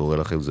לנו מה קורה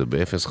לכם, זה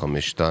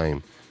ב-052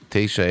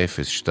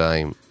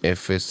 902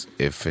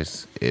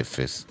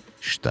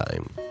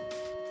 0002.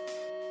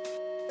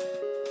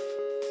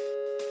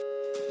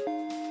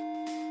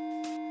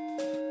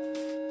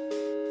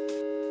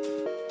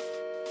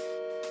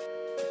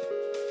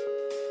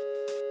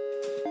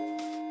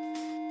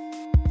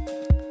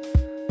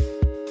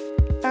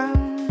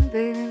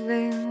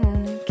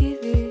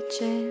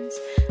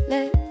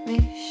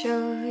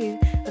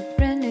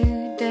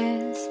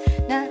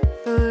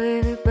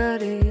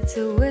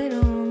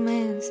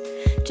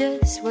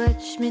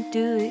 What watch me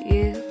do it,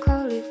 yeah,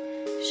 call it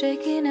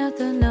shaking out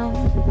the numb.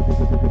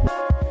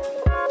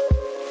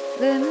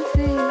 Let me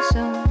feel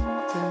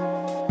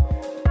something,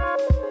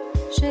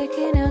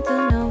 shaking out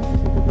the numb,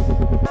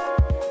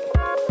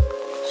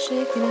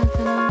 shaking out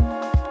the numb.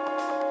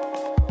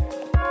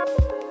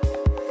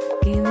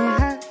 Give me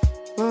hot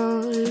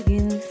water,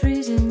 give me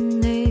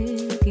freezing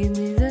air, give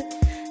me the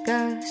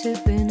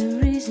gossip and a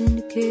reason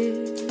to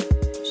care.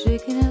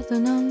 Shaking out the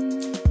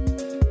numb,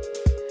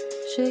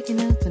 shaking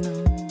out the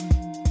numb.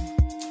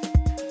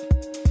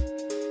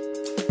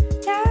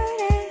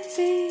 Not as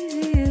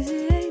easy as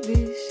the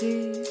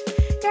ABCs.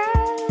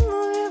 Gotta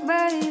move your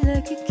body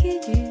like a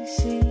kid, you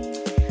see.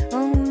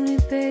 Only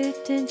pay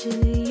attention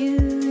to you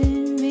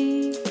and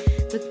me.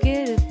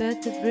 Forget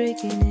about the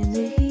breaking and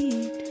the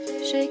heat.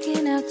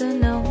 Shaking out the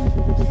numb.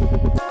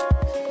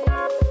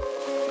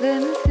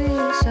 Let me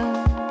feel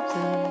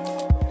something.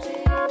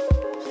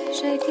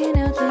 Shaking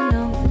out the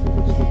numb.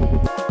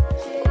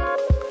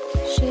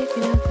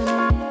 Shaking out the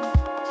numb.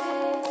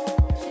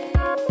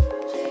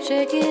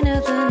 Shaking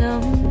out the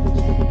numb.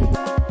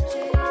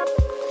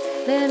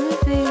 Let me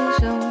feel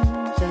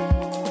something.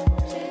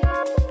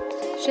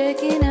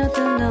 Shaking out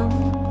the numb.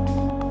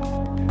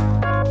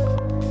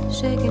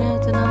 Shaking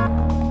out the numb.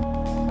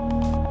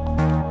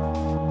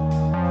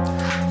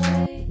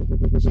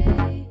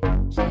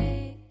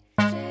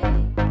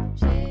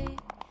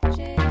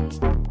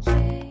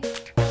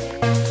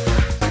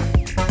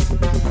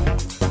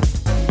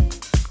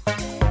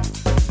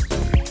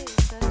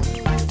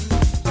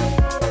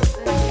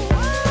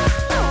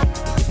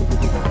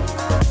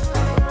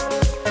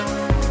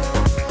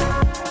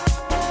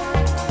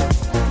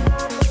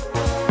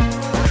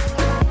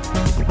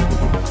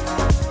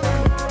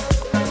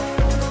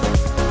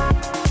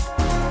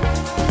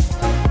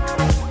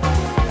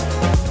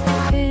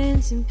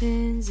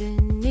 Pins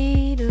and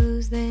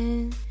needles,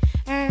 then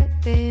out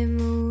there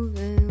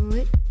moving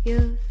with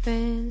your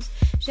friends,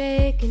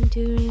 shaking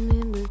to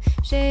remember,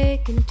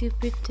 shaking to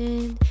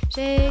pretend,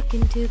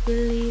 shaking to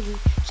believe it,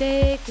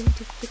 shaking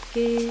to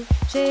forgive,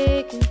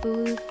 shaking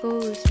for the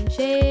force and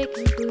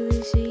shaking for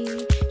the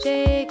sea,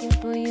 shaking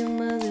for your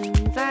mother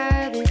and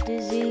father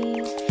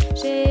disease,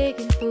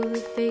 shaking for the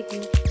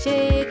faking,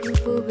 shaking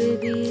for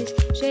babies,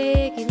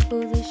 shaking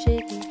for the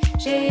shaking,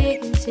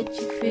 shaking set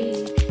you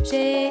free,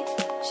 shake.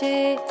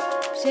 Shake,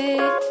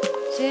 shake,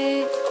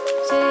 shake,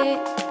 shake,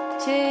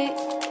 shake,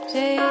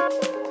 shake,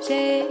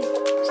 shake,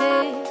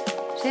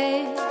 shake, shake,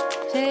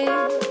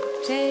 shake,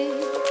 shake,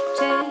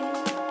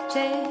 shake,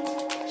 shake,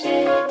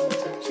 shake,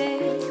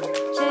 shake,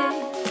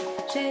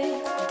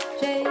 shake,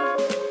 shake,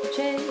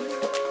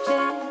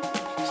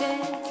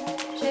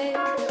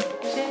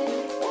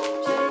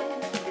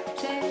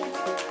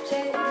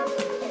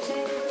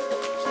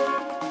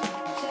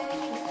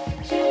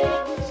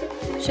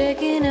 shake,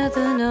 shaking out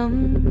the numb.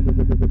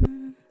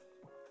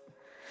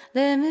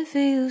 Let me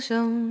feel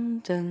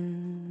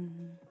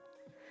something.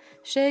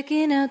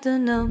 Shaking out the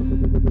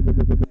numb.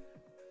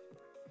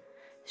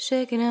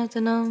 Shaking out the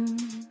numb.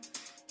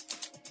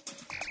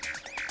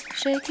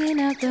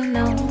 Shaking out the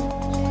numb.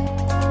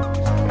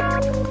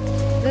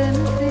 Let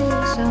me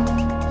feel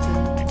something.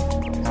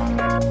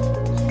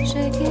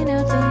 Shaking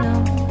out the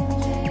numb.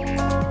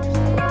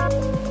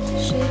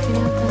 Shaking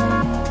out the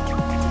numb.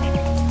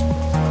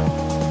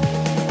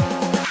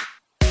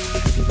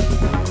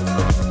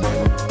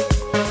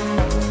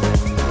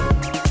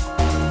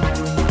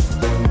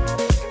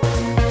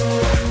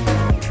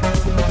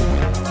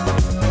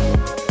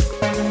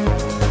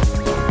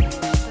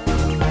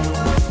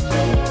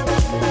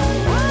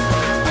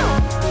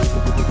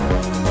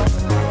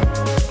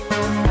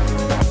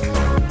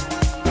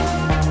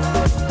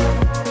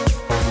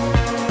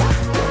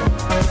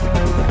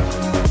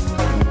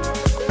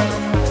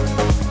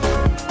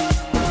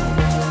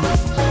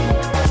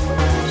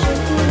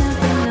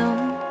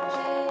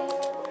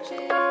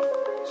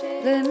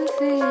 Let me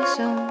feel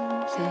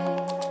something.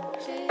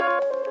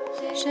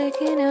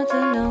 Shaking out the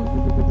numb.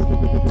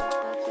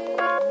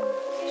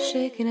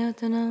 Shaking out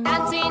the numb.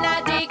 Dancing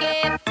at the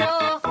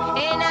ghetto,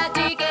 in a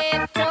the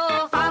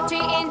ghetto, party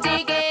in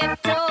the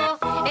ghetto,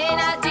 in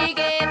a the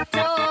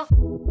ghetto.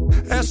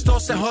 Esto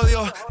se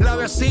jodió, la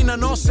vecina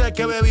no sé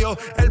qué bebió,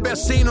 el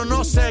vecino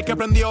no sé qué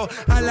prendió,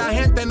 a la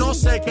gente no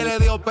sé qué le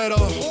dio, pero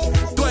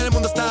todo el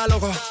mundo está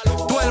loco,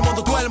 todo el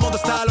mundo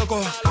está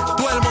loco,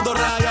 todo el mundo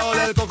rayado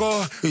del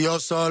coco, y yo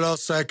solo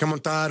sé que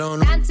montaron.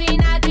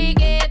 Dancing at the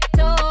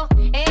ghetto,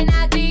 in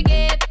a the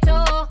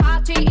ghetto,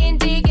 party in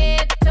the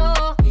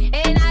ghetto,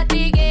 in a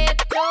the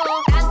ghetto.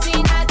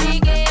 Dancing at the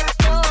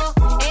ghetto,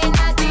 in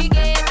a the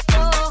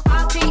ghetto,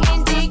 party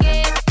in the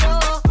ghetto,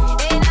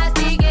 in a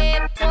the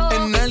ghetto.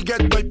 En el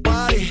ghetto hay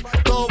party,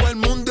 todo el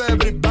mundo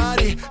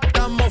everybody,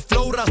 estamos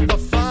flow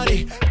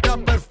rastafari, está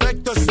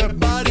perfecto ese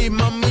body,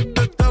 mami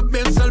tú estás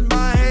bien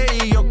salvaje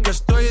y yo que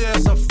estoy de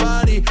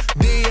safari,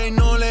 DJ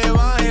no le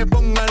baje,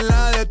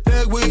 pónganla de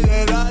Tego y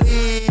de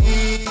Daddy.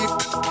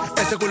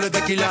 Ese culo es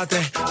de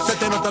quilate, se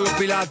te notan los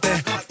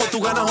pilates, o tú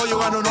ganas o yo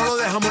gano, no lo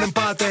dejamos en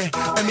empate,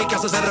 en mi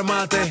casa se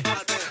remate,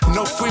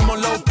 no fuimos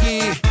low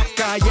key,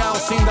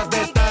 callados sin dar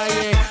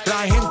detalles,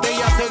 la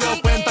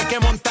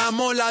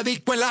la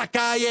disco en la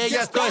calle,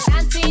 ya esto es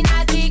Dancing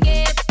at the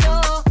ghetto,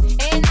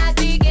 and at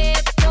the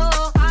ghetto,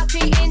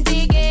 party in the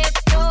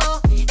ghetto,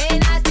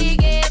 and at the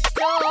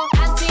ghetto,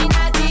 dancing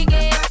at the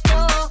ghetto,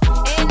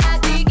 and at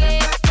the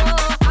ghetto,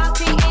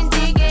 party in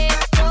the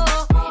ghetto,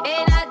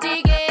 and at the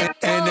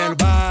ghetto. en el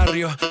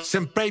barrio.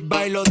 Siempre hay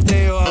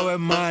bailoteo, Ave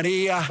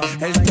María.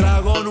 El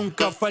trago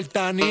nunca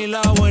falta ni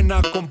la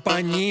buena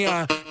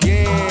compañía.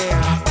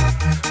 Yeah,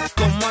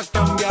 cómo ha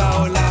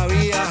cambiado la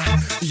vida.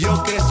 Yo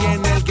crecí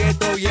en el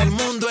gueto y el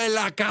mundo es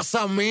la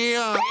casa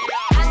mía.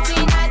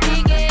 Dancing at the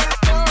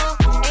ghetto,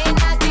 and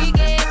at the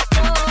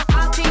ghetto,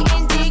 party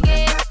in the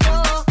ghetto,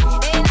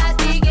 and at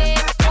the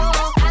ghetto,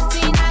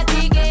 dancing at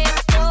the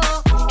ghetto,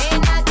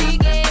 and at the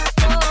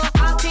ghetto,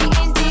 party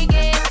in the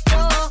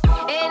ghetto,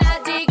 and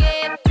at the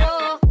ghetto.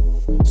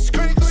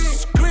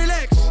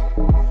 Skrillex,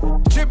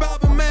 Chip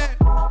Up and Man,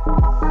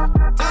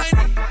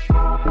 Tiny,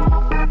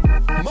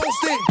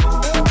 Mosty.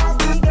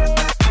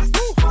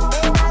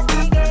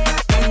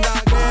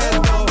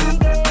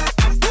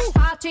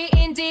 Party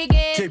in the ghetto.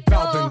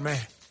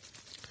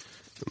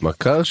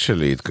 מכר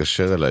שלי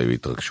התקשר אליי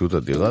בהתרגשות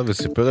אדירה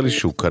וסיפר לי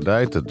שהוא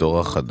קנה את הדור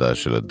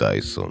החדש של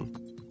הדייסון.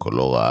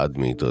 קולו רעד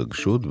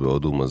מהתרגשות,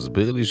 בעוד הוא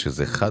מסביר לי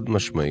שזה חד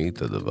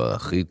משמעית הדבר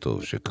הכי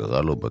טוב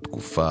שקרה לו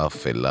בתקופה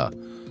האפלה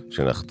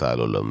שנחתה על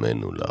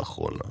עולמנו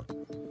לאחרונה.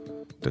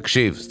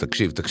 תקשיב,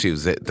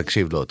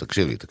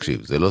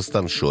 זה לא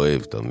סתם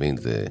שואב, אתה מבין?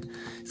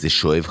 זה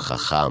שואב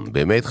חכם,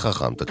 באמת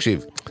חכם,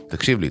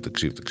 תקשיב לי.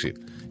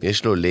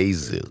 יש לו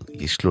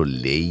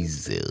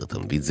לייזר, אתה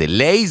מבין? זה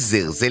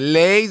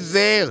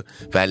לייזר!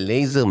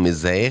 והלייזר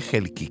מזהה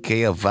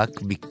חלקיקי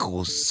אבק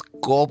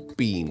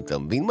מיקרוסקופיים, אתה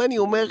מבין מה אני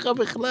אומר לך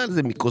בכלל?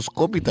 זה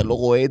מיקרוסקופי, אתה לא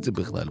רואה את זה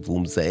בכלל,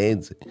 והוא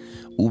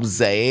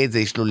מזהה את זה,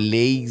 יש לו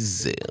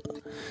לייזר.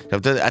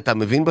 עכשיו, אתה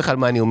מבין בכלל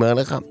מה אני אומר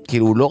לך?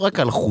 כאילו, הוא לא רק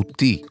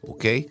אלחוטי,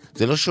 אוקיי?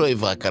 זה לא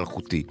שואב רק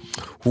אלחוטי.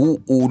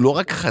 הוא לא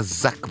רק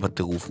חזק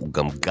בטירוף, הוא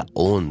גם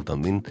גאון, אתה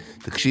מבין?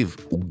 תקשיב,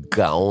 הוא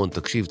גאון,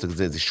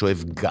 זה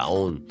שואב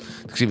גאון.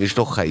 תקשיב, יש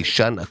לו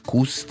חיישן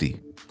אקוסטי.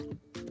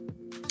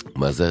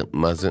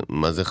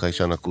 מה זה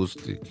חיישן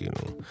אקוסטי? כאילו,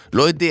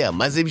 לא יודע,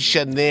 מה זה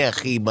משנה,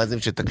 אחי?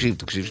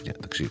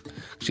 תקשיב,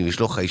 יש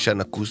לו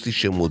חיישן אקוסטי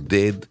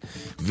שמודד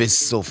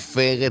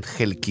וסופר את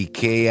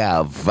חלקיקי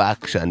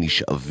האבק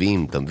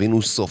שהנשאבים, אתה מבין?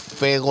 הוא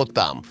סופר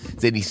אותם,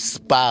 זה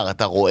נספר,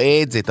 אתה רואה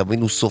את זה, אתה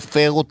מבין? הוא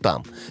סופר אותם,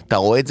 אתה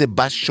רואה את זה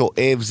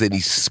בשואב, זה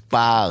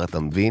נספר, אתה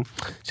מבין?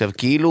 עכשיו,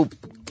 כאילו,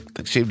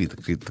 תקשיב לי.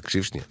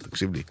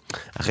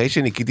 אחרי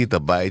שניקיתי את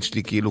הבית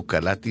שלי, כאילו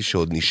קלטתי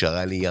שעוד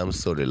נשארה לי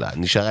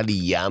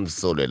ים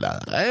סוללה.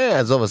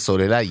 עזוב,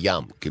 הסוללה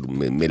ים, כאילו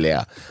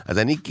מלאה. אז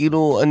אני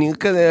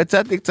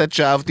יצאתי קצת,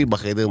 שאבתי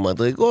בחדר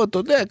מדרגות, אתה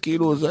יודע,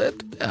 כאילו,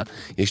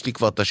 יש לי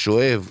כבר את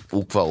השואב,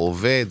 הוא כבר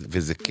עובד,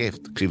 וזה כיף,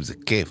 תקשיב, זה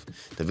כיף.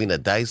 תבין,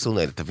 הדייסון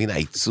האלה, תבין,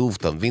 העיצוב,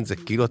 אתה מבין, זה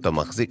כאילו אתה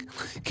מחזיק,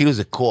 כאילו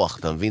זה כוח,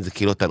 אתה מבין, זה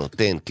כאילו אתה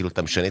נותן, כאילו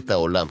אתה משנה את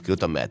העולם, כאילו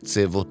אתה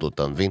מעצב אותו,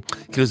 אתה מבין?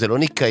 כאילו זה לא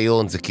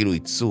ניקיון, זה כאילו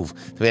עיצוב.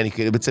 אני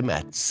כאילו בעצם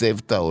מעצב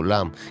את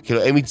העולם.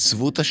 כאילו הם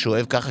עיצבו את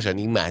השואב ככה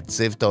שאני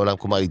מעצב את העולם.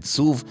 כלומר,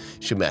 עיצוב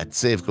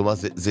שמעצב, כלומר,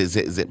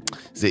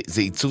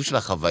 זה עיצוב של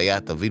החוויה,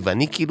 תבין?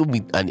 ואני כאילו,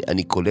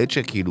 אני קולט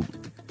שכאילו,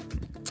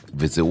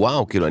 וזה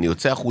וואו, כאילו, אני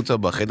יוצא החוצה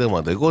בחדר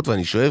מדרגות,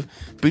 ואני שואב,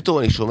 פתאום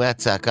אני שומע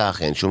צעקה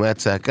אחרי, אני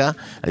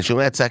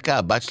שומע צעקה,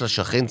 הבת של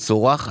השכן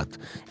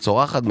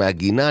צורחת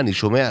מהגינה, אני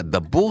שומע,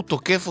 דבור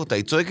תוקף אותה,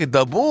 היא צועקת,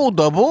 דבור.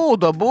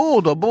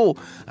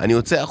 אני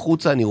יוצא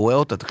החוצה, אני רואה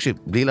אותה, תקשיב,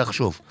 בלי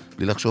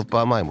לחשוב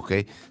פעמיים,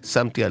 אוקיי?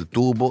 שמתי על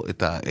טורבו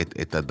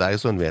את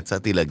הדייסון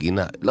ויצאתי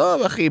לגינה.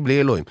 לא, אחי, בלי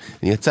אלוהים.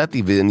 אני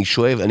יצאתי ואני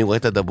שואב, אני רואה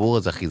את הדבור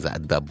הזה, אחי, זה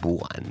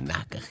הדבור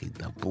ענק, אחי,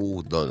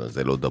 דבור. לא,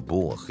 זה לא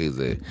דבור, אחי,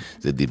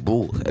 זה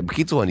דיבור.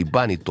 בקיצור, אני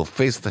בא, אני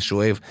תופס את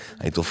השואב,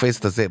 אני תופס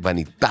את זה,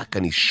 ואני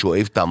אני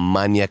שואב את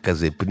המניאק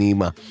הזה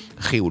פנימה.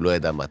 אחי, הוא לא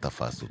ידע מה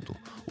תפס אותו.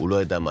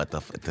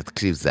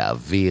 תקשיב,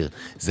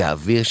 זה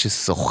אוויר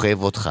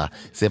שסוחב אותך.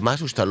 זה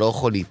משהו שאתה לא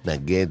יכול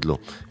להתנגד לו.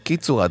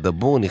 קיצור,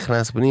 הדבור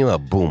נכנס פנימה,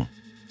 בום.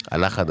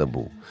 הלך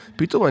הדבור.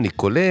 פתאום אני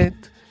קולט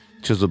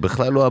שזו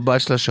בכלל לא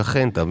הבת של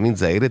השכן, אתה מבין?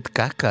 זה הילד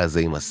קקה הזה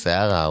עם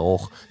השיער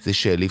הארוך, זה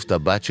שהליף את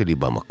הבת שלי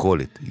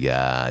במקולת.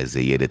 איזה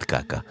ילד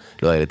קקה.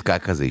 לא, הילד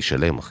קקה זה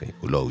ישלם, אחי.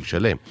 הוא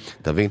ישלם.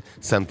 אתה מבין?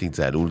 שמתי את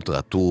זה על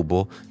אולטרה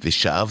טורבו,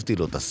 ושאבתי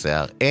לו את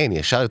השיער.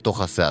 ישר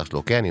לתוך השיער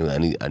שלו, כן?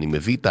 אני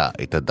מביא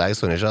את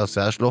הדייסון ישר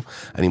לשיער שלו,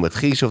 אני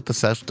מתחיל לשאוב את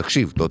השיער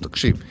שלו,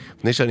 תקשיב.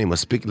 לפני שאני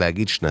מספיק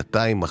להגיד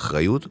 2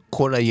 אחריות,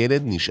 כל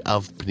הילד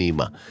נשאב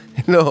פנימה.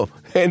 לא,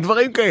 אין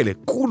דברים כאלה.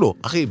 כולו,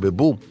 אחי,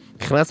 בבום,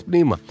 נכנס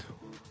פנימה.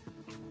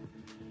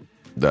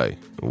 די,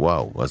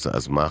 וואו,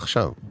 אז מה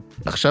עכשיו?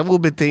 עכשיו הוא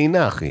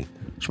בטעינה, אחי.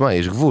 שמע,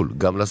 יש גבול,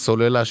 גם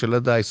לסוללה של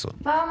הדייסון.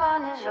 My mind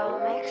is all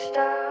mixed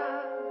up.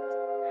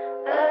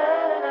 La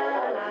la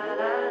la la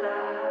la la.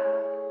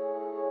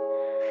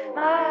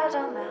 My eyes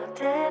are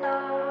melting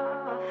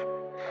off.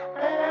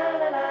 La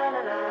la la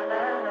la la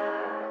la la.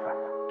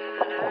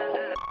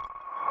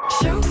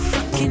 So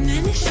fucking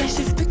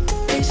inexpensive, pick the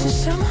basis.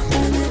 I'm a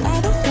man and I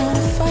don't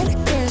wanna fight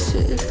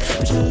aggressive,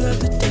 but I love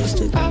the taste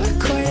of. I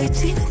record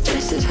 18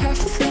 addresses, half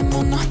of them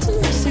are not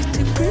domestic.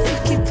 They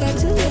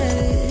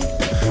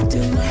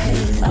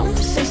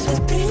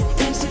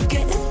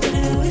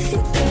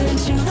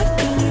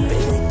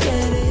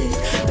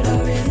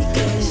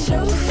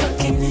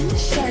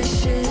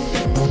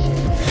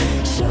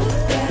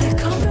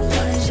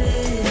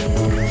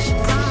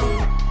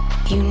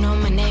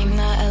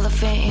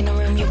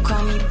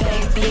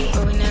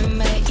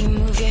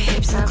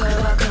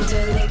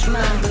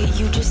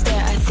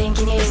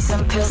You need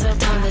some pills of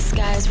time. The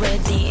sky's red,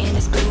 the end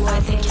is blue. I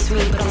think it's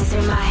sweet, but it's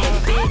in my head,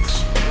 bitch.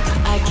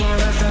 I can't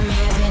run from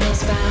heaven,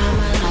 it's behind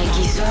my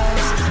Nike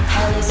soles.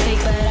 Hell is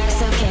fake, but I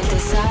still can't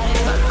decide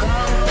if I go.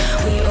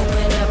 We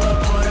open up a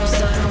portal,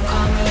 so don't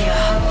call me a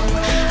hoe.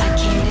 I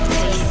came to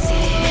taste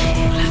it,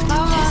 you left to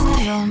test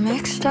it. All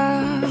mixed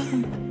up.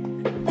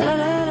 La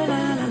la la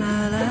la la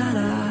la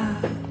la.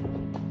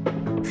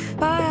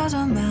 My eyes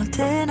are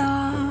melting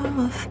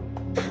off.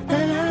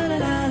 La la la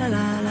la la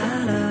la la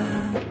la.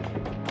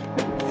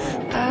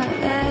 I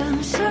am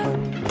so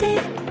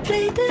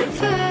deeply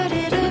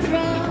divided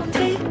around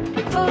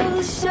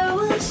people so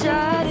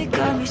inside. It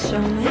got me so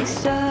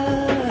mixed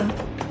up.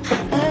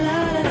 La la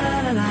la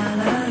la la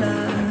la la.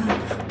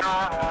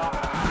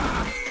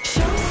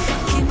 So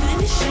fucking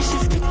many shades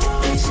of picked the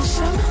places.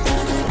 Somehow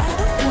that I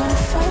don't wanna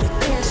fight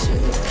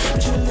aggressive,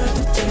 but you love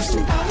the taste.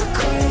 I'm a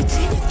quarter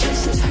teen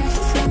kisses, half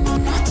of them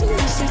are not to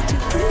miss it. To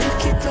pretty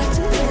keep back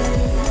to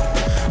live.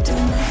 Do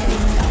my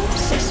head, I'm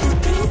obsessed with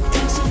being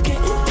intensive,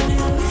 getting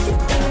real with your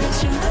parents.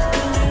 You're not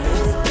gonna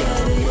really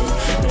get it,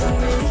 but I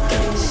really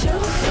get it. So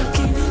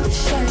fucking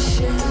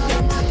indecisive,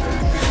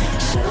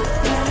 so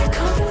bad at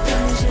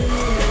compromises.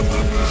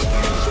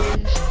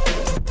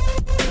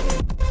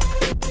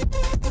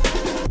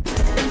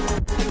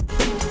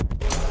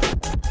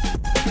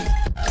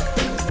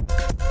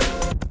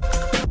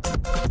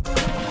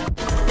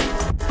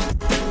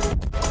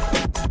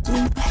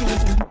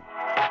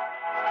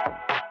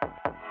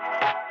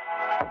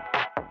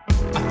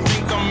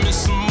 think I'm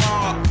missing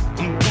more.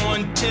 I'm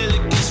going till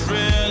it gets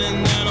real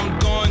and then I'm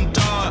going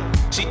dark.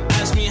 She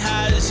asked me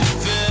how does it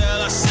feel,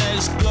 I said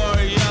it's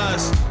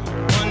glorious.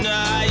 Wonder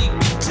how you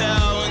can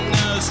tell when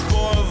there's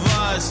four of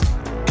us.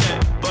 Get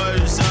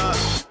birds up.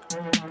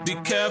 Be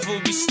careful,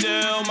 be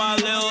still, my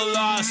little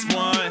lost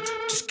one.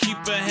 Just keep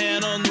a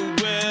hand on the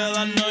wheel,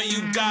 I know you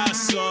got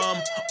some.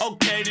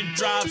 Okay to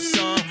drop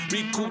some,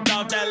 recouped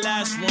off that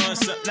last one.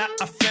 So now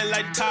I feel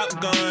like Top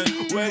Gun.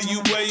 Where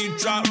you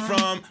drop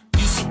from?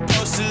 You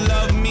supposed to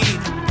love me,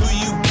 who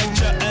you get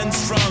your ends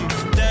from?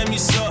 Damn, you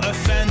so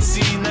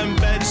offensive, them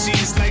bed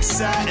sheets like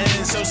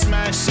satin, so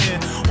smashing.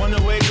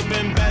 Wanna wake up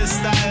in bed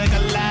style like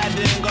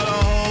Aladdin. Got a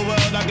whole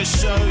world I can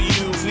show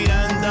you if we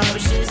end up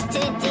shoes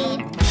too deep.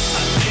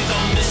 I think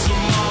I'll miss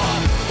some more.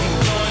 I'm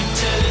going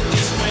till it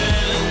gets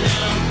real and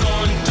then I'm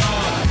going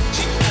dark.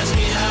 She asked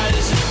me how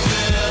does it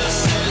feel, I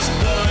said it's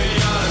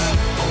glorious.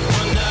 I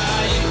wonder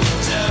how you can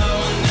tell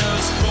when there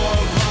was four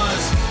of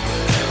us.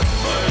 Get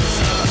birds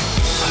up.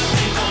 I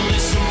think I'll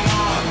miss some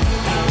more.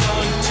 I'm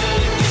going till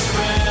it gets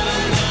real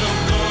and then I'm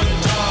going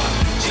dark.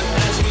 She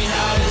asked me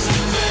how does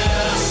it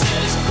feel, I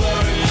said it's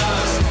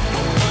glorious.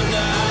 I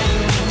wonder how you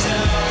can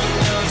tell when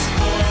there was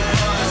four of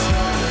us.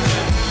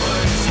 Get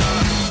birds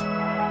up.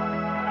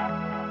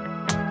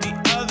 The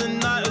other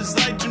night was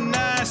like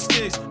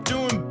gymnastics,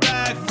 doing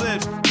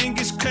backflips. Think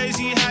it's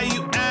crazy how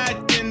you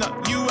acting,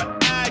 you an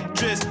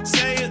actress.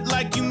 Say it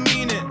like you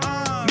mean it,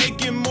 make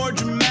it more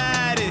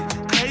dramatic.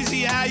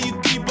 Crazy how you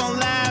keep on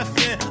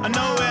laughing, I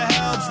know it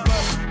helps,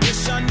 but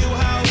wish I knew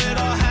how it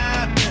all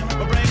happened.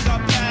 My brain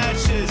got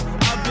patches,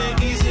 I've been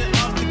easing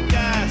off the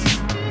gas.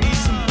 Need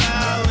some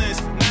balance,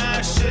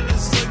 now shit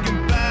is looking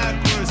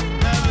backwards.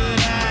 Never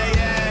that,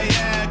 yeah,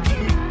 yeah, keep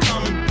me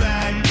coming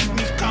back, keep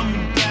me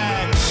coming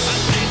back. I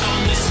think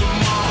I'll miss some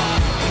more.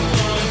 I'm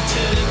going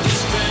till it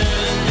gets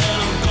real and then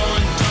I'm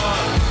going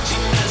dark. She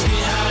asked me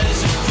how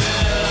does it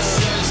feel, I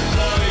said it's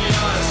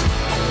glorious.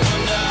 I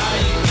wonder how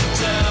you can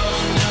tell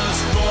when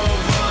there's four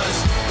of us.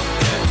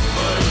 Get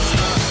birds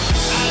up.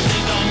 I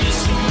think I'll miss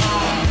some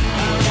more.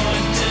 I'm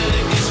going till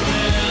it gets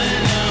real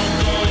and then I'm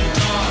going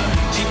dark.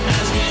 She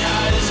asked me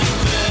how does it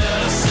feel,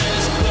 I said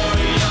it's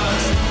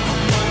glorious. I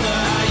wonder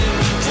how you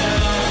can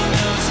tell when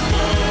there's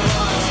four of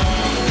us.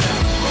 Get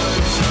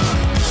birds up.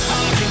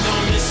 I think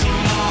I'll miss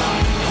some more.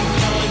 I'm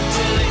going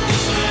till it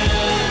gets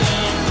real and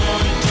then I'm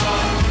going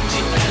dark.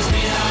 She asked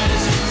me how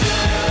does it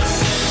feel, I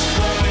said it's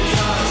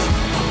glorious.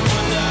 I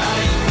wonder how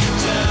you can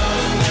tell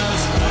when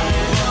there's four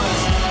of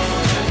us.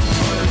 Get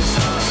birds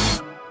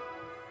up.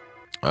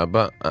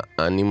 אבא,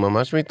 אני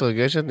ממש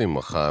מתרגשת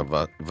ממך,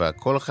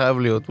 והכל חייב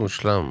להיות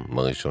מושלם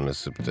ב1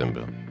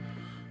 לספטמבר.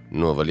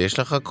 נו, אבל יש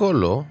לך הכל,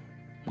 לא?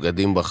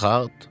 בגדים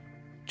בחרת?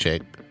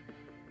 צ'ק.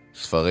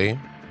 ספרים?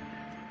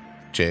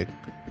 צ'ק.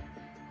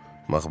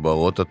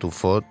 מחברות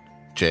עטופות?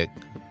 צ'ק.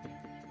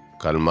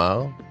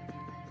 קלמר?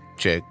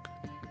 צ'ק.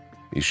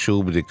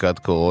 אישור בדיקת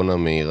קורונה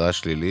מהירה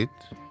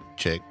שלילית?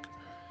 צ'ק.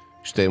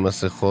 2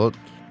 מסכות?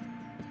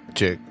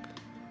 צ'ק.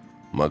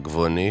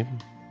 מגבונים?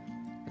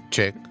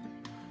 צ'ק.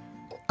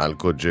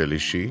 אלכוהול ג'ל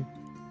אישי?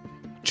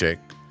 צ'ק.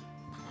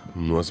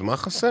 נו, אז מה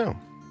חסר?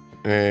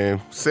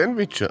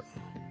 סנדוויץ'.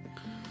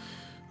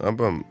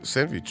 אבא,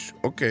 סנדוויץ',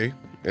 אוקיי.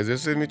 איזה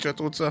סנדוויץ' את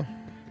רוצה?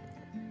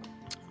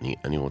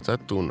 אני רוצה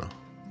טונה.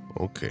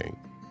 אוקיי.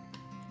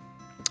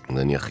 אז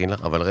אני אכין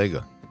לך, אבל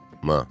רגע.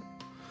 מה?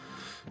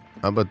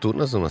 אבא,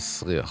 טונה זה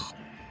מסריח.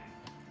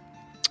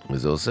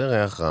 וזה עושה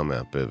ריח רע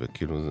מהפה,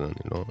 וכאילו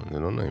זה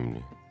לא נעים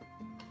לי.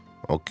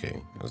 אוקיי,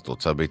 אז את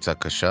רוצה ביצה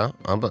קשה?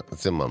 אבא,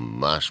 זה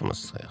ממש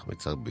מסריח.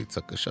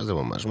 ביצה קשה זה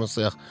ממש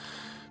מסריח.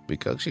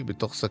 בעיקר כשהיא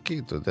בתוך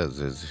שקית, אתה יודע,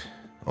 זה...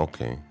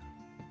 אוקיי.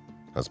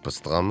 אז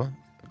פסטרמה?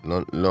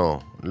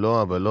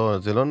 לא, אבא, לא,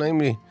 זה לא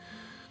נעים לי.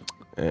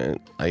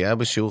 היה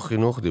בשיעור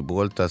חינוך,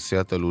 דיברו על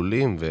תעשיית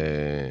הלולים,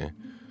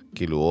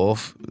 וכאילו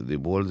אוף,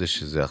 דיברו על זה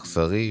שזה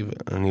אכזרי,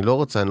 אני לא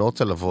רוצה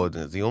לבוא,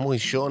 זה יום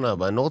ראשון,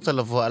 אבא, אני לא רוצה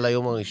לבוא על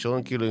היום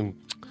הראשון, כאילו עם...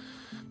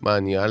 מה,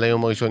 אני על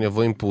היום הראשון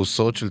יבוא עם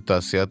פרוסות של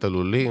תעשיית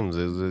הלולים,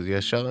 זה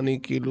ישר אני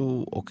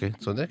כאילו, אוקיי,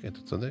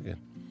 צודקת.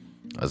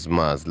 אז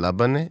מה, אז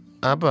לבנה?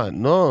 אבא,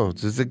 לא,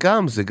 זה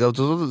גם,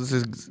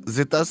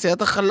 זה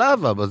תעשיית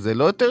החלב, אבא, זה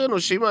לא יותר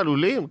אנושי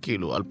מהלולים,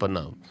 כאילו, על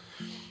פניו.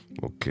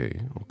 אוקיי,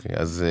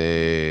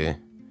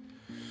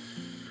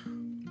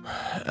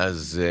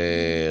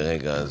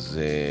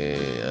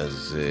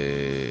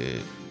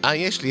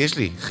 יש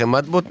לי,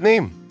 חמת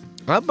בוטנים.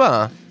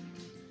 אבא,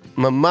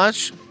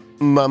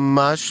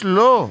 ממש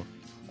לא.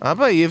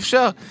 אבא, אי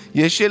אפשר.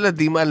 יש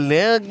ילדים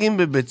אלרגיים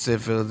בבית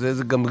ספר,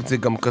 זה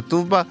גם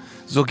כתוב בה,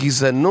 זו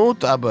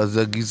גזענות, אבא,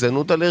 זו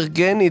גזענות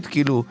אלרגנית,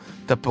 כאילו,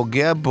 אתה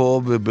פוגע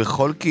בו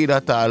בכל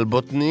קהילת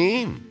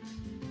העל-בוטניים.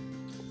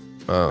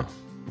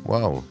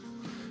 וואו.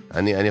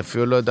 אני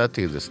אפילו לא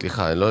ידעתי את זה,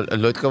 סליחה,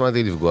 אני לא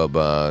התכוונתי לפגוע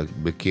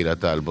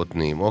בקהילת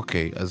העל-בוטניים.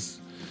 אוקיי, אז,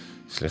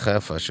 סליחה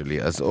יפה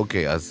שלי, אז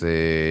אוקיי,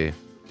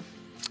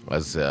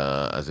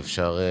 אז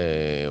אפשר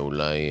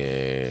אולי...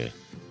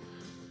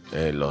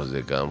 לא,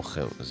 זה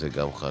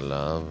גם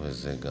חלב,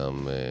 וזה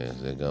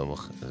גם,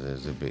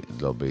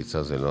 לא,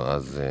 ביצה זה לא,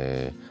 אז,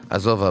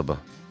 עזוב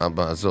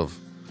אבא, עזוב.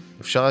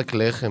 אפשר רק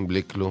לחם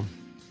בלי כלום.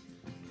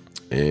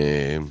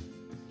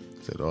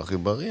 זה לא הכי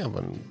בריא,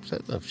 אבל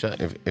בסדר,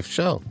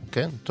 אפשר,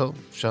 כן, טוב,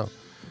 אפשר.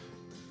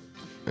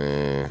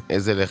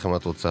 איזה לחם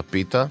את רוצה?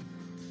 פיתה?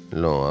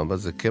 לא, אבא,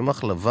 זה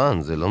קמח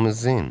לבן, זה לא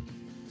מזין.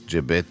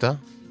 ג'בטה?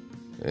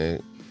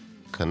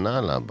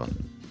 כנ"ל, אבא.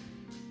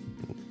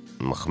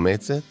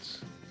 מחמצת?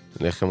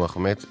 לחם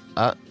מחמצת?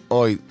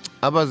 אוי,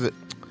 אבא,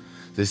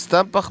 זה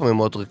סתם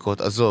פחמימות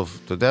ריקות, עזוב,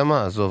 אתה יודע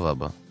מה? עזוב,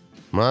 אבא.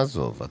 מה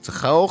עזוב? את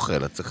צריכה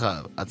אוכל,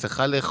 את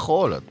צריכה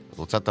לאכול. את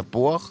רוצה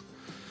תפוח?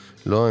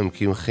 לא, הם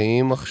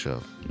קמחיים עכשיו.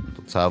 את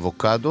רוצה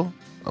אבוקדו?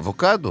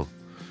 אבוקדו.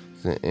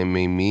 הם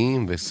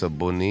מימיים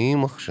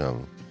וסבוניים עכשיו.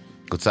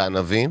 את רוצה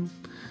ענבים?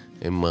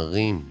 הם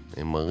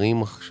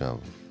מרים עכשיו.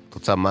 את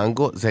רוצה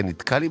מנגו? זה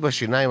נתקע לי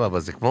בשיניים, אבא,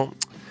 זה כמו...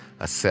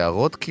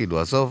 השערות כאילו,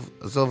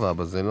 עזוב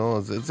אבא,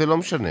 זה לא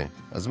משנה.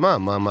 אז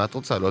מה את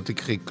רוצה? לא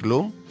תקחי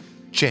כלום?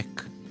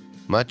 צ'ק.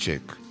 מה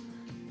צ'ק?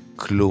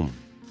 כלום.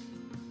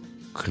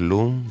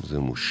 כלום זה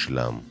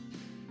מושלם.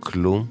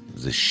 כלום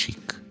זה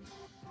שיק.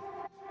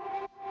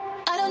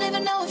 I don't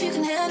even know if you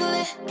can handle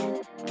it.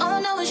 All I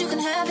know is you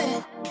can have it.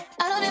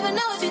 I don't even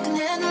know if you can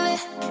handle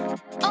it.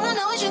 All I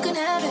know is you can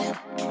have it.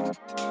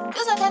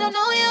 Feels like I don't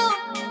know you.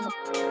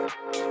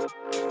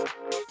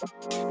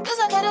 Feels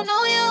like I don't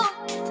know you.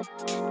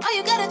 Why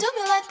you gotta do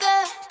me like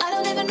that? I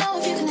don't even know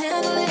if you can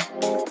handle it.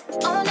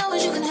 All I know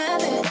is you can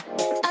have it.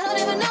 I don't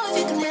even know if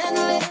you can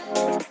handle it.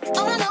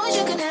 All I know is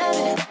you can have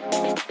it.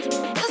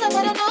 Feels like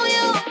I don't know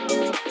you.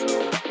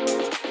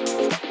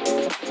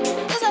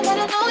 Feels like I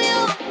don't know you.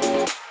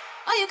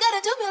 Why you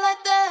gotta do me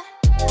like that?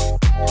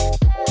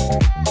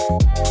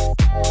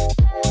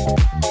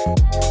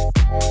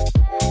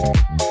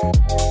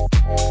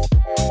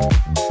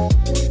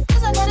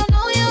 Feels like I don't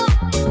know you.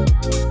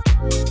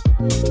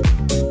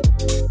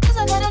 Feels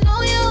like I don't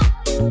know you.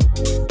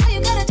 Why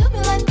you gotta do me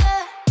like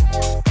that?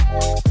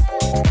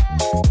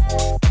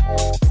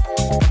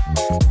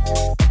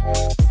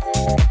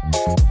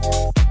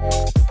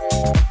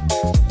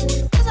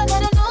 Feels like I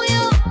don't know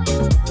you.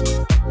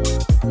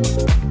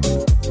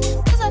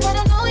 Feels like I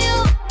don't know you.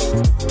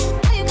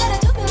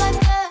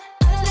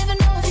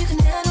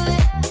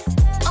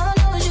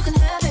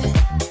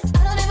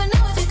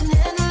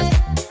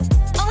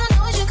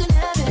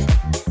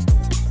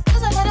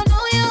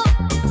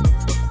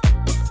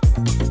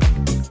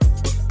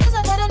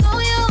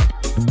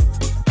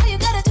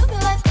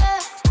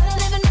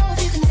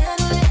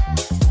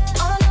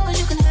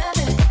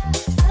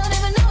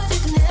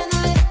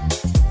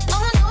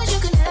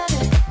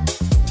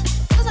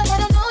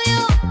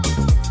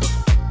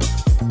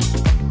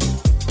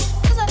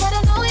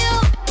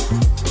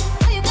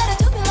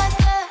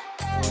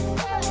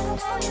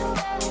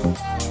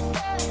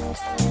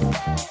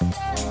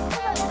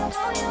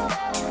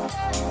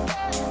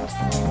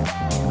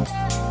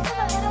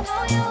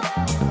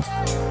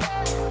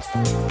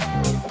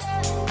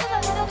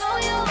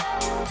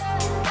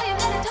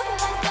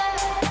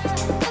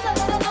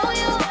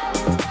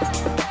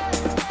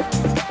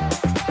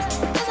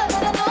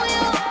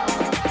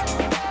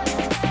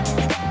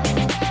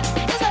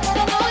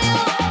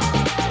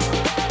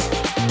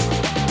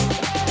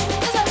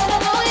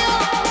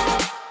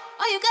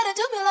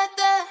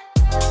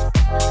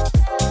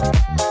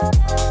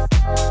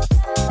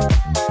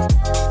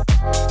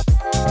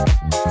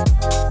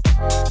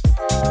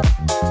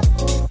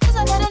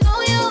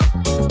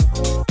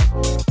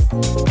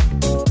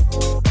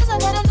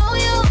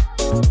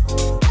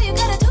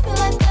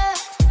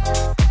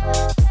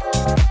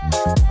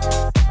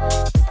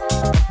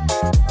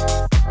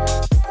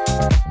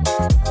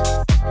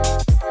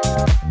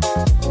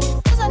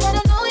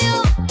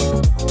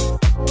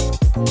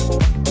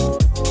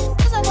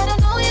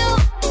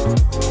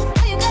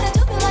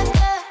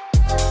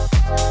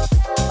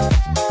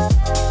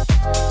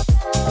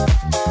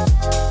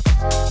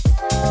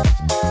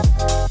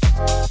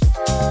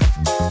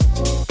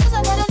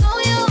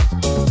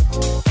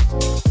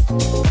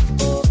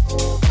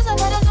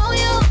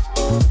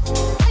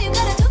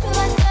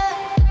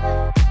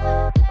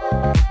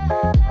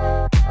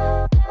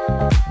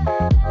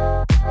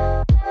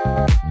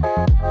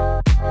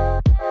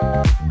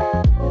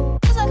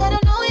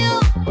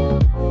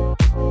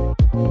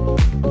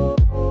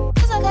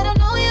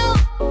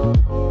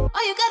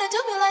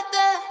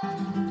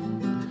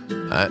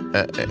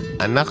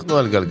 אנחנו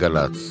על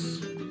גלגלץ.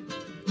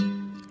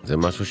 זה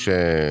משהו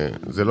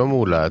זה לא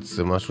מאולץ,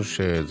 זה משהו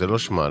זה לא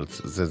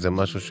שמלץ, זה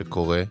משהו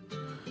שקורה,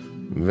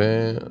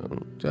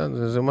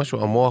 וזה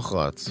משהו, המוח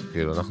רץ.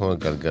 כאילו, אנחנו על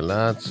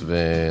גלגלץ,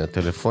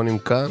 והטלפונים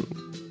כאן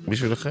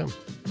בשבילכם.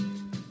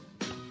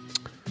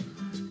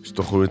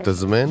 שתוכלו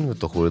לתזמן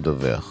ותוכלו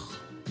לדווח.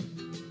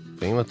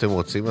 ואם אתם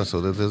רוצים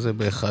לעשות את זה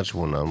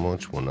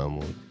ב-1-800-800-918.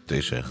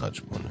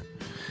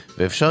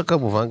 ואפשר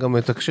כמובן גם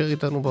לתקשר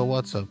איתנו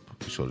בוואטסאפ,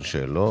 לשאול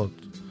שאלות,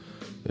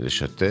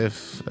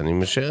 לשתף. אני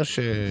משער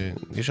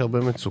שיש הרבה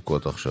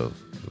מצוקות עכשיו.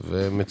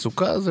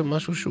 ומצוקה זה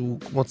משהו שהוא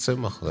כמו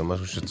צמח, זה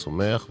משהו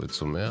שצומח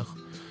וצומח,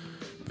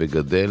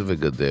 וגדל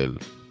וגדל.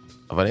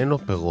 אבל אין לו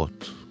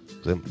פירות.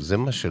 זה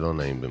מה שלא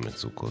נעים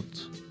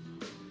במצוקות.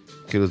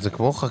 כאילו זה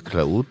כמו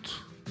חקלאות,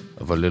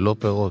 אבל ללא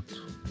פירות.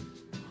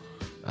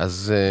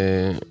 אז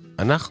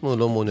אנחנו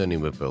לא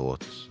מעוניינים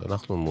בפירות,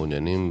 אנחנו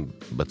מעוניינים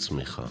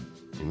בצמיחה.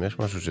 אם יש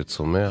משהו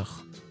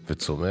שצומח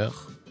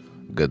וצומח,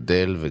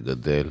 גדל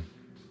וגדל,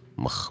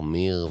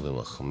 מחמיר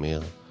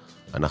ומחמיר,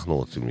 אנחנו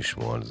רוצים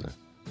לשמוע על זה.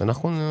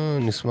 אנחנו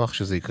נשמח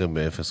שזה יקרה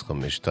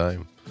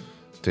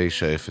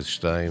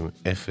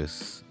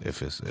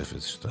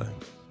ב-052-902-0002.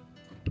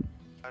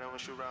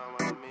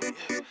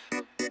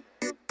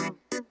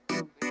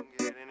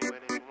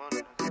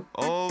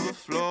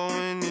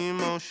 Overflowing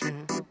emotion,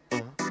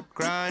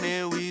 crying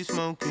and we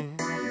smoking,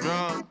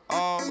 drunk,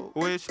 all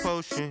wish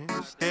potion,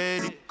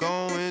 steady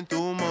going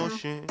through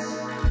motion,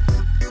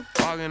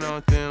 walking on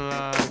thin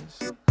lines,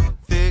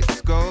 thick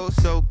gold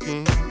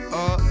soaking,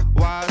 up,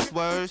 wise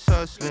words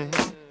hustling,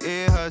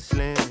 it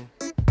hustling.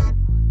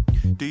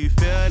 Do you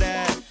feel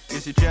that?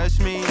 Is it just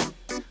me?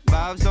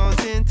 Vibes on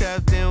 10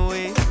 tap, then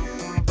we.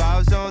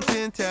 Vibes on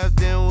 10 tap,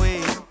 then we.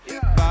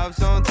 Vibes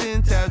on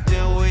 10 tap,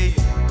 then we.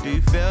 Do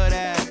you feel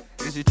that?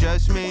 Is it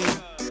just me?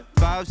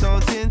 Vibes on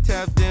 10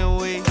 tap, then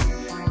we.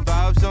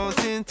 Vibes on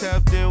 10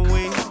 tap, then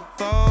we.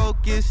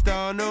 Focused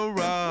on the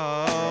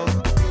road.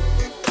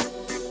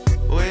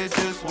 We're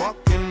just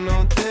walking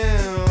on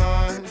thin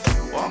lines.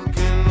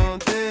 Walking on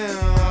thin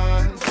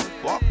lines.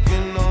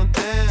 Walking on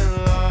thin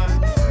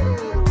lines.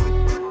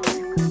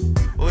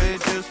 We're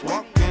just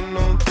walking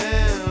on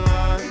thin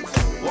lines.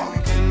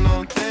 Walking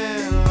on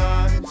thin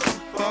lines.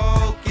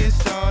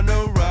 Focused on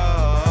the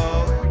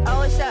road.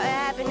 Always something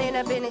happening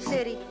up in the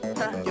city.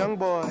 Young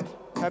boy,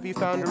 have you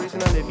found a reason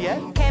to live yet?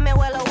 Came in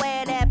well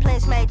aware that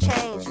plans may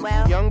change.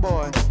 Well, Young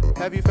boy,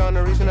 have you found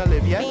a reason to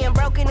live yet? being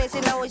broken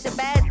isn't always a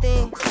bad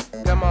thing.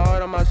 Got my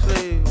heart on my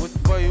sleeve. What the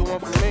fuck you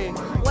want from me?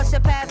 What's the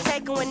path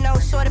taken with no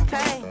sort of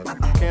pain?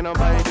 Can't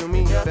nobody do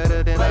me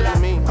better than I do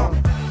me.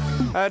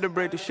 I had to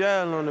break the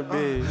shell on the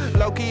bed.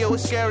 Low-key, it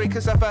was scary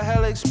cause I felt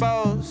hella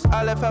exposed. I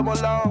left home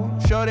alone.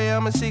 Shorty,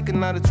 I'm a seeker,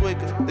 not a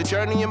tweaker. The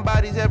journey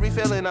embodies every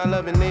feeling I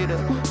love and need her.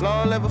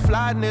 Long live a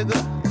fly nigga.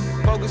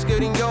 Focus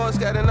getting yours,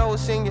 gotta know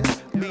what's in you.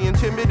 Being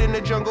timid in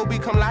the jungle,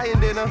 become lion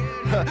dinner.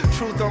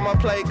 Truth on my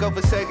plate, go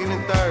for second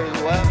and third.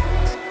 Well,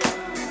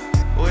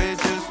 we're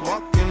just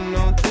walking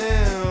on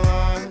thin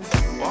lines.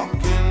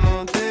 Walking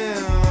on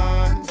thin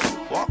lines.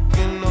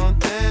 Walking on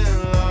thin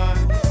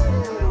lines.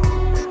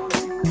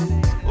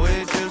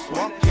 We're just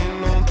walking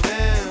on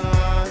thin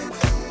lines.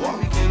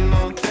 Walking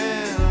on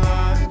thin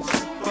lines.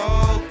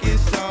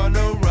 Focus on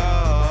the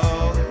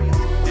road.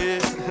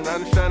 Yeah, and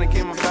I'm just trying to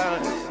keep my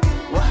balance.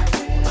 What?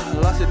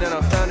 Lost it, then I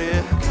found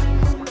it.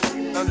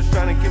 I'm just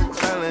trying to keep my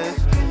balance.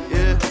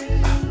 Yeah,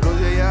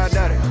 lose it, yeah, I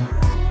doubt it.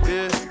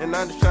 Yeah, and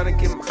I'm just trying to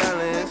keep my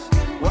balance.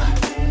 What?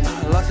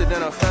 Lost it,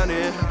 then I found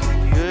it.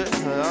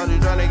 Yeah, I'm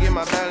just trying to get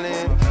my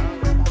balance.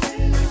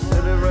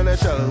 Let me run that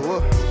challenge. Whoa.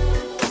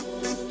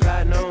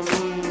 Gliding on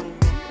me,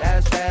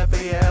 that's bad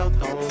for your health,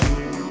 homie.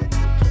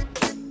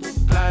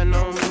 Gliding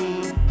on me,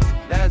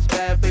 that's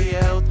bad for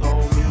your health,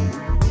 homie.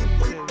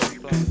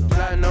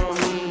 Gliding on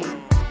me,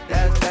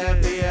 that's bad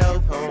for your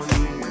health,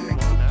 homie.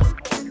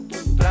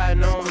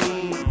 Gliding on me,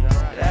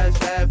 that's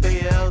bad for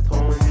your health, homie.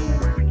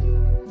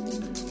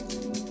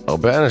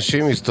 הרבה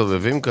אנשים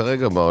מסתובבים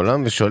כרגע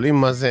בעולם ושואלים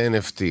מה זה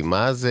NFT,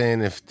 מה זה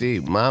NFT,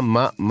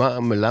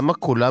 למה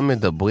כולם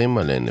מדברים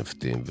על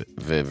NFT,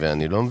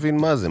 ואני לא מבין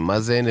מה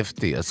זה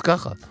NFT, אז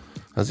ככה,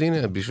 אז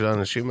הנה, בשביל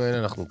האנשים האלה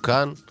אנחנו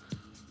כאן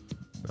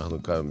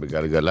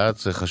בגלגלת,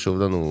 זה חשוב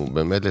לנו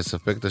באמת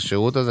לספק את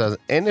השירות הזה, אז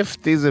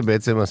NFT זה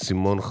בעצם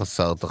הסימון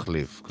חסר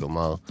תחליף,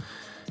 כלומר,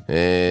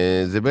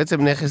 זה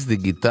בעצם נכס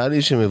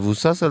דיגיטלי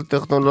שמבוסס על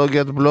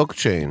טכנולוגיית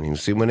בלוקצ'יין, עם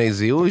סימני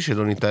זיהוי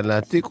שלא ניתן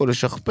להעתיק או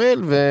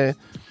לשכפל,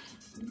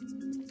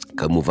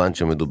 וכמובן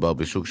שמדובר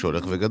בשוק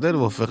שהולך וגדל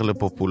והופך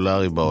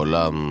לפופולרי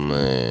בעולם,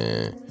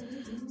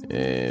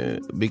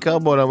 בעיקר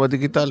בעולם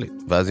הדיגיטלי.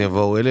 ואז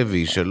יבואו אלה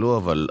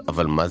וישאלו,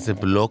 אבל מה זה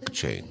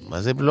בלוקצ'יין?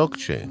 מה זה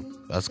בלוקצ'יין?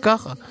 אז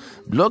ככה,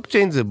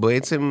 בלוקצ'יין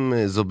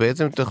זו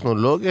בעצם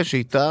טכנולוגיה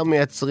שאיתה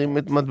מייצרים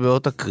את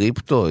מטבעות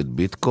הקריפטו, את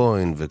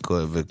ביטקוין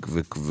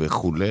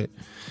וכו'.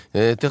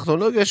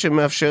 טכנולוגיה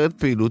שמאפשרת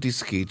פעילות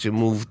עסקית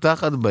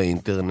שמובטחת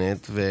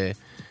באינטרנט,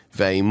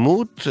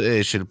 והאימות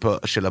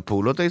של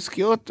הפעולות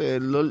העסקיות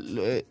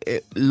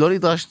לא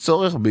נדרש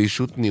צורך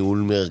בישות ניהול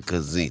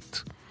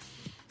מרכזית.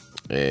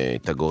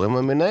 את הגורם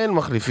המנהל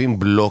מחליפים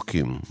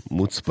בלוקים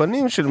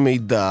מוצפנים של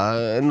מידע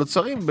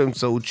נוצרים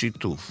באמצעות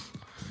שיתוף.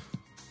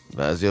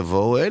 ואז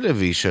יבואו אלה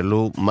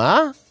וישאלו,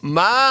 מה?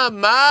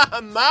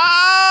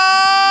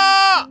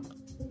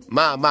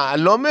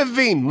 אני לא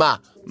מבין,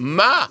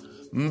 מה?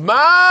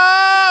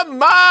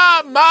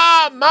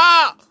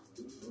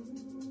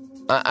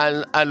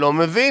 אני לא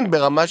מבין,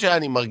 ברמה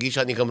שאני מרגיש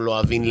שאני גם לא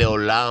אבין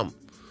לעולם.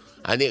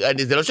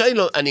 זה לא שאני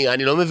לא,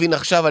 אני לא מבין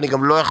עכשיו, אני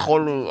גם לא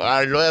יכול,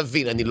 אני לא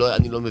אבין, אני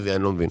לא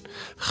מבין.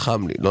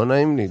 חם לי, לא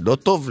נעים לי,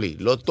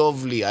 לא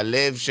טוב לי,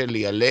 הלב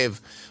שלי,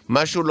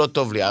 משהו לא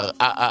טוב לי,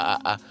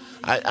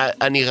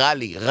 אני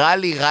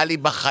רע לי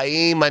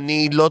בחיים,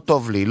 אני לא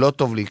טוב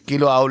לי,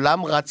 כאילו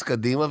העולם רץ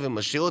קדימה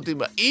ומשאיר אותי,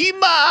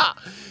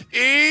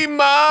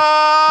 אמא,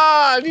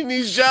 אני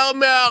נשאר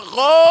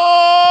מאחור.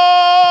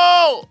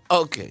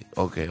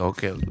 אוקיי,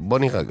 בוא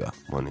נירגע.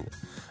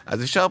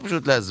 אז אפשר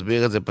פשוט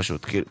להסביר את זה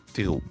פשוט,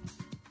 תראו,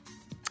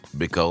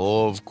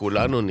 בקרוב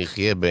כולנו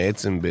נחיה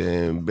בעצם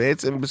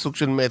בסוג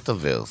של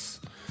מטאברס.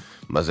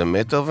 מה זה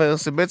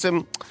מטאברס?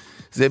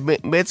 זה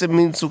בעצם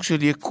מין סוג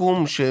של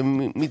יקום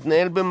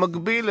שמתנהל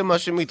במקביל למה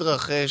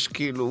שמתרחש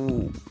כאילו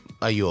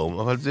היום,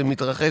 אבל זה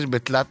מתרחש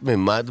בתלת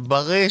ממד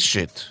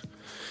ברשת.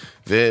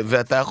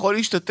 ואתה יכול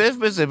להשתתף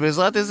בזה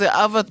בעזרת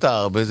איזה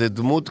אבטר, באיזה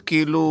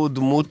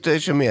דמות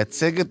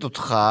שמייצגת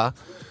אותך,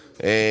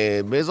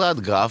 בעזרת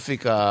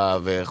גרפיקה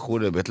וכו'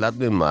 בתלת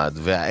ממד,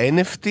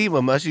 וה-NFT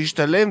ממש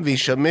ישתלם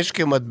וישמש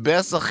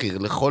כמטבע שכיר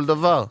לכל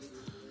דבר.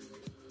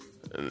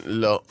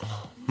 לא.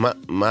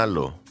 מה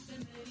לא?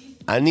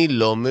 אני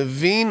לא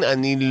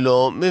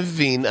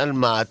מבין על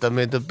מה אתה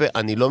מדבר.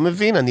 אני לא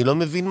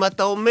מבין מה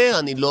אתה אומר.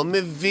 אני לא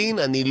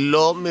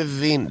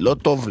מבין. לא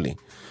טוב לי.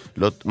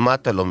 מה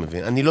אתה לא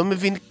מבין? אני לא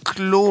מבין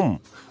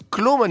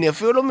כלום. אני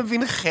אפילו לא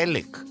מבין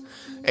חלק.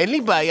 אין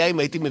לי בעיה אם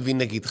הייתי מבין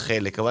נגיד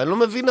חלק, אבל אני לא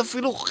מבין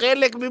אפילו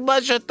חלק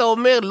ממה שאתה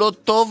אומר. לא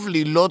טוב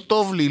לי, לא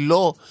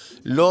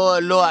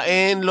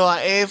ה-N, לא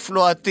ה-F,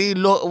 לא ה-T,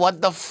 לא, what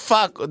the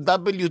fuck,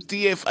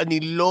 WTF, אני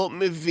לא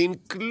מבין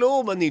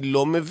כלום,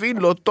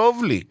 לא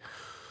טוב לי.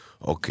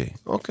 אוקיי,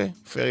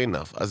 fair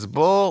enough. אז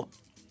בוא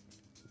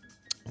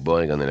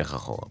רגע נלך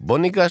אחורה. בוא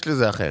ניגש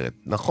לזה אחרת.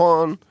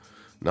 נכון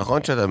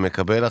שאתה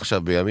מקבל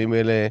עכשיו בימים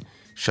אלה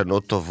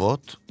שנות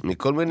טובות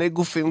מכל מיני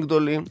גופים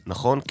גדולים,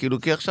 נכון?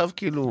 כי עכשיו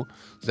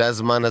זה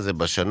הזמן הזה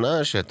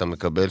בשנה שאתה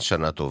מקבל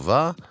שנה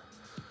טובה.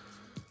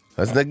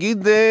 אז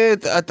נגיד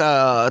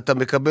אתה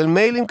מקבל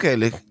מיילים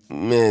כאלה,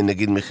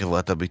 נגיד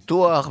מחברת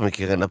הביטוח,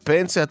 מקרן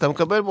הפנסיה, אתה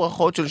מקבל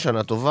ברכות של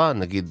שנה טובה,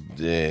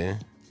 נגיד,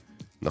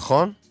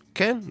 נכון?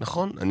 כן,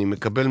 נכון. אני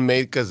מקבל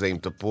מייל כזה עם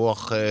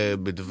תפוח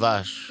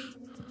בדבש.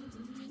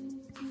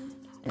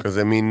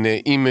 כזה מין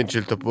אימג'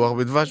 של תפוח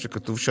בדבש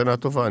שכתוב שנה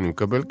טובה, אני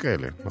מקבל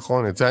כאלה,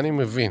 נכון? את זה אני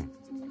מבין.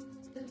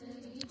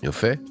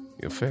 יפה.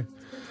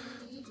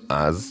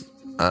 אז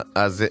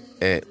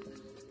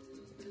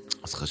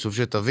חשוב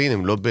שתבין,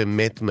 הם לא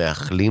באמת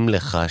מאחלים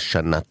לך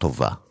שנה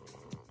טובה.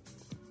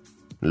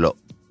 לא.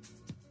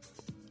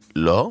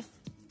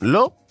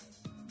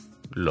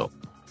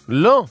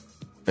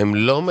 הם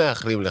לא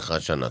מאחלים לך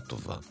שנה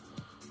טובה.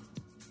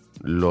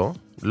 לא,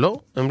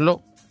 הם לא.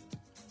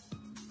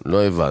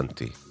 לא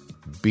הבנתי.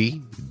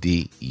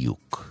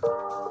 בדיוק.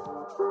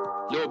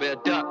 Little bit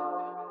of that.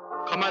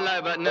 Come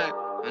alive at night.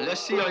 And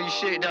let's see how you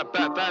shake that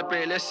back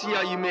vibrate. Let's see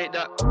how you make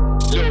that.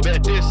 Little bit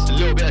of this, a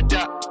little bit of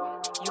that.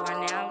 You are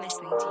now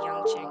listening to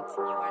Young Jinx.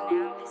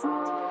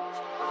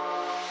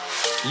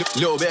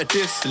 Little bit of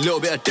this, a little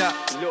bit of that.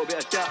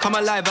 Come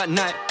alive at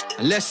night.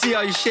 And let's see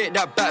how you shake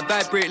that back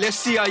vibrate. Let's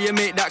see how you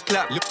make that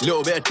clap.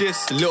 Little bit of this,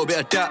 a little bit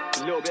of that.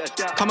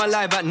 Come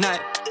alive at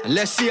night. And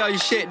let's see how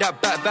you shake that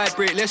back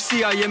vibrate. Let's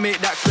see how you make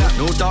that clap.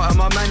 No doubt in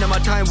my mind that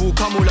my time will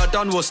come. All I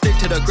done was stick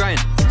to the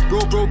grind.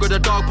 Bro got a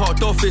dog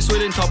parked off, it's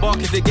willing to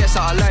bark if it gets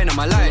out of line. Am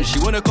I lying? She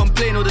wanna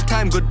complain all the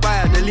time,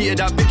 goodbye, I deleted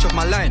that bitch off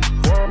my line.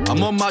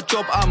 I'm on my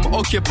job, I'm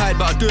occupied,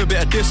 but I do a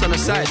bit of this on the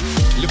side.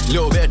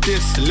 Little bit of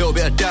this, a little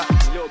bit of that.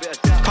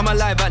 Come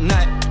alive at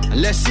night,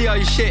 and let's see how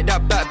you shake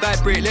that back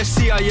vibrate. Let's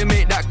see how you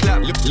make that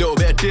clap. Little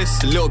bit of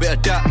this, a little bit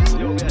of that.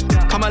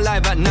 Come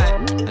alive at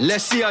night, and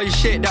let's see how you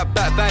shake that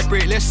back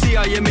vibrate. Let's see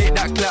how you make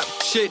that clap.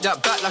 Shake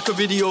that back like a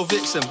video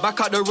vixen. Back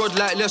out the rod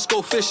like let's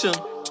go fishing.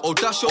 Oh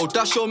dash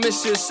your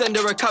missus, send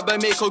her a cab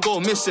and make her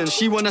go missing.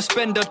 She wanna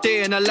spend a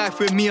day in her life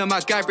with me and my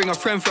guy, bring a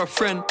friend for a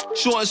friend.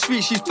 Short and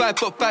sweet, she's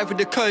 5'5" with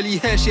the curly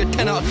hair, she a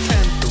 10 out of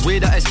 10. The way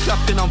that it's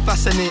clapping, I'm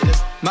fascinated.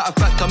 Matter of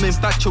fact, I'm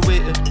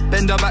infatuated.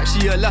 Bend her back,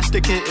 she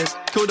elasticated.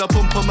 Kill the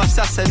pump, I'm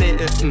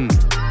assassinated.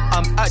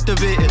 I'm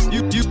activated.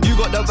 You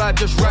got the vibe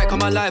just right.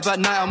 Come alive at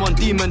night, I'm on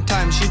demon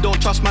time. She don't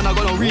trust, man, I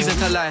got no reason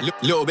to lie.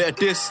 Little bit of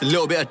this, a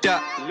little bit of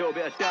that.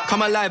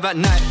 Come alive at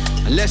night,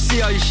 and let's see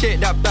how you shake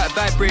that back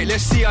vibrate.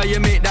 Let's see how you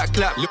make that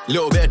clap.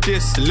 Little bit of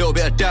this, a little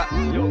bit of that.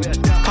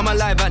 Come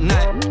alive at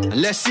night,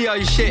 and let's see how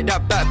you shake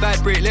that back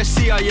vibrate. Let's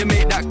see how you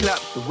make that clap.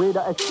 The way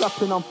that it's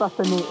clapping, I'm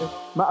fascinated.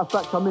 Matter of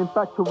fact, I'm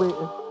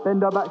infatuated.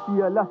 Bend her back, she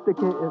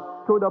elasticated.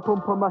 Kill the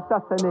pump, I'm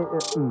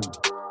assassinated.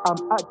 I'm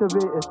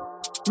activated.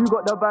 You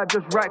got the vibe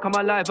just right, come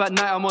alive at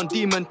night, I'm on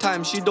demon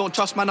time. She don't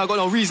trust man, I got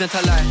no reason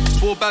to lie.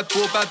 Four bad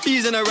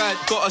bees in a ride.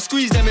 Gotta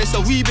squeeze them, it's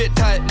a wee bit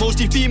tight.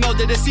 Mostly female,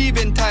 the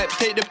deceiving type.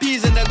 Take the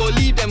peas and then go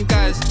leave them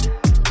guys.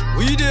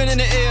 What you doing in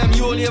the AM?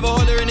 You only ever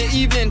holler in the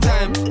evening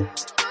times.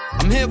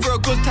 I'm here for a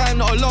good time,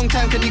 not a long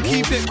time, can you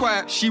keep it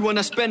quiet? She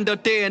wanna spend her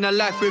day in her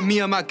life with me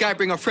and my guy,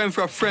 bring a friend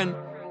for a friend.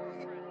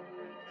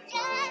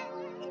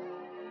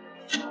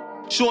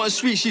 Short and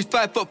sweet, she's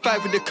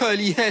 5'5" with the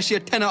curly hair, she a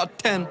 10 out of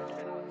 10.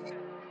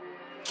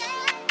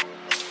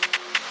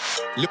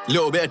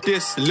 Little bit of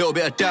this, a little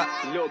bit of that.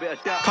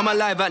 Come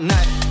alive at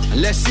night,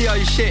 and let's see how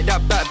you shake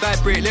that back,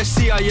 vibrate. Let's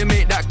see how you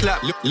make that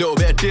clap. Little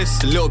bit of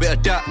this, a little bit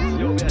of that.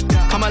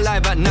 Come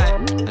alive at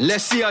night, and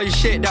let's see how you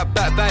shake that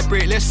back,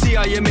 vibrate. Let's see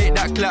how you make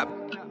that clap.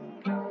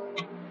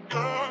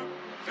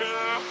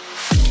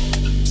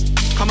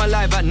 Come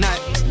alive at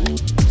night.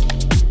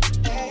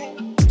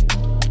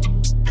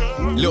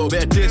 Little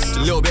bit of this, a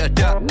little bit of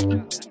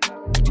that.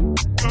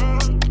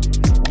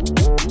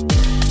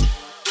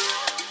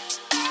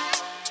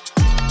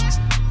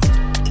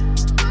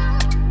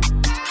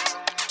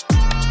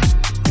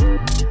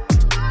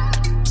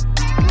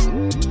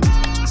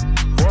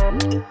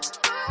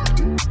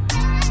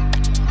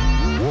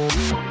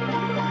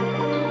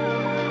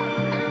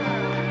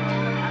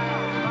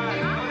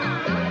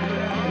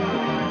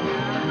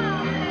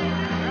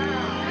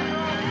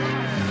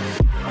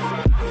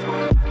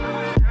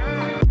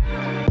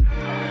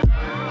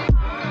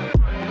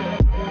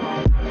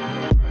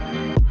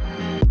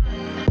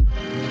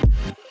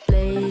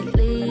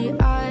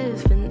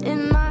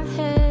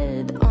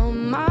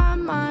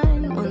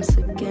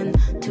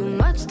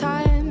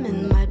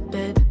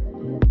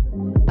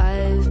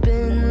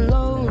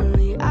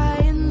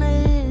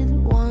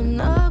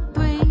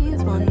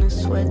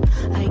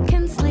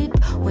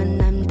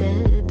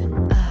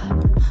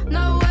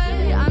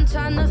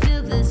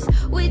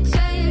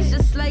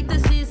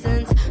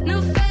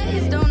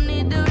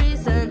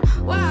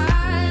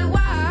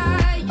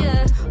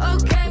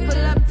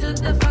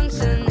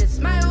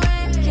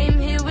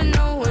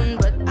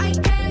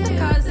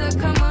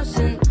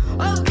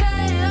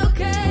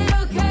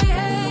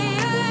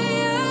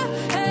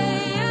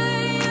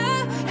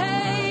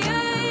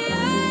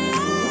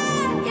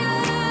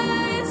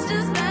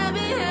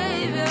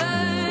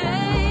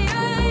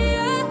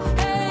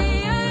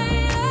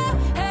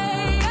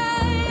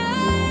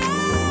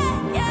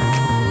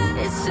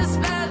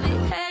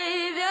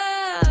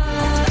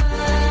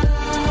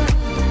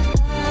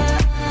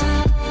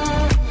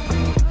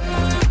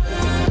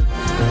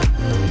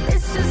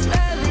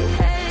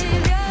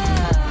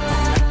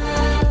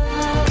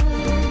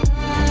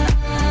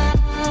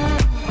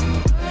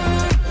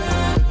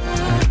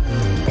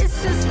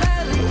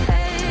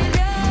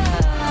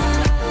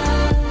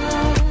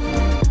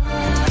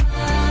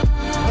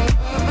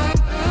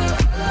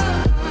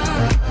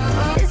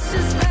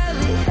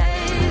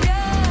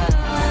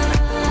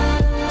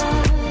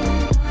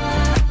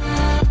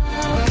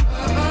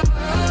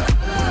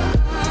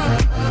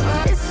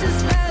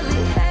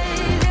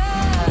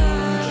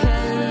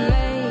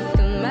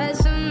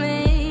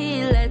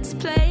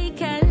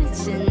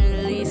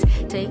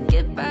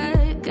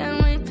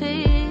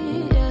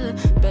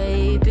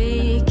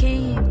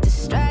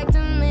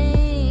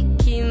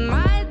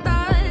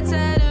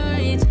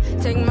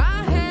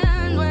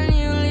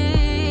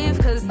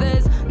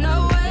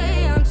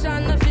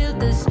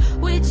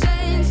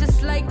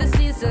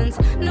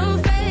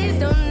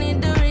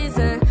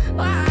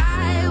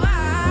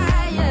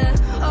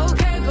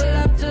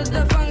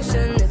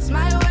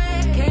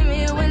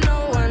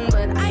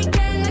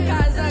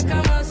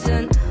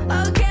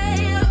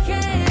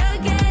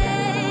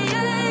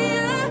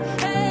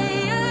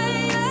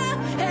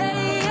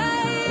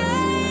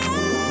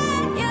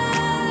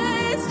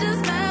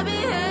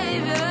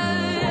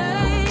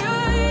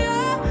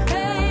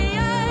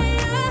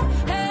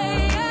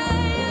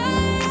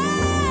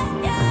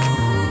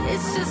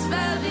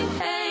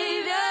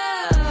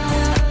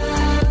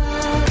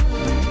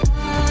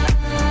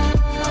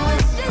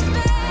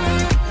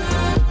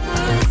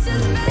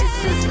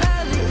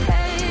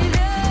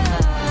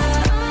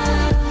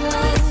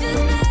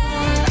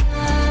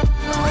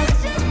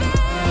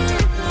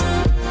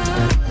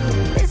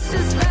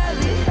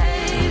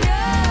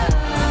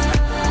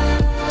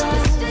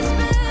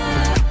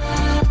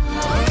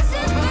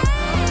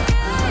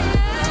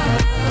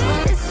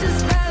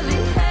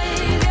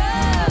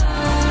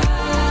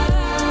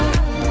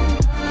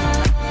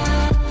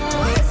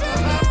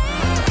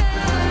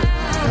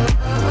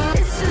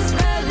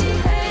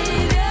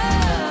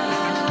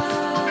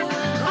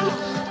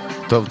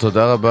 טוב,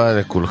 תודה רבה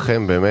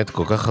לכולכם, באמת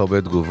כל כך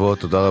הרבה תגובות,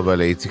 תודה רבה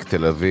לאיציק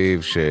תל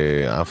אביב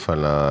שעף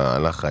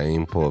על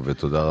החיים פה,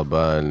 ותודה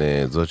רבה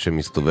לזאת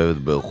שמסתובבת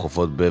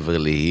ברחובות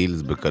בברלי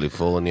הילס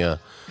בקליפורניה,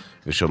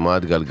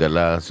 ושומעת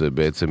גלגלס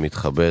ובעצם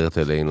מתחברת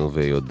אלינו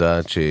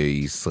ויודעת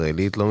שהיא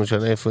ישראלית, לא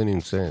משנה איפה היא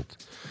נמצאת.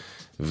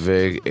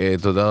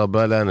 ותודה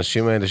רבה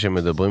לאנשים האלה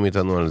שמדברים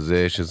איתנו על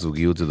זה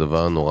שזוגיות זה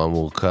דבר נורא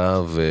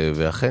מורכב,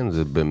 ואכן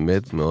זה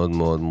באמת מאוד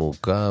מאוד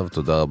מורכב.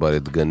 תודה רבה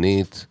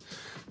לדגנית,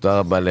 תודה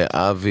רבה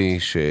לאבי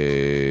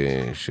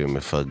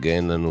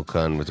שמפרגן לנו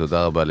כאן,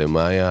 ותודה רבה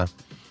למאיה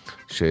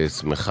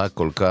ששמחה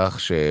כל כך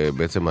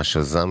שבעצם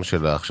השזם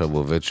שלה עכשיו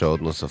עובד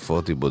שעות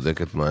נוספות, היא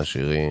בודקת מה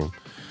השירים.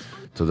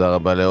 תודה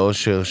רבה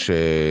לאושר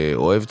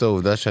שאוהב את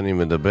העובדה שאני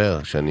מדבר,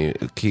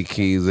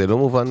 כי זה לא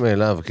מובן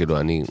מאליו, כאילו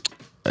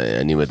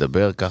אני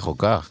מדבר כך או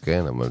כך,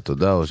 כן, אבל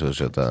תודה אושר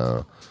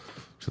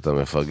שאתה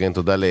מפרגן.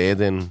 תודה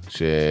לעדן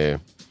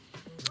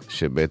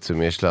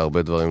שבעצם יש לה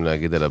הרבה דברים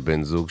להגיד על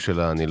הבן זוג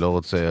שלה. אני לא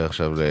רוצה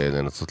עכשיו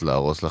לנסות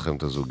להרוס לכם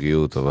את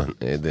הזוגיות, אבל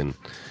עדן,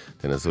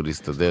 תנסו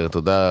להסתדר.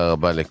 תודה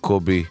רבה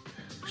לקובי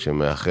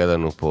שמאחל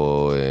לנו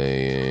פה,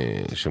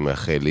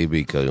 שמאחל לי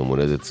בעיקר יום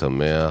הולדת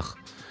שמח,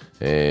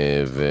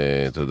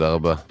 ותודה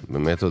רבה,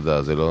 באמת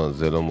תודה,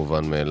 זה לא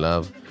מובן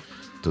מאליו.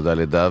 תודה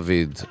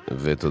לדוד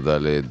ותודה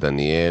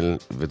לדניאל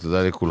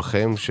ותודה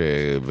לכולכם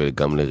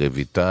וגם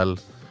לרויטל.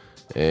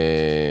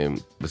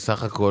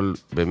 בסך הכל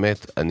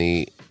באמת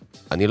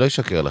אני לא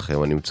אשקר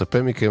לכם, אני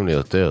מצפה מכם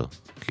ליותר,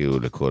 כאילו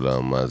לכל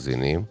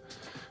המאזינים,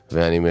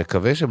 ואני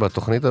מקווה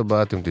שבתוכנית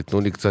הבאה אתם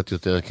תיתנו לי קצת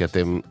יותר, כי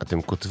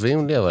אתם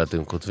כותבים לי, אבל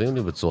אתם כותבים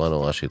לי בצורה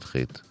נורא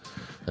שטחית.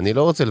 אני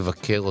לא רוצה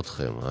לבקר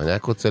אתכם, אני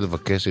רק רוצה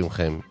לבקש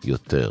מכם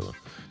יותר.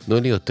 תנו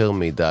לי יותר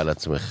מידע על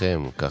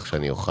עצמכם, כך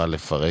שאני אוכל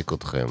לפרק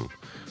אתכם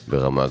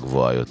ברמה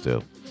גבוהה יותר.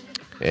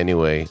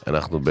 anyway,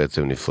 אנחנו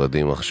בעצם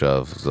נפרדים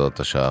עכשיו, זאת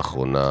השעה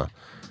האחרונה.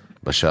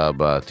 בשעה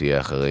הבאה תהיה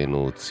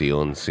אחרינו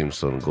ציון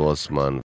סימפסון גרוסמן,